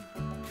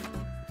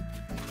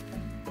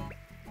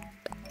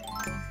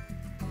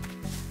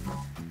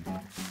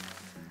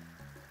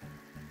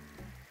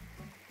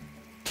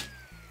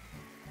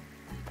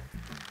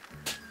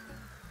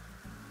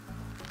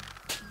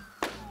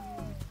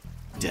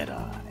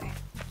 Deadeye.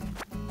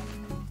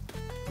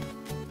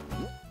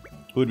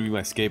 Who would be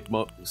my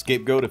scapegoat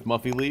if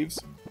Muffy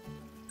leaves?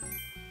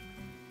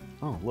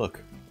 Oh,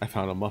 look. I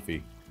found a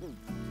Muffy.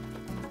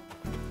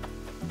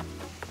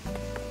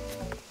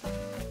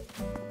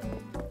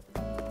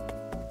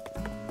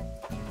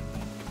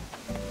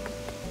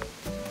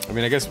 I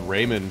mean, I guess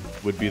Raymond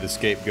would be the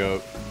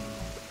scapegoat.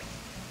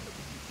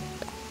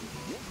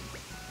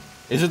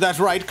 Isn't that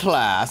right,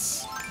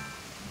 class?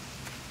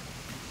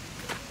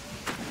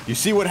 You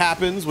see what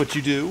happens, what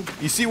you do?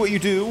 You see what you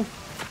do?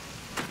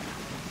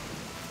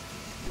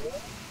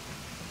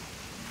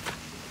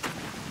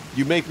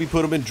 You make me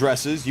put them in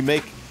dresses. You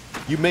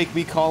make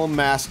me call him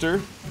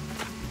master.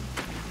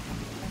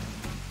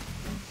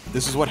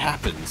 This is what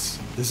happens.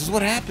 This is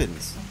what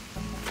happens.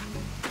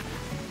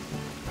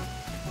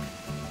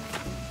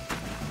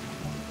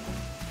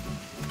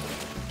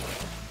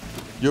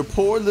 Your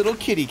poor little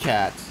kitty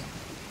cat.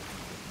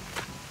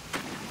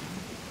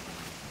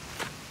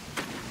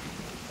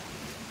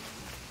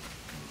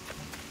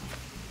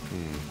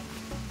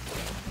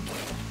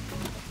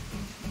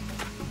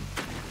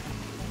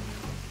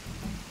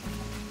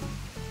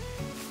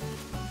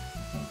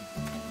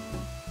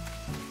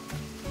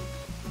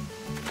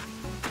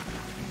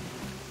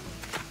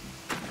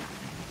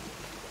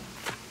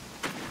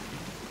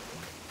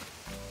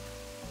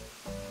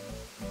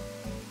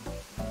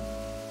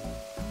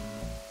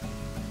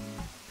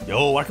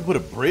 Yo, I could put a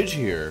bridge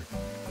here.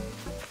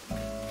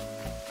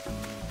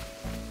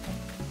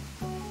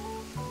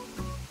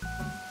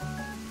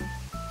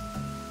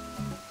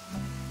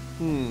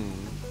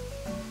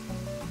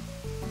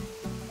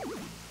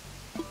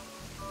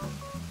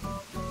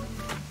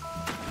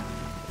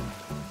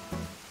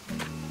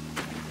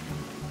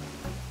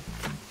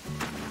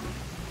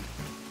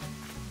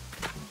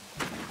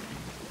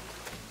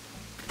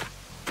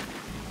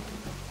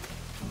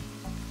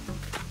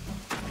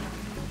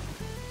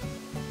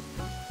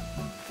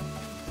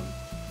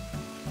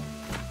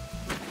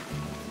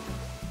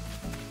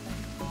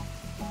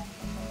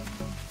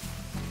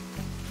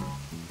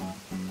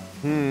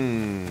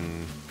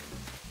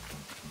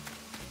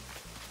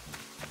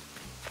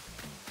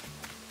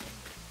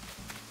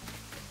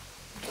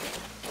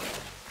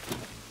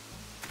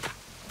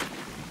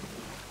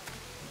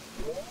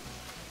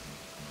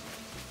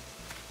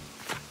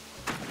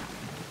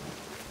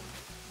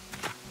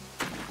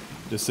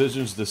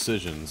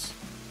 Decisions.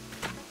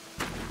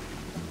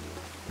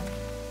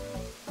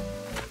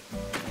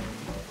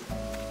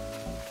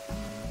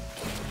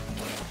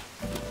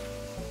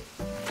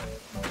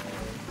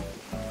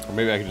 Or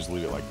maybe I can just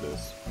leave it like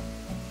this.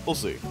 We'll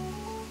see.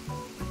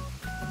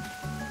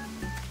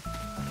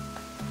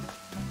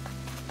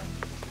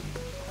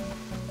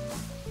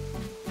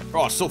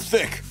 Oh, it's so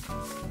thick!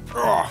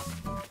 Ugh.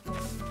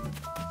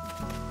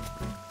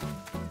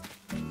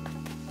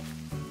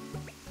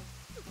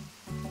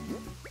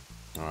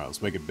 Alright,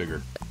 let's make it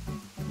bigger.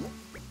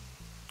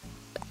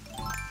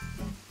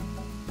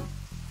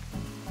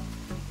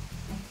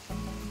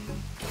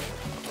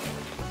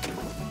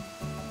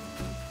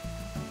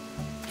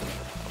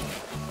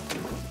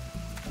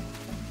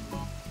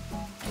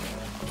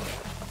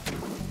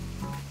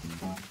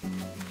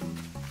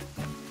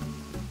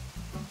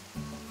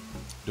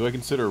 Do I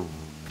consider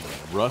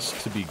rust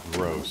to be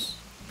gross?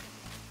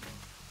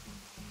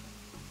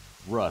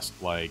 Rust,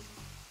 like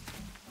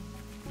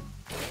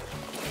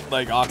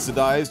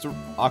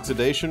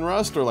oxidation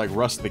rust, or like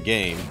rust the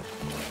game?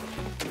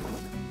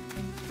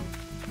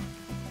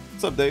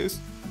 What's up, Daves?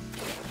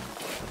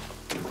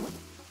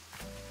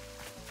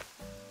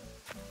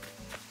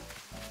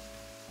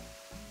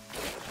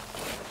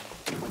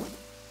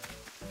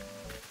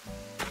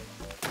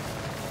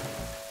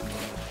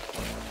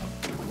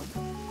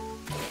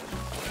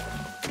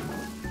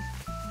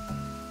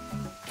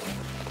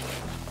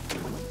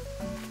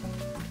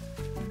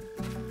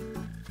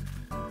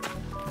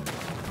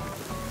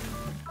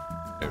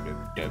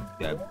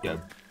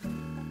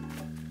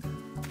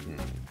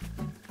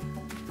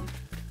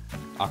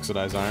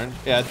 Oxidized iron?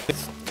 Yeah,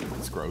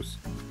 it's gross.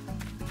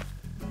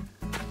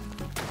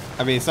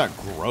 I mean, it's not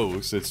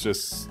gross, it's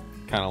just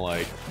kind of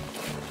like,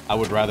 I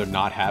would rather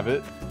not have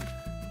it.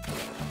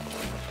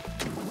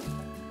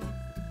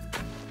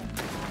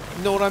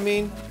 You know what I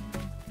mean?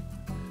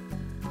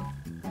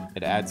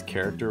 It adds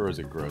character, or is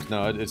it gross?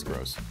 No, it's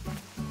gross.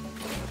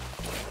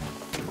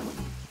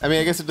 I mean,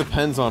 I guess it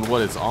depends on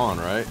what it's on,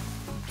 right?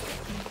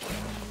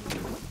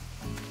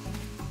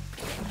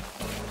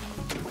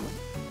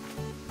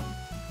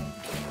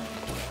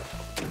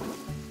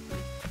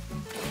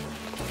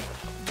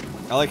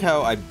 I like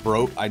how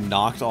I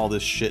knocked all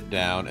this shit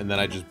down and then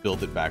I just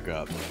built it back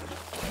up.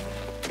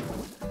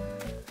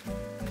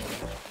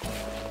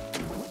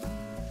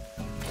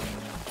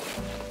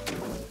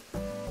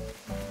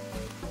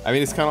 I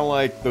mean, it's kind of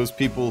like those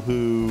people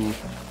who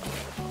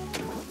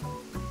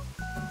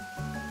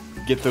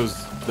get those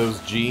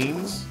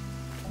jeans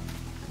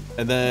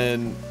and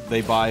then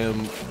they buy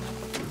them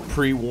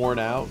pre-worn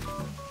out.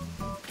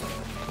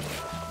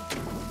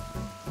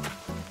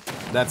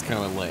 That's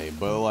kind of lame,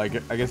 but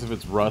like, I guess if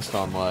it's rust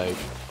on like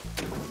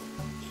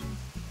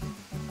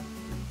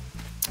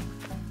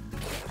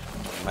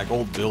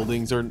old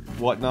buildings or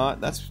whatnot,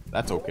 that's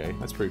okay.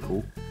 That's pretty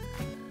cool.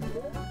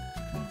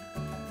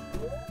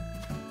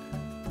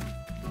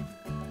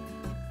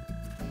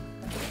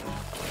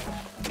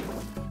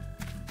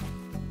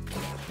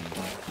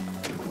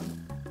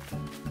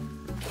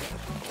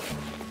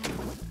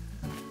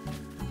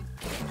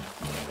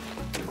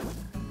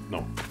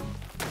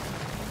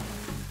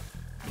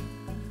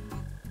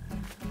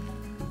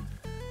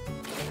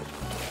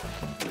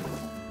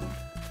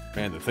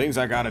 and the things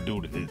I gotta do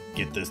to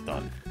get this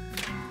done.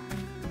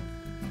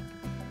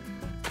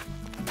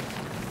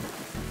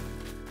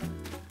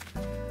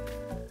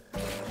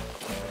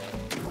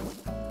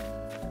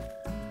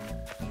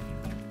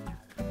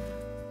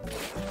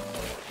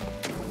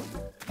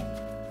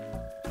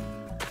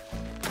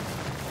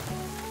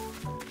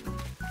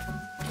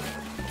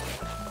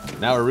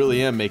 Now I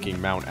really am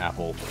making Mount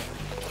Apple.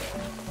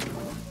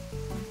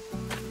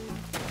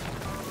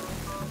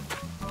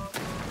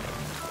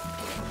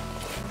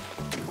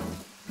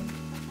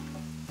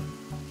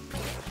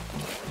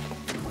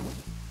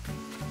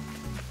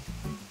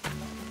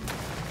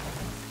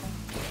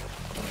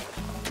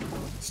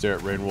 Stare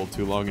at Rainworld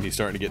too long and he's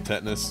starting to get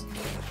tetanus.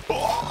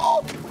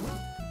 Oh,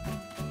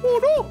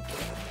 oh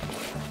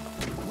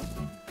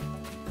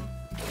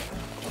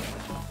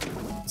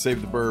no!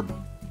 Save the burb.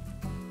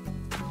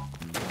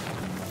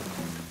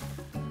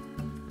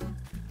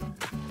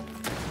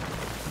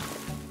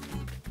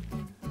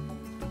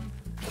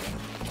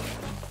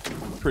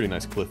 Pretty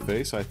nice cliff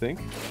face, I think.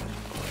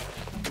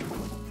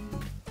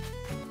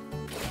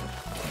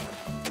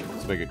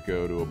 Let's make it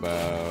go to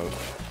about...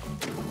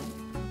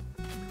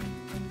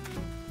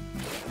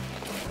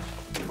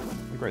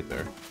 like right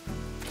there.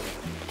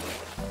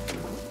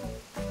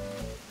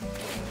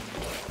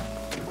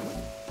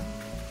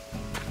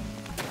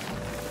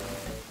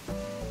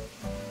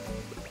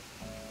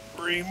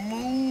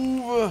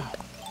 Remove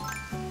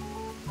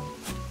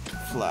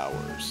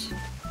flowers.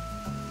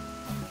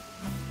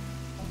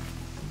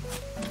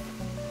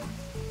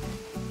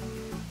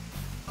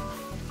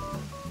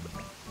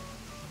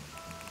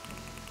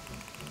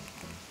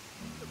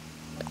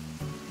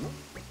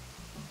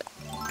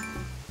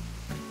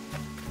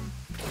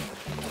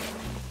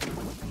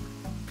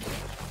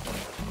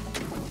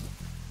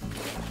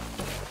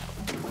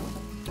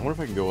 I wonder if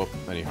I can go up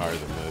any higher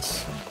than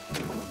this.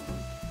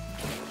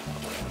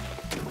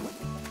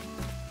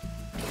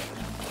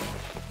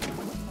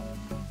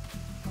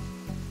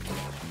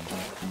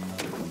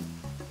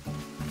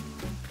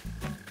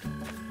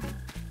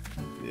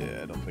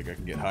 Yeah, I don't think I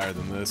can get higher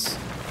than this.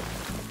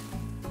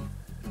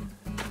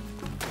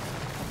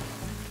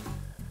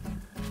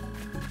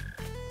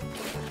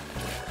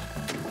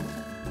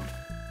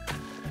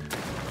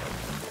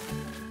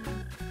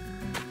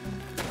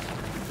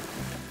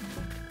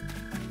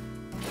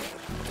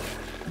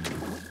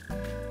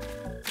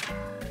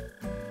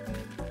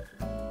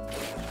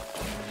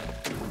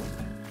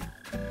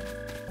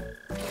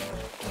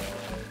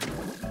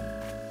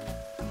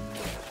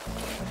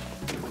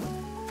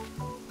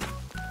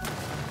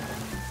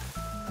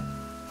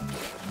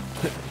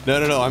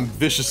 No, I'm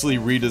viciously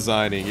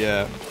redesigning,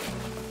 yeah.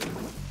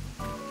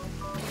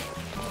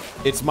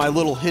 It's my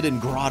little hidden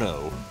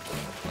grotto.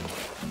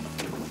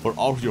 Where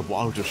all your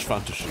wildest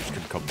fantasies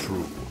can come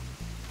true.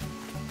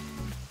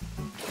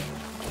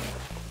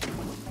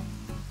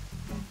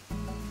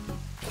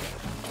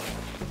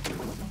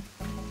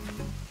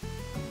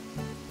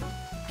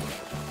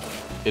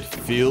 It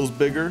feels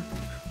bigger?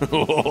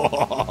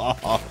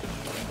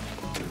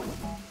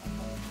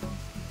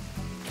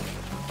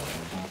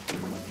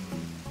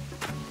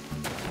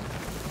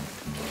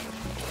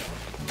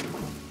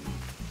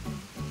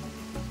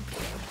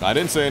 I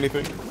didn't say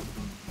anything.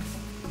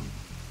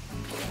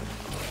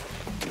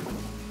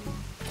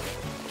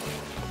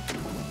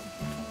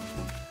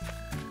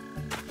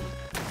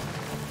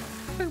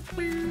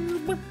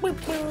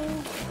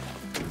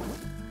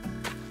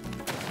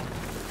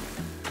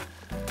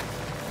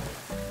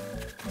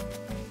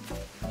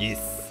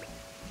 Yes.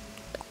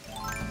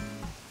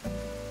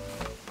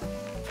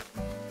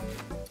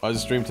 Why is the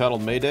stream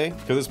titled MayDay?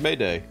 Because it's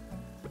MayDay.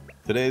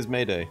 Today is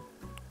MayDay.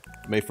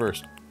 May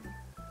 1st.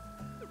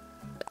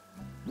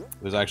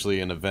 There's actually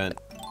an event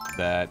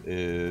that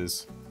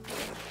is...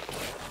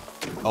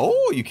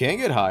 Oh, you can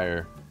get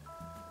higher.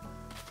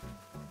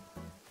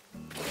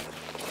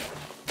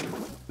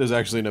 There's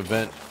actually an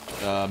event,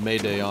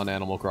 MayDay on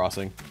Animal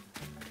Crossing.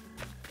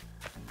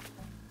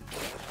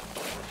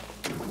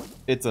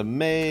 It's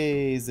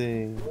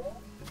amazing.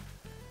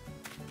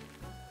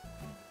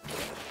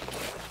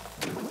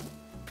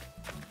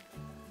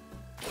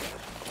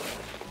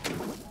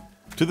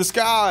 To the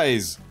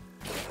skies!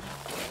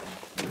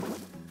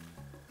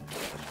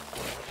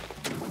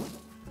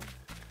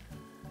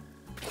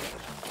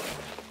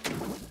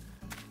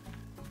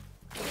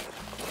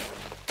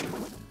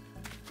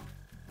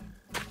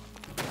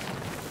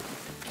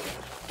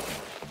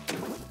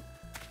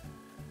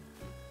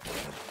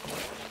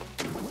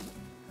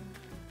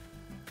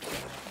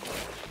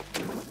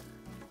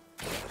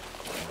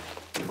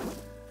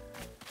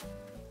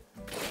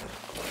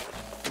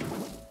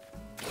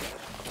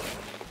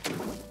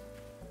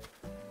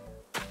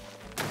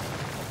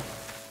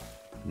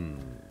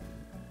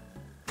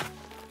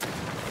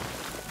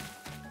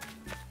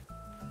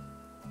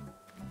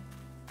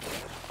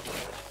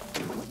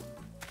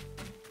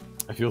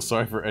 I feel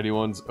sorry for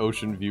anyone's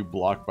ocean view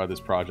blocked by this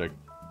project.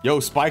 Yo,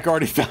 Spike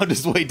already found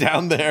his way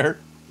down there.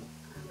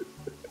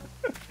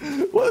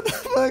 What the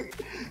fuck?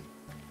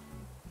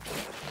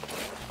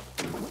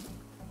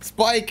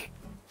 Spike!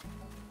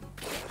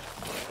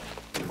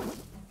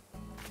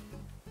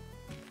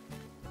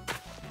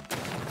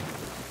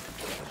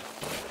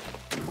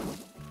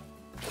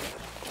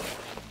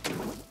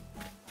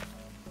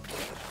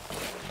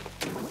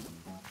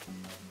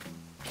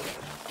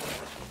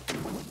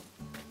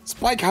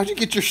 Spike, how'd you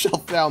get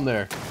yourself down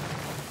there?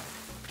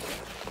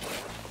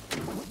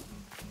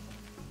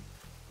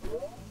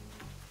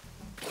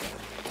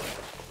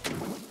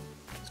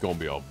 It's gonna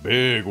be a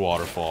big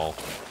waterfall.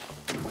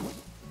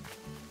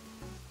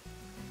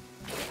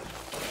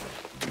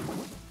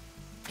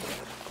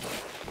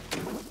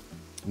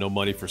 No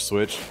money for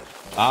Switch.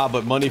 Ah,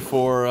 but money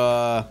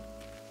for,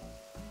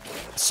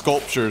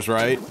 sculptures,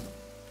 right?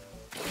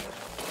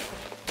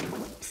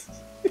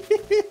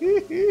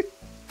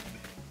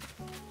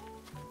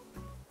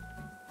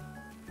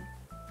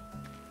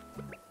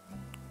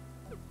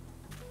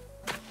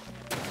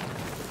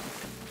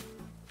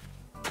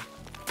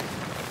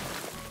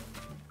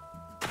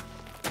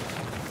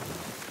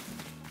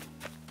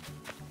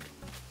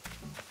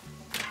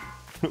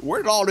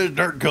 Where did all this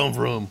dirt come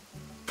from?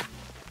 I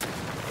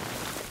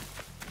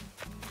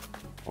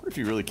wonder if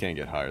you really can't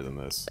get higher than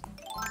this.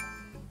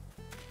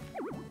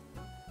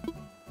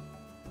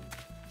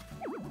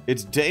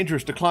 It's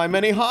dangerous to climb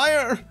any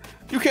higher!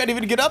 You can't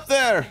even get up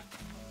there!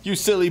 You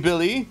silly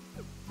Billy!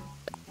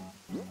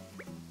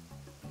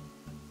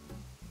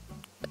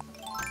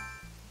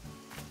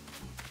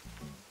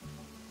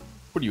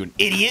 What are you, an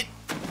idiot?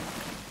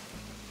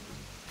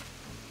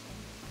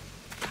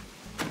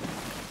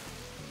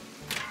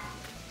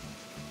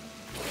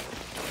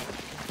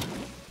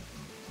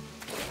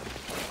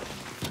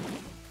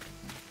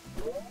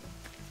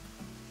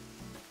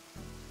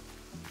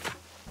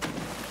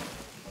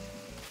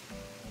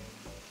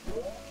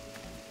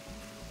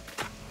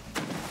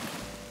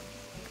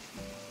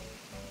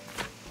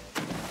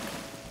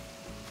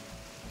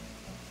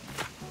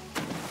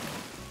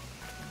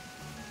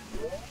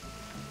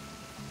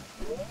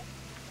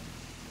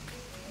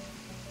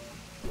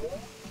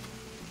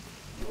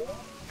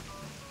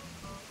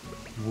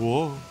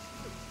 Whoa.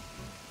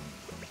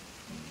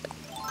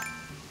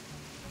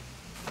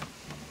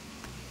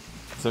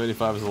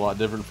 $75 is a lot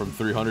different from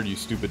 300, you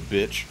stupid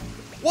bitch.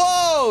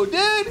 Whoa,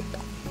 dude!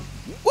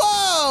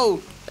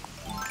 Whoa!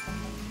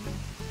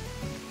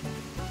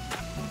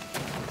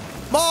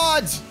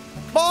 Mods!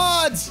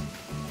 Mods!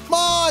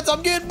 Mods!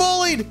 I'm getting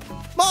bullied!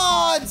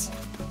 Mods!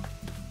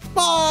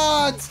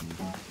 Mods!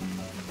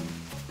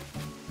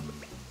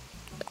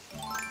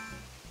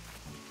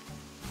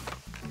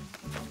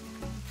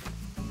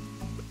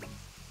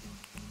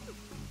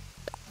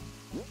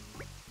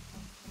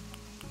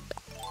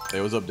 Hey,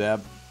 what's up,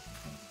 Dab?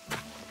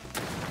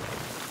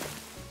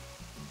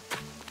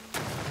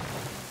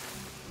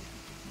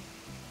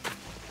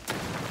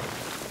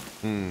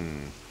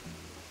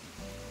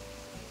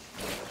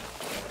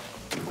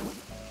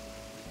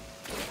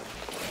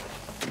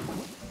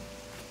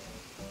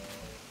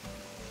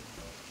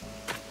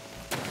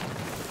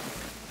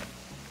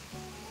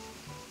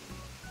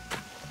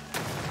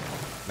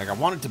 Like, I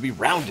want it to be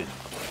rounded.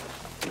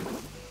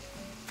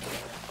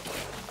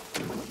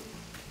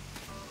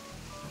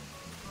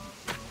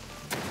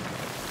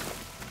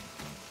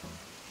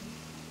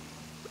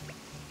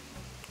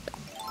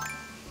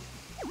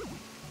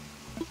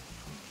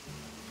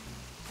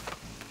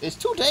 It's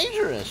too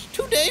dangerous.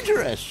 Too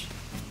dangerous.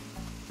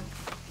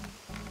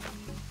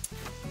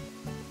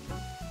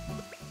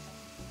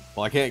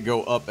 Well, I can't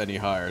go up any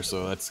higher,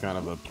 so that's kind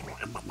of a...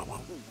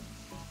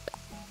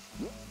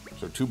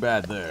 So too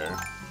bad there.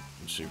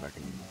 Let's see if I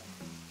can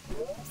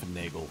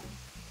finagle.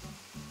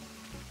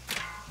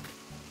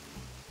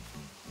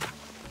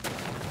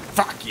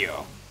 Fuck you!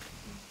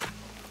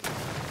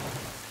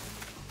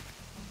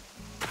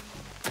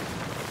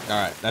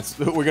 Alright, that's...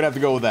 We're gonna have to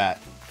go with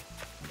that.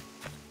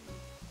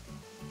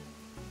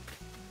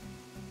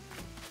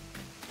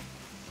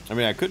 I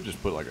mean, I could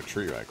just put like a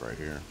tree rack right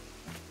here.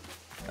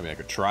 I mean, I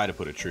could try to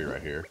put a tree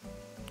right here.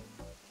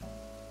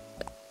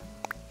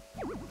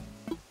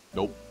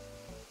 Nope.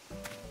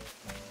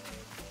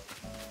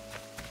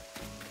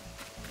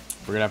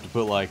 We're gonna have to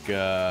put like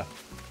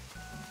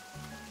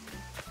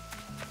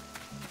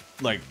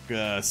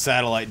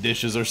satellite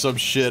dishes or some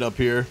shit up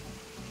here.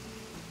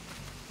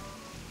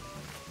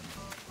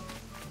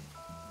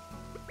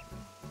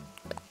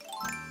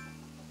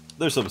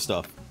 There's some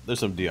stuff. There's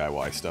some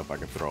DIY stuff I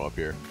can throw up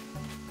here.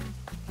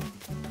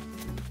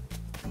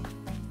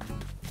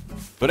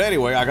 But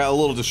anyway, I got a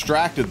little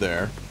distracted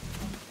there.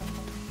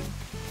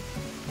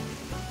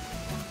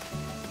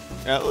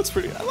 Yeah, it looks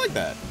pretty... I like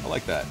that. I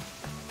like that.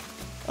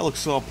 That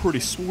looks all pretty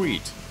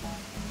sweet.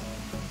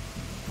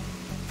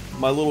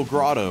 My little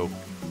grotto.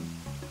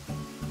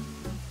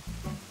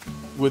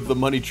 With the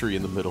money tree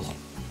in the middle.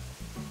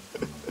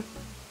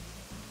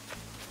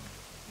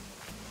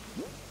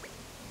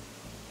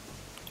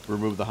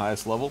 Remove the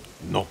highest level?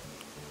 No.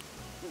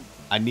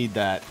 I need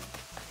that.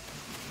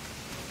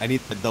 I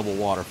need the double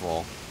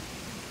waterfall.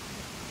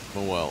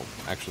 Oh well,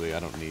 actually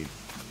I don't need...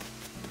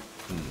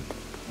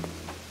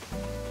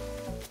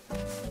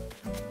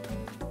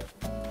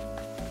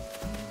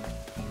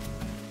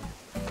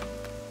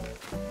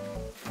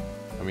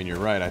 I mean, you're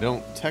right, I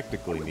don't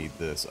technically need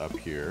this up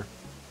here.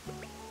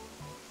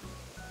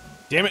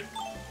 Damn it!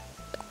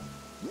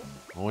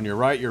 Well, when you're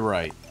right, you're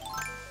right.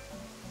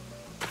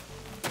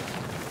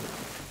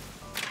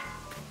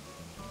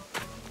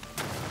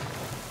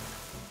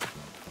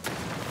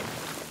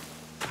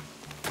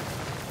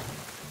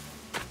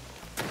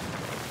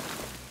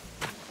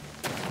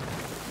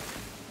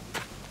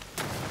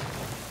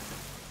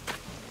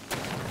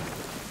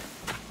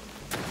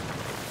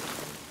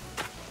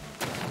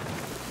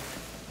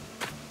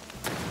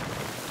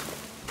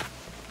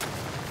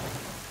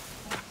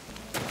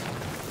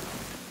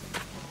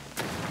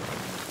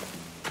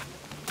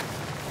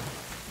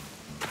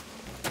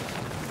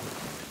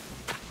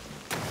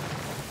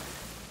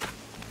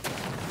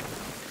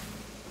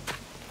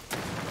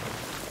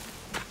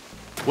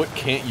 What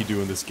can't you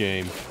do in this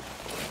game?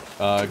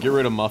 Get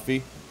rid of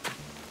Muffy.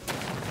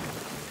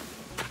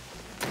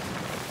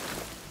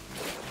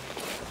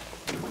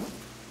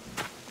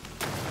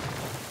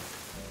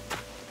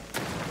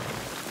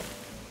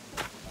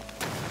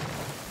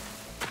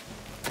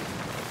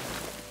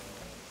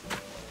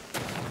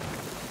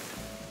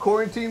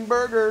 Quarantine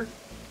burger.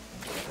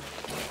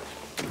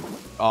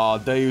 Aw,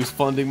 Dayu's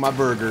funding my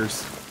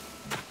burgers.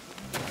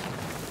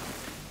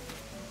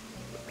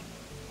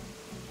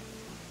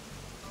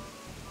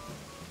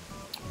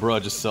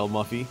 Bruh, just sell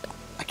Muffy.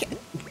 I can't.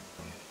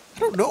 I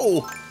don't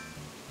know.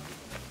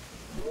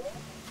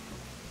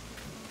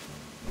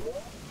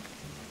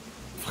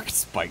 Fucking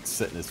Spike's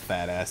sitting his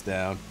fat ass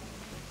down.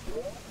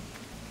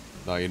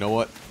 No, you know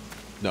what?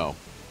 No.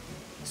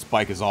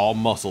 Spike is all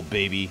muscle,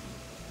 baby.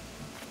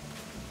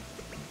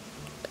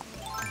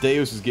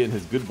 Deus is getting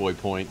his good boy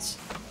points.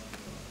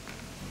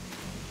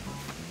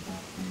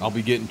 I'll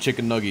be getting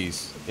chicken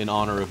nuggies in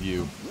honor of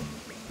you.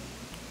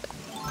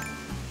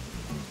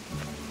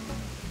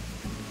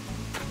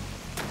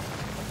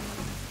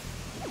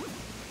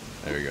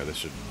 There we go.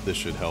 This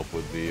should help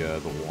with the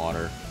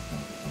water.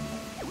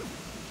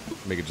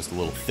 Make it just a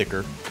little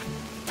thicker.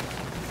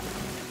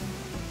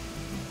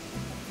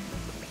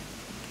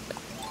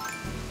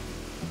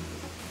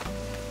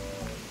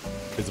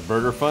 Is it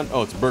burger fun?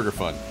 Oh, it's burger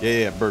fun.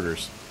 Yeah,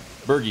 burgers.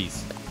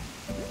 Burgies.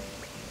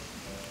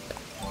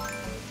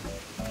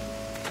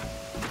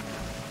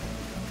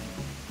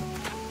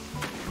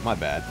 My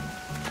bad.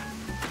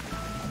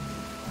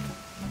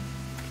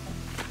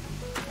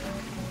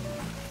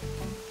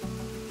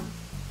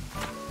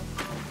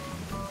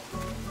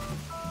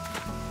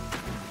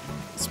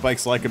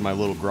 Spike's liking my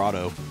little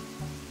grotto.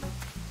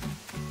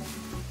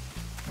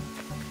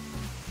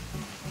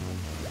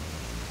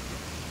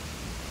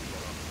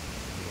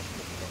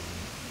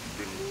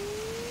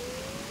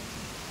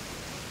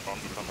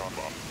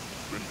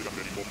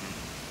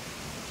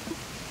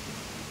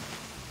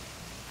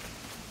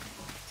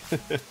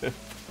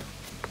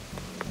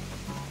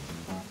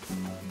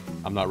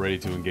 I'm not ready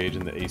to engage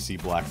in the AC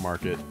black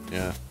market.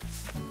 Yeah.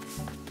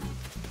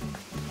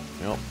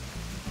 Yep.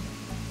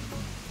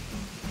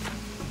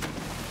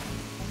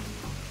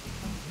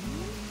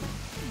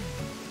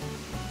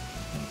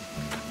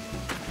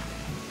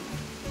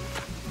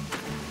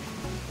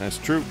 That's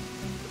true.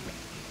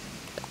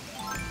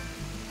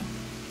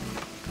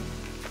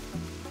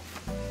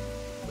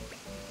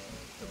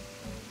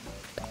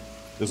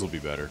 This will be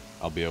better.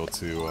 I'll be able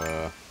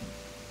to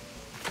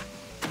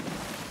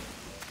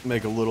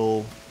make a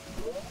little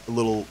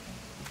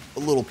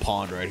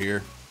pond right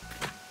here.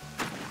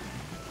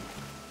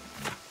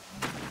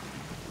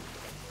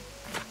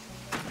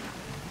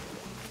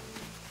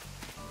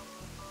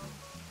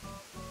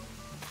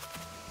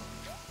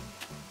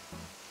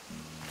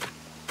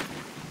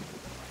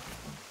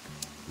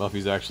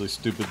 Muffy's actually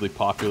stupidly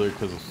popular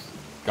because of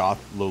goth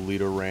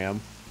Lolita Ram.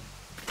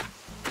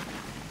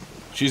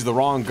 She's the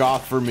wrong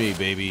goth for me,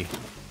 baby.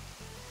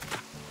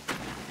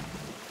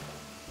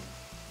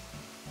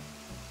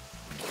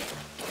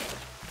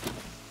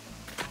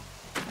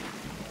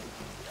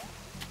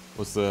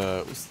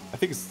 I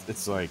think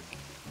it's like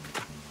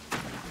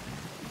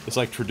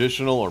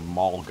traditional or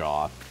mall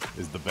goth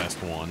is the best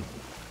one.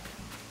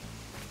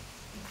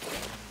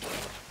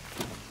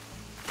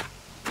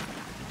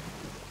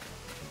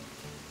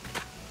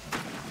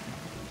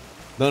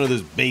 None of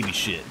this baby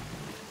shit.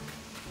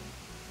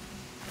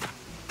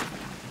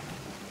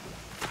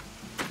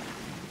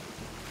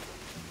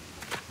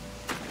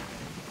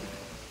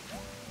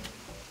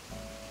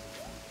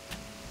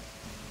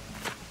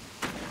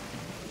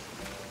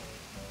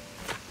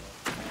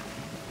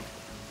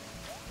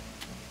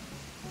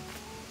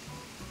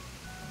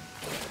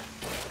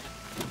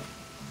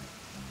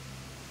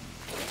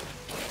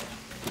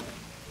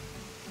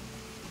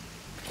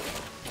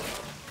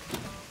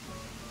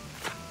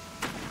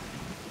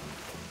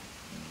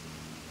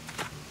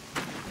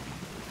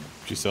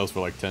 She sells for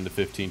like 10 to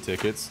 15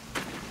 tickets.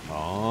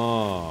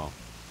 Oh.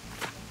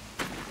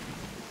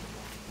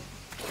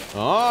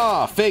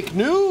 Ah, fake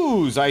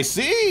news, I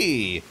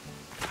see.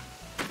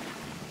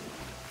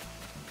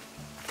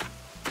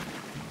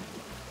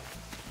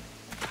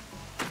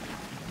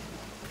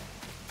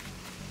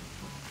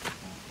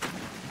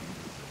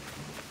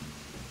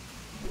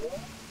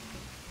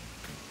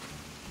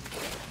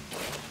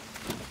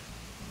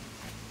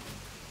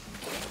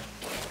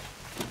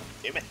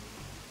 Damn it.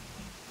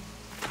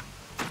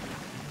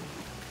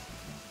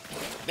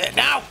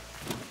 No!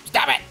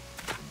 Stop it!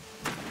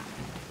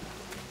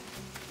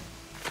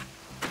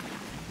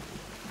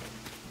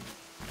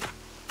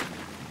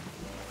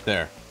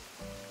 There.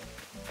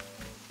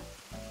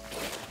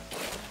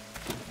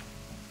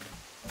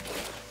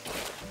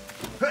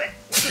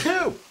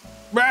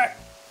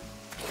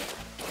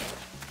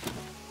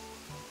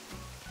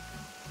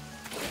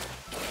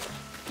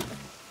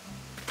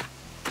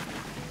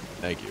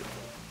 Thank you.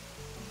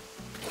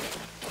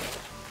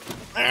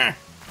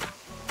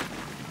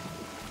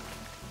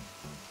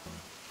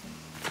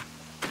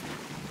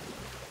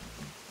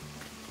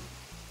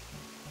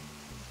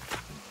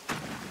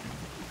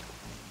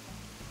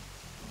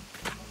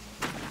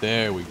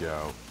 There we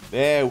go.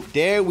 There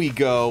we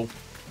go.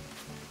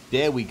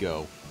 There we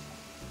go.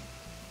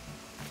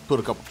 Put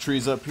a couple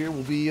trees up here.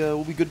 We'll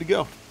be good to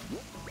go.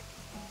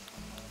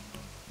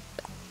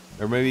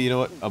 Or maybe, you know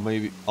what?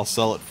 Maybe I'll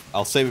sell it.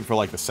 I'll save it for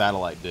like the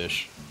satellite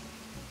dish.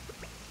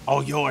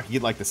 Oh, yo, I can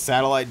get like the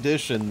satellite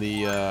dish and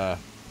the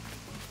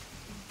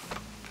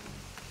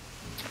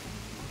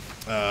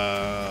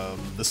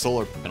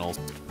solar panels.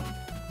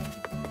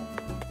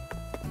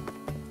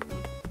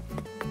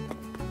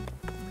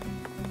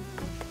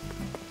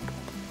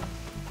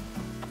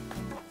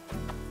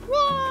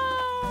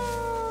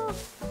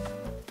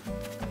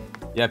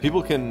 Yeah,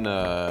 people can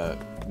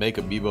make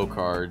amiibo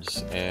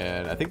cards,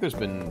 and I think there's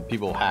been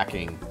people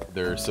hacking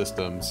their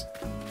systems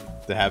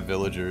to have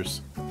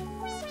villagers.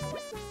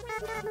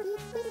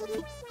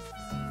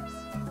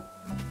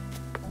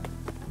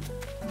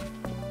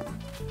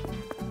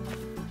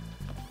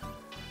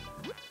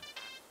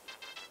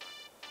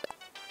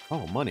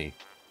 Oh, money.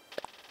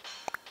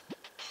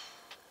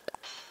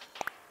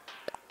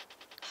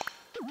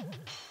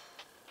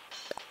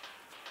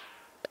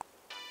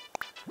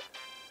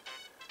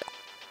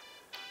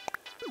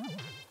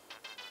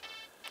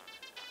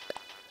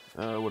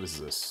 What is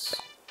this?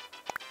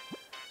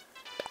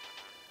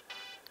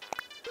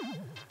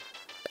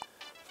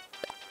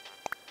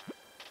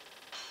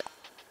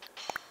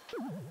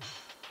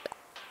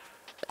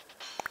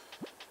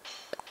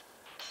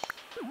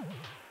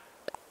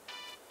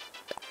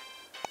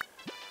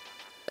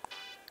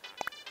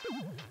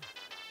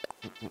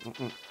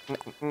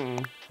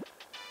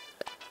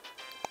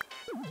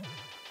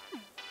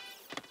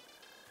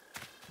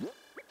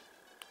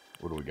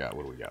 What do we got?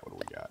 What do we got? What do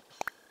we got?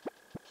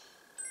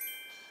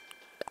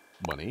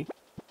 Money.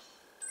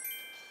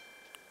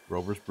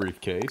 Rover's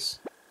briefcase.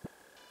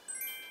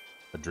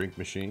 A drink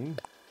machine.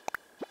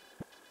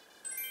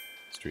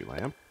 Street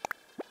lamp.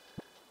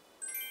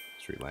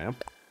 Street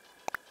lamp.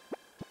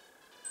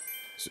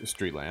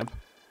 Street lamp.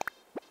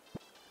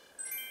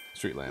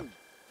 Street lamp.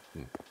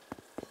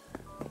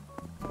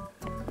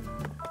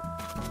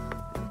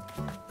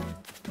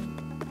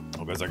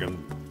 I guess I can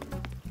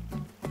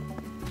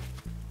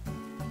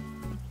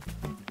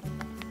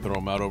throw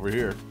them out over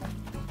here.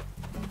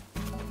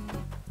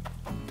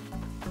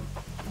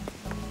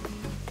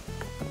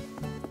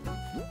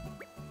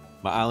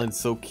 My island's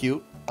so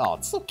cute. Oh,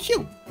 it's so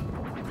cute.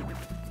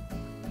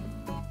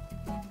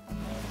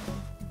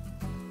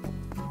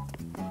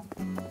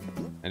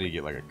 I need to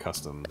get like a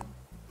custom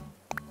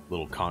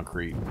little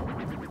concrete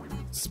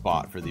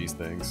spot for these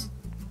things.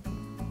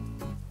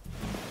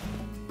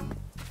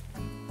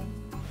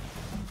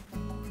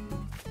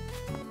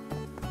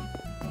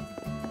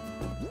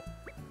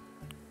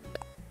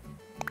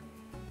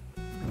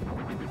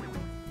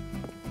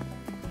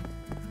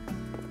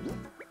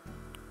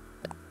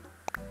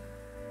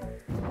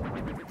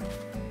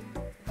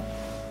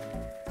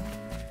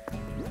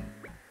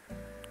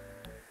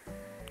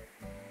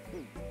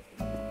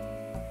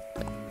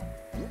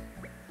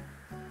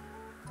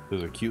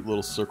 There's a cute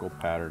little circle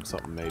pattern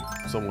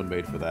someone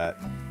made for that.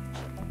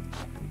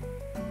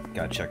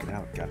 Gotta check it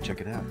out. Gotta check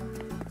it out.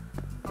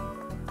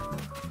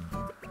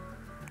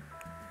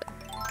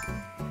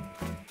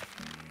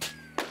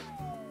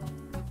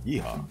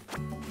 Yeehaw.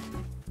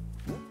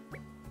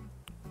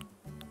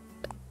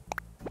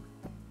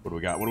 What do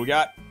we got? What do we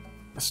got?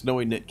 A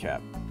snowy knit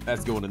cap.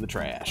 That's going in the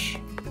trash.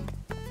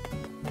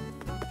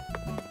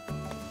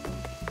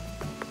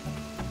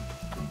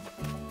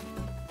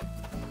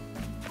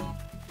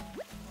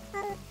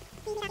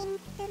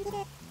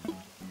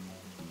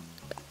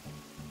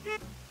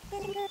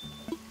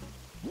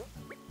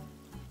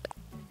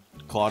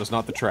 Claude is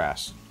not the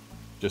trash.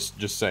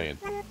 Just saying.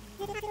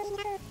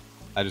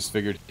 I just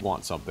figured you'd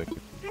want something.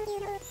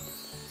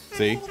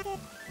 See?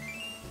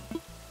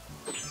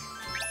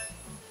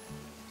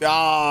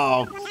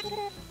 Oh!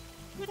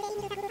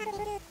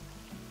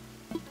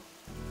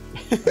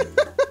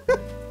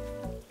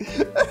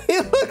 He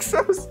looks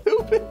so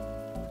stupid!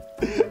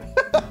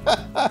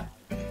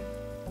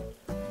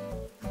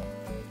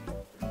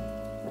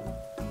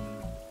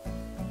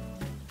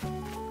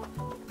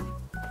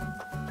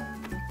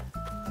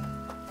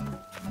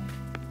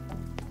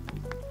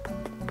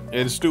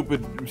 And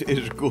stupid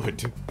is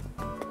good.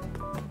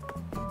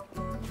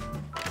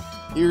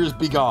 Ears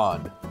be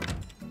gone.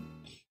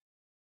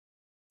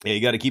 Yeah,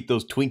 you gotta keep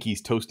those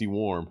Twinkies toasty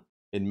warm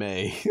in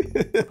May.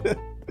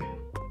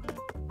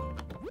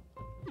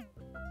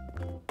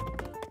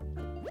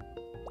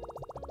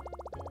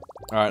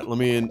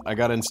 Alright, I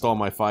gotta install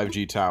my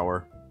 5G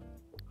tower.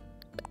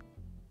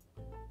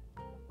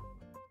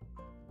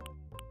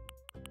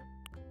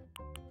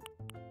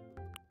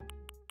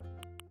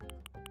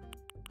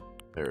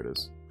 There it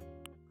is.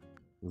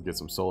 Let's get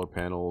some solar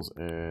panels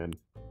and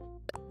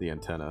the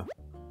antenna.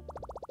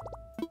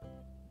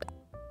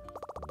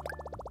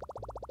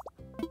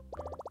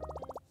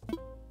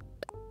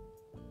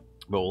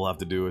 But we'll have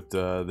to do it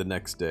the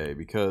next day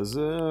because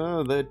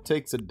that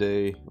takes a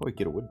day. Oh, we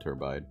get a wind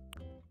turbine.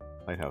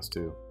 Lighthouse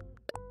too.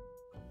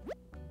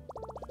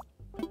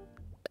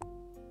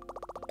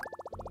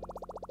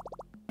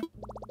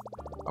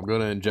 I'm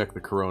gonna inject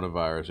the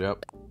coronavirus,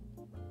 yep.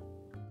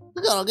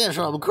 We're gonna get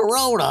some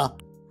corona.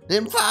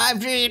 Them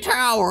 5G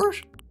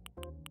towers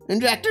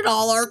injected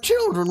all our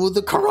children with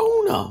the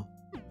corona.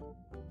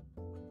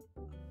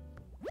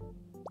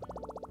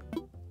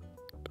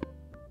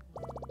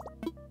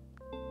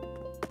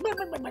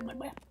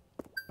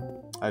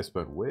 I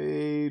spent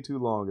way too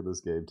long in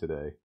this game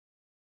today.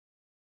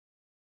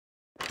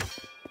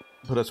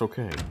 But that's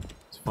okay.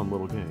 It's a fun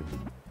little game.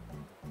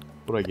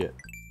 What'd I get?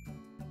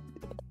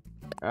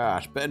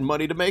 Ah, spend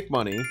money to make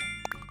money.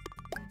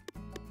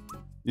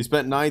 You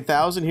spent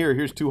 9,000?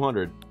 Here's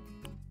 200.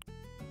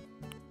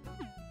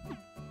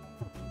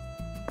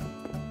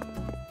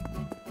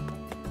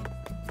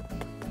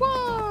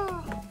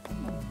 Wah!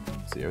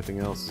 See, everything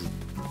else is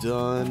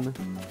done.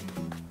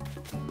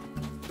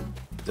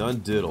 Done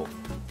diddle.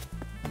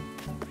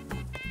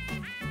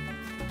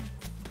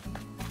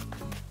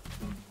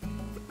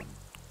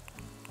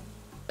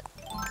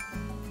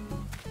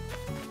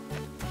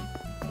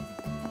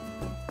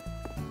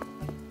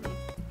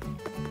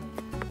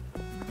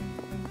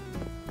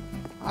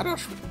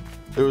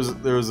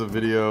 There was a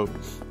video.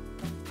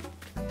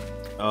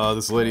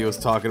 This lady was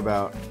talking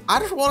about. I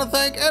just want to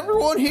thank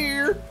everyone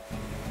here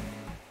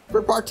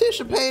for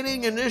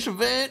participating in this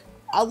event.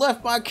 I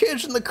left my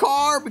kids in the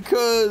car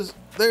because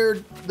they're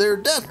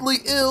deathly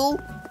ill,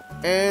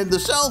 and the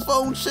cell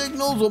phone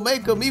signals will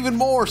make them even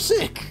more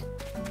sick.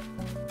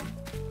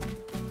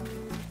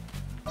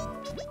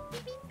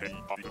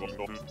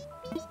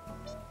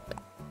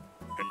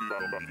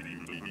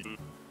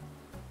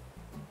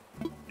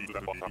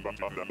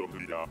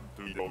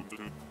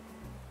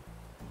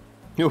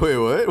 Wait,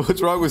 what?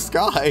 What's wrong with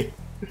Sky?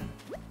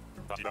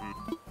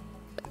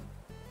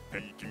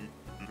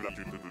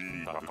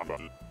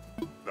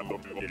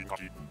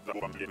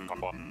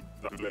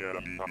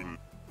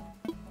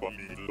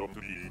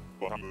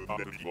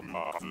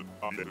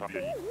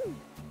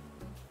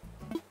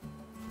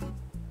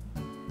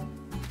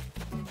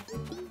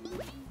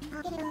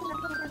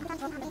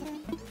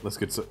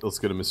 Let's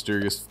get a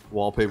mysterious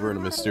wallpaper and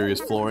a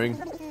mysterious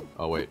flooring.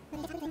 Oh wait.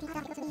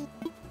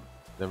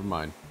 Never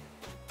mind.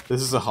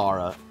 This is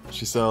Sahara.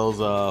 She sells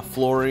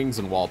floorings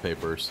and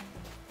wallpapers.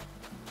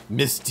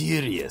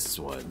 Mysterious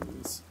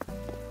ones.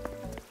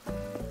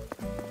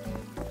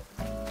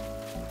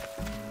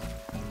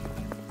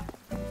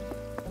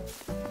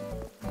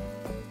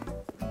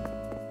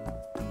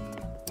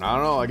 I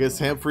don't know. I guess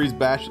Humphrey's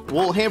bash.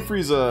 Well,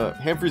 Humphrey's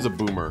a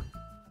boomer.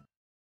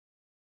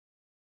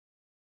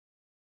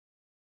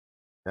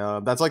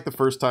 That's like the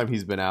first time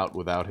he's been out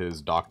without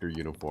his doctor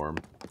uniform.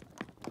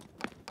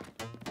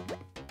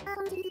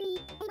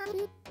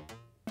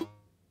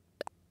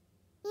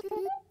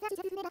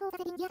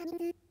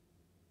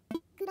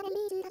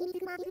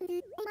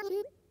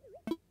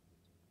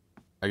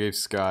 I gave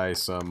Sky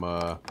some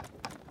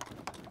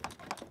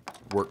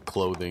work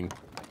clothing.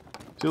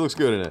 She looks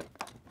good in it.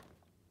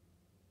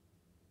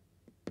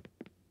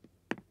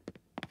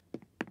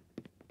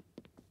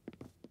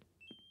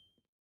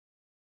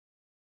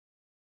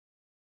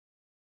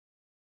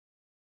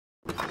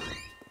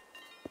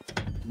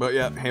 But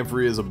yeah,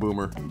 Humphrey is a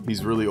boomer.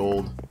 He's really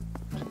old.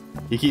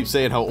 He keeps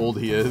saying how old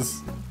he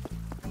is.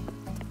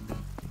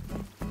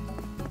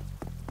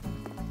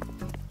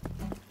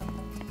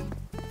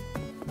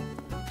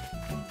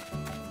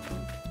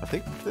 I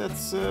think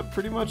that's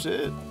pretty much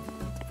it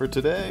for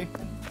today.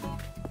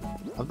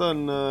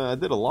 I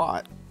did a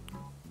lot.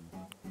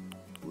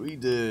 We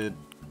did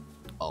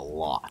a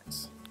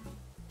lot.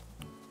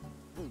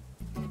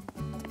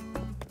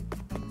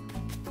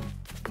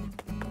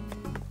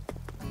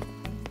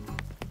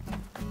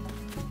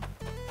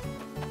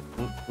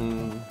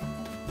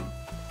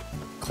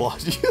 Claude,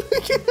 dude.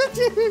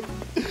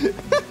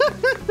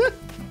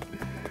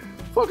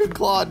 Fucking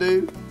Claude,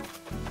 dude.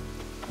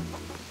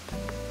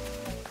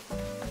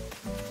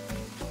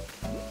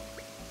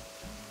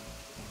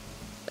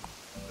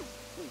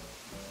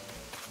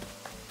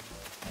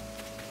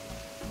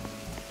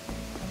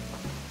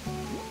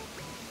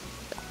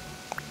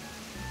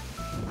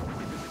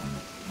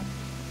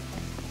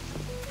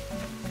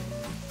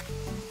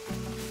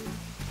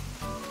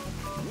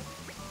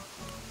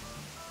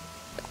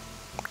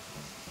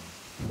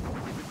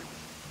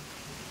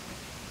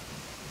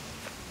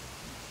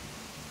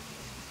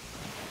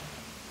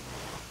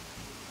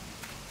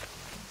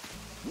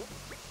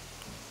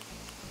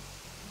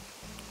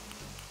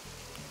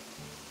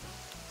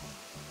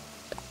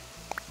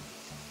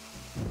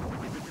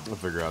 I'll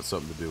figure out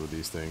something to do with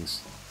these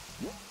things.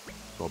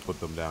 So I'll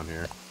put them down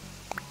here.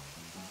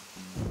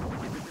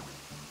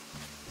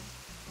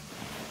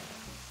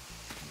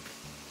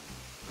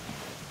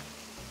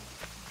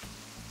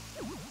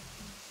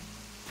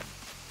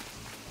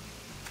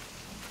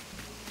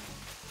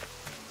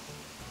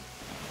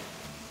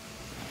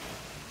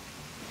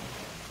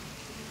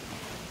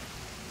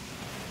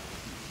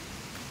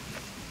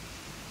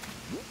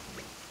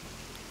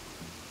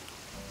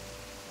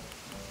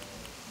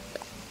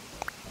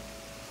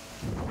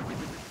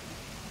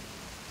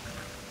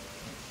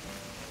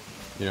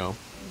 You know,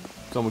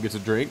 someone gets a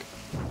drink.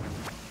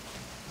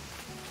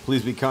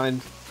 Please be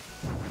kind.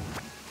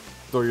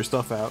 Throw your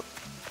stuff out.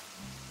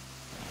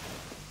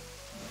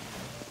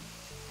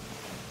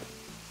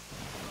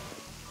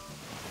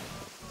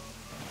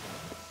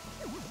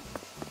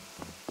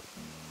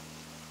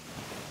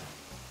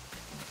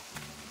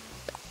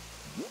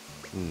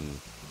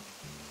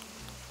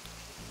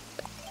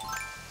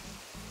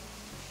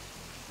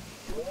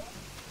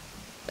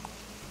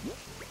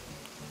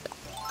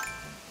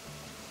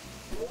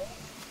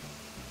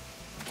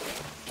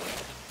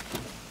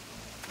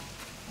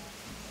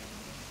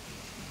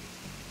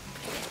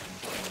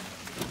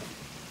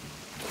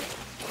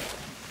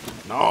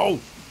 No!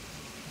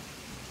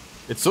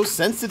 It's so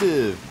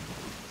sensitive.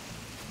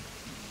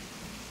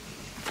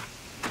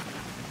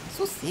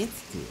 So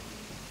sensitive.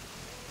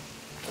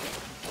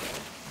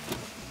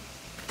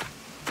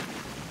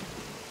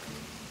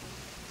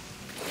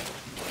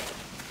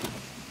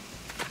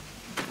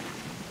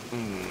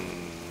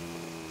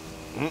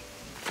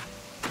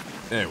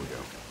 There we go.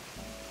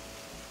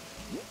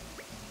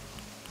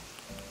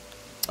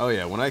 Oh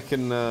yeah, when I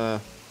can,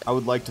 I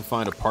would like to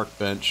find a park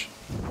bench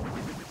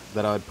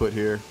that I would put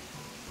here.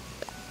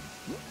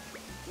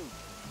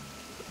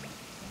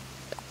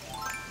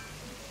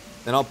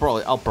 And I'll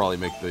probably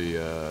make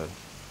the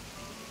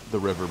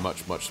river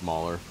much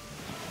smaller.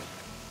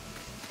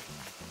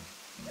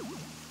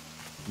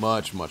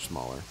 Much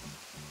smaller.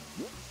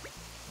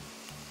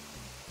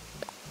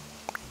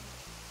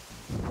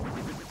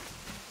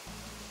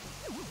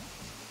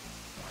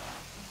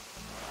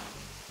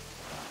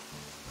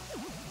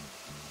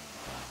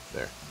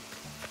 There.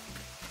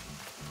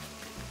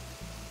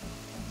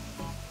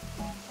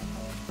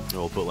 And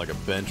we'll put like a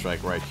bench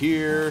like right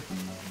here.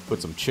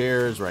 Put some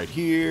chairs right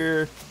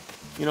here.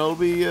 You know,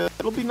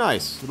 it'll be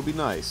nice. It'll be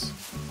nice.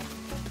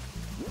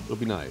 It'll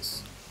be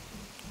nice.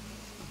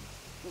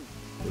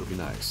 It'll be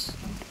nice.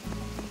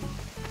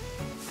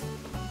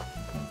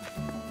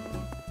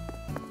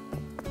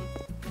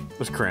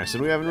 There's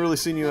Cranston. We haven't really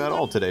seen you at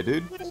all today,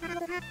 dude.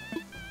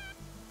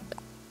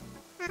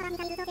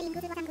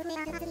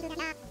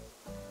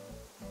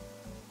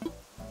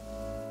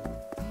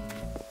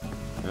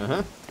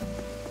 Uh-huh.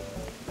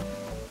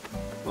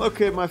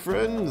 Okay, my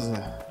friends.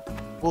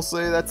 We'll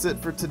say that's it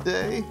for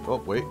today. Oh,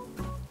 wait.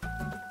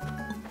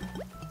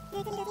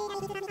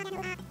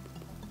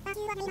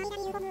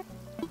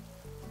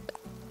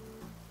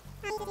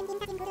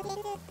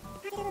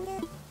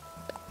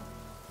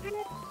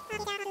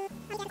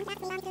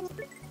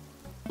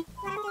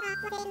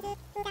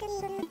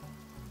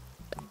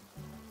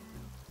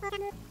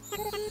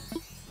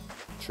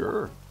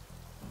 Sure.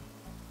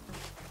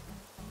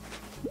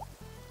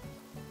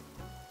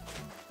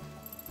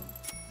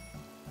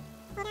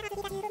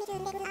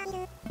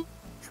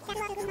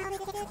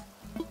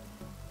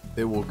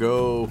 It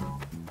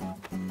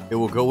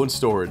will go in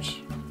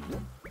storage.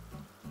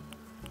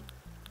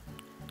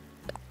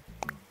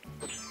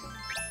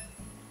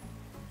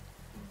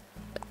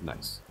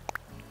 Nice.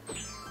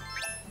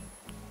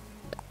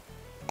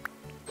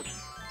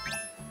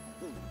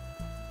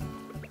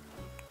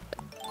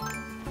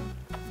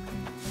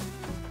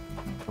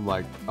 I'm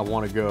like, I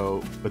want to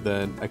go, but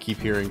then I keep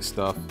hearing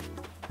stuff.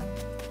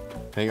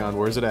 Hang on,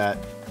 where's it at?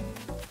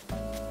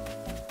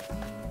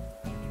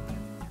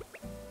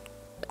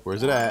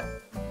 Where's it at?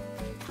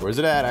 Where's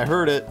it at? I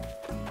heard it.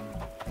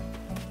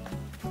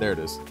 There it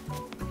is.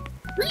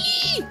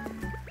 Whee!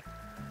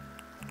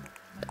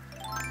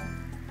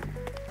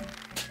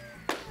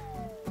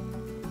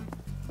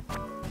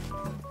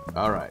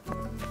 All right.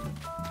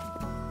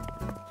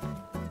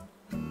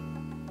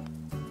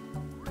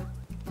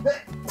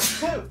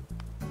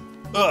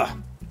 Ugh.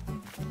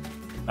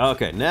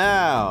 Okay,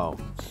 now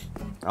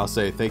I'll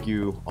say thank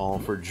you all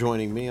for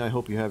joining me. I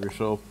hope you have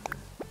yourself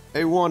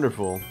a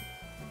wonderful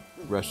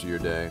rest of your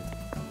day.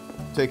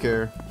 Take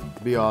care,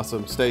 be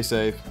awesome, stay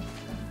safe,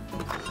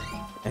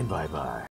 and bye-bye.